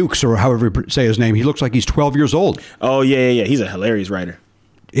Diz Mukes, or however you say his name, he looks like he's 12 years old. Oh yeah. He's a hilarious writer.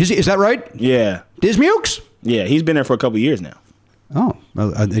 Is that right? Yeah. Diz Mukes? Yeah, he's been there for a couple years now. Oh,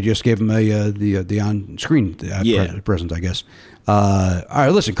 well, they just gave him the on-screen present, I guess. All right,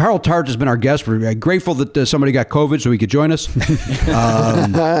 listen, Carl Tart has been our guest. We're grateful that somebody got COVID so he could join us.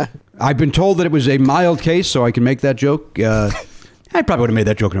 I've been told that it was a mild case, so I can make that joke. I probably would have made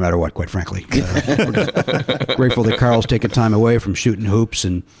that joke no matter what, quite frankly. We're just grateful that Carl's taking time away from shooting hoops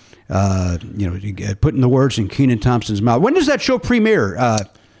and putting the words in Kenan Thompson's mouth. When does that show premiere,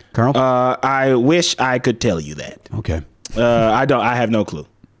 Carl? I wish I could tell you that. Okay. I don't. I have no clue.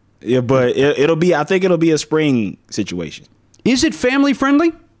 Yeah, but it'll be. I think it'll be a spring situation. Is it family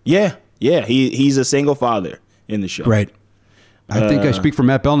friendly? Yeah. He's a single father in the show. Right. I think I speak for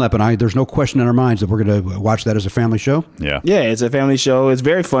Matt Belknap and I. There's no question in our minds that we're going to watch that as a family show. Yeah. Yeah, it's a family show. It's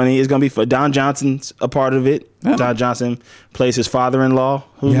very funny. It's going to be fun. Don Johnson's a part of it. Oh. Don Johnson plays his father-in-law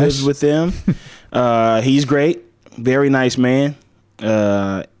who lives with them. He's great. Very nice man.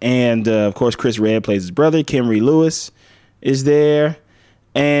 And of course, Chris Redd plays his brother. Kimry Lewis is there.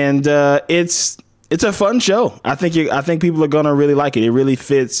 And it's a fun show. I think people are going to really like it. It really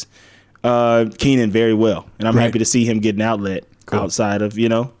fits Kenan very well. And I'm happy to see him get an outlet. Cool. Outside of, he's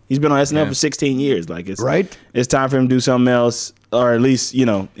been on SNL for 16 years. Like it's time for him to do something else, or at least,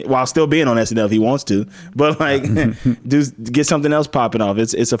 while still being on SNL if he wants to, but like get something else popping off.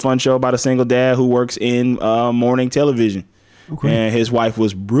 It's a fun show about a single dad who works in morning television. Okay. And his wife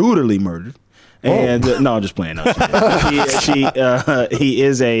was brutally murdered. And no, I'm just playing. No, he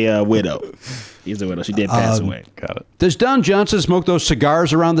is a widow. He's a widow. She did pass away. Got it. Does Don Johnson smoke those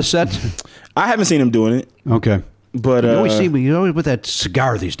cigars around the set? I haven't seen him doing it. Okay. But you always with that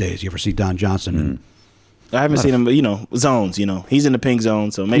cigar these days. You ever see Don Johnson? I haven't seen him, zones, he's in the pink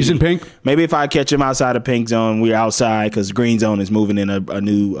zone. So maybe he's in pink. Maybe if I catch him outside the pink zone, we're outside because green zone is moving in a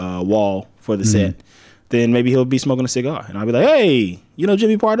new wall for the set. Then maybe he'll be smoking a cigar, and I'll be like, "Hey,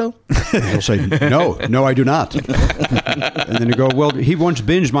 Jimmy Pardo?" He'll say, no, I do not. And then you go, well, he once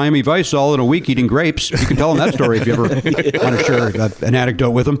binged Miami Vice all in a week eating grapes. You can tell him that story if you ever want to share an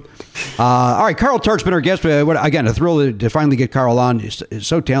anecdote with him. All right, Carl Tart's been our guest. Again, a thrill to finally get Carl on. He's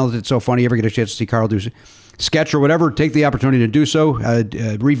so talented, so funny. You ever get a chance to see Carl do sketch or whatever, take the opportunity to do so.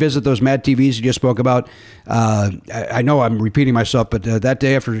 Revisit those Mad TVs you just spoke about. I know I'm repeating myself, but that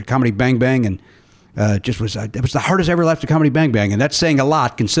day after Comedy Bang Bang, and it was the hardest I ever left a Comedy Bang Bang, and that's saying a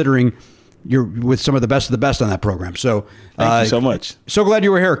lot considering you're with some of the best on that program. So thank you so much. So glad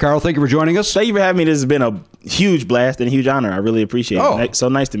you were here, Carl. Thank you for joining us. Thank you for having me. This has been a huge blast and a huge honor. I really appreciate it. So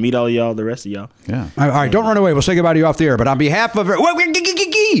nice to meet all of y'all, the rest of y'all. Yeah. All right, don't run away. We'll say goodbye to you off the air. But on behalf of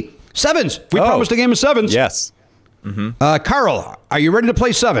sevens, we promised a game of sevens. Yes. Mm-hmm. Carl, are you ready to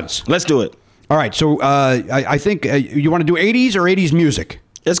play sevens? Let's do it. All right. So I think you want to do 80s or 80s music?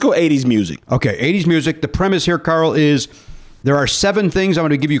 Let's go 80s music. Okay, 80s music. The premise here, Carl, is there are 7 things. I'm going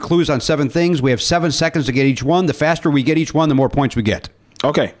to give you clues on 7 things. We have 7 seconds to get each one. The faster we get each one, the more points we get.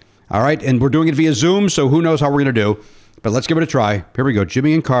 Okay. All right, and we're doing it via Zoom, so who knows how we're going to do. But let's give it a try. Here we go.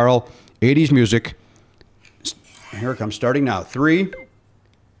 Jimmy and Carl, 80s music. Here it comes, starting now. 3,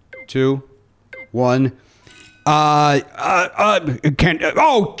 2, 1. Oh,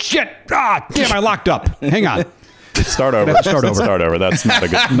 shit. Damn, I locked up. Hang on. Start over. Start over. That's not a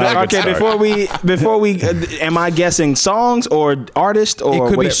good start. Okay, before we am I guessing songs or artists or it could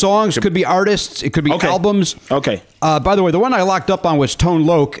whatever? Be songs, could be artists, it could be albums. Okay. By the way, the one I locked up on was Tone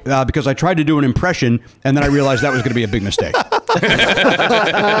Loc because I tried to do an impression and then I realized that was going to be a big mistake.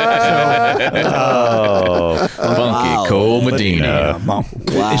 Funky Cole Medina. Wow.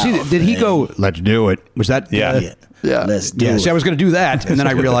 Did he go? Let's do it. Was that? Yeah. Let's do it. See, I was going to do that, and then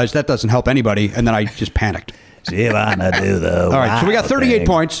I realized that doesn't help anybody, and then I just panicked. All right, so we got 38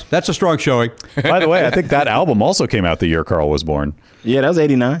 points. That's a strong showing. By the way, I think that album also came out the year Carl was born. Yeah, that was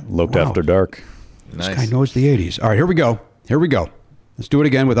 89. Looked After Dark. Nice. This guy knows the 80s. All right, here we go. Let's do it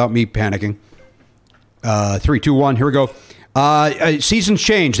again without me panicking. 3, 2, 1. Here we go. Seasons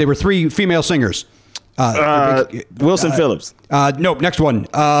changed. They were 3 female singers. Wilson Phillips. Nope. Next one.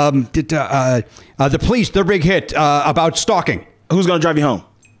 The Police. Their big hit about stalking. Who's gonna drive you home?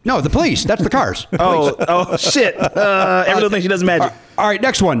 No, the Police. That's the Cars. Oh shit! Every little thing she does magic. All right,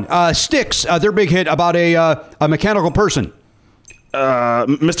 next one. Styx. Their big hit about a mechanical person.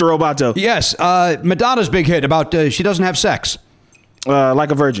 Mr. Roboto. Yes. Madonna's big hit about she doesn't have sex.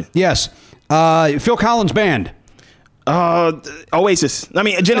 Like a virgin. Yes. Phil Collins' band. Oasis. I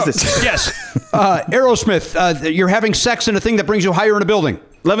mean Genesis. No. Yes. Aerosmith. You're having sex in a thing that brings you higher in a building.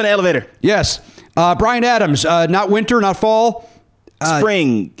 Love in the Elevator. Yes. Bryan Adams. Not winter, not fall.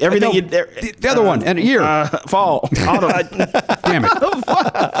 Spring. Everything. No, the other one. And a year. Fall. Autumn. Damn it.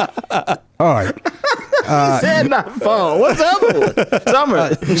 All right. He said not fall. What's the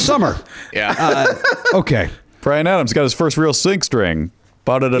other one? Summer. Yeah. Okay. Bryan Adams got his first real sync string.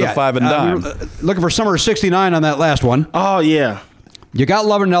 Bought it at a 5 and dime. We were, looking for Summer of '69 on that last one. Oh, yeah. You got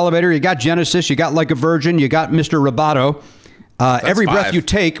Love in an Elevator. You got Genesis. You got Like a Virgin. You got Mr. Roboto. Every 5. Breath You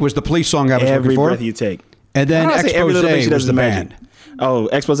Take was the Police song I was looking for. Every Breath You Take. And then Expose was the band. Oh,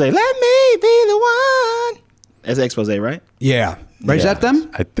 Expose. Let me be the one. That's Expose, right? Yeah. Right? Is that them?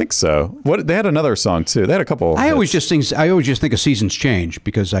 I think so. What they had another song too. They had a couple. I always just think of Seasons Change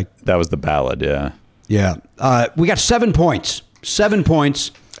because that was the ballad. Yeah. Yeah. We got 7 points. 7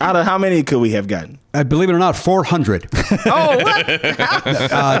 points. Out of how many could we have gotten? Believe it or not, 400. Oh, what?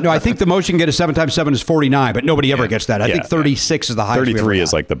 No, I think the most you can get is 7 times 7 is 49, but nobody ever gets that. I think 36 is the highest. 33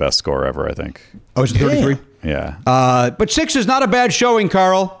 is like the best score ever, I think. Oh, is it 33? Yeah. But 6 is not a bad showing,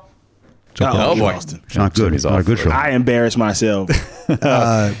 Carl. Oh boy. It's not good. It's not a good show. I embarrassed myself.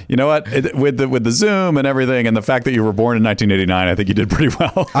 You know what? With the Zoom and everything, and the fact that you were born in 1989, I think you did pretty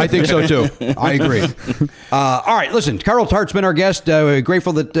well. I think so too. I agree. All right, listen. Carl Tart's been our guest.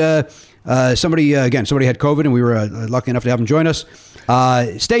 Grateful that somebody had COVID, and we were lucky enough to have him join us.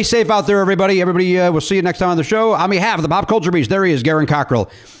 Stay safe out there, everybody. We'll see you next time on the show. On behalf of the Pop Culture Beast, there he is, Garen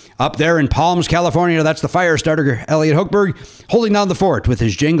Cockrell. Up there in Palms, California, that's the fire starter, Elliot Hochberg, holding down the fort with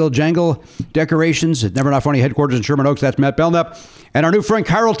his jingle jangle decorations at Never Not Funny headquarters in Sherman Oaks. That's Matt Belknap. And our new friend,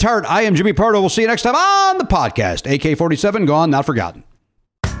 Carl Tart. I am Jimmy Pardo. We'll see you next time on the podcast. AK-47, gone, not forgotten.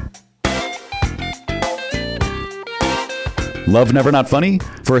 Love Never Not Funny?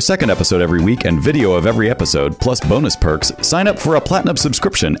 For a second episode every week and video of every episode, plus bonus perks, sign up for a platinum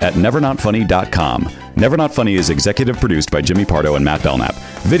subscription at nevernotfunny.com. Never Not Funny is executive produced by Jimmy Pardo and Matt Belknap.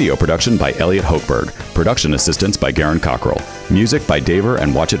 Video production by Elliot Hochberg. Production assistance by Garen Cockrell. Music by Daver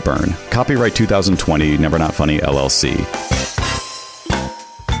and Watch It Burn. Copyright 2020, Never Not Funny, LLC.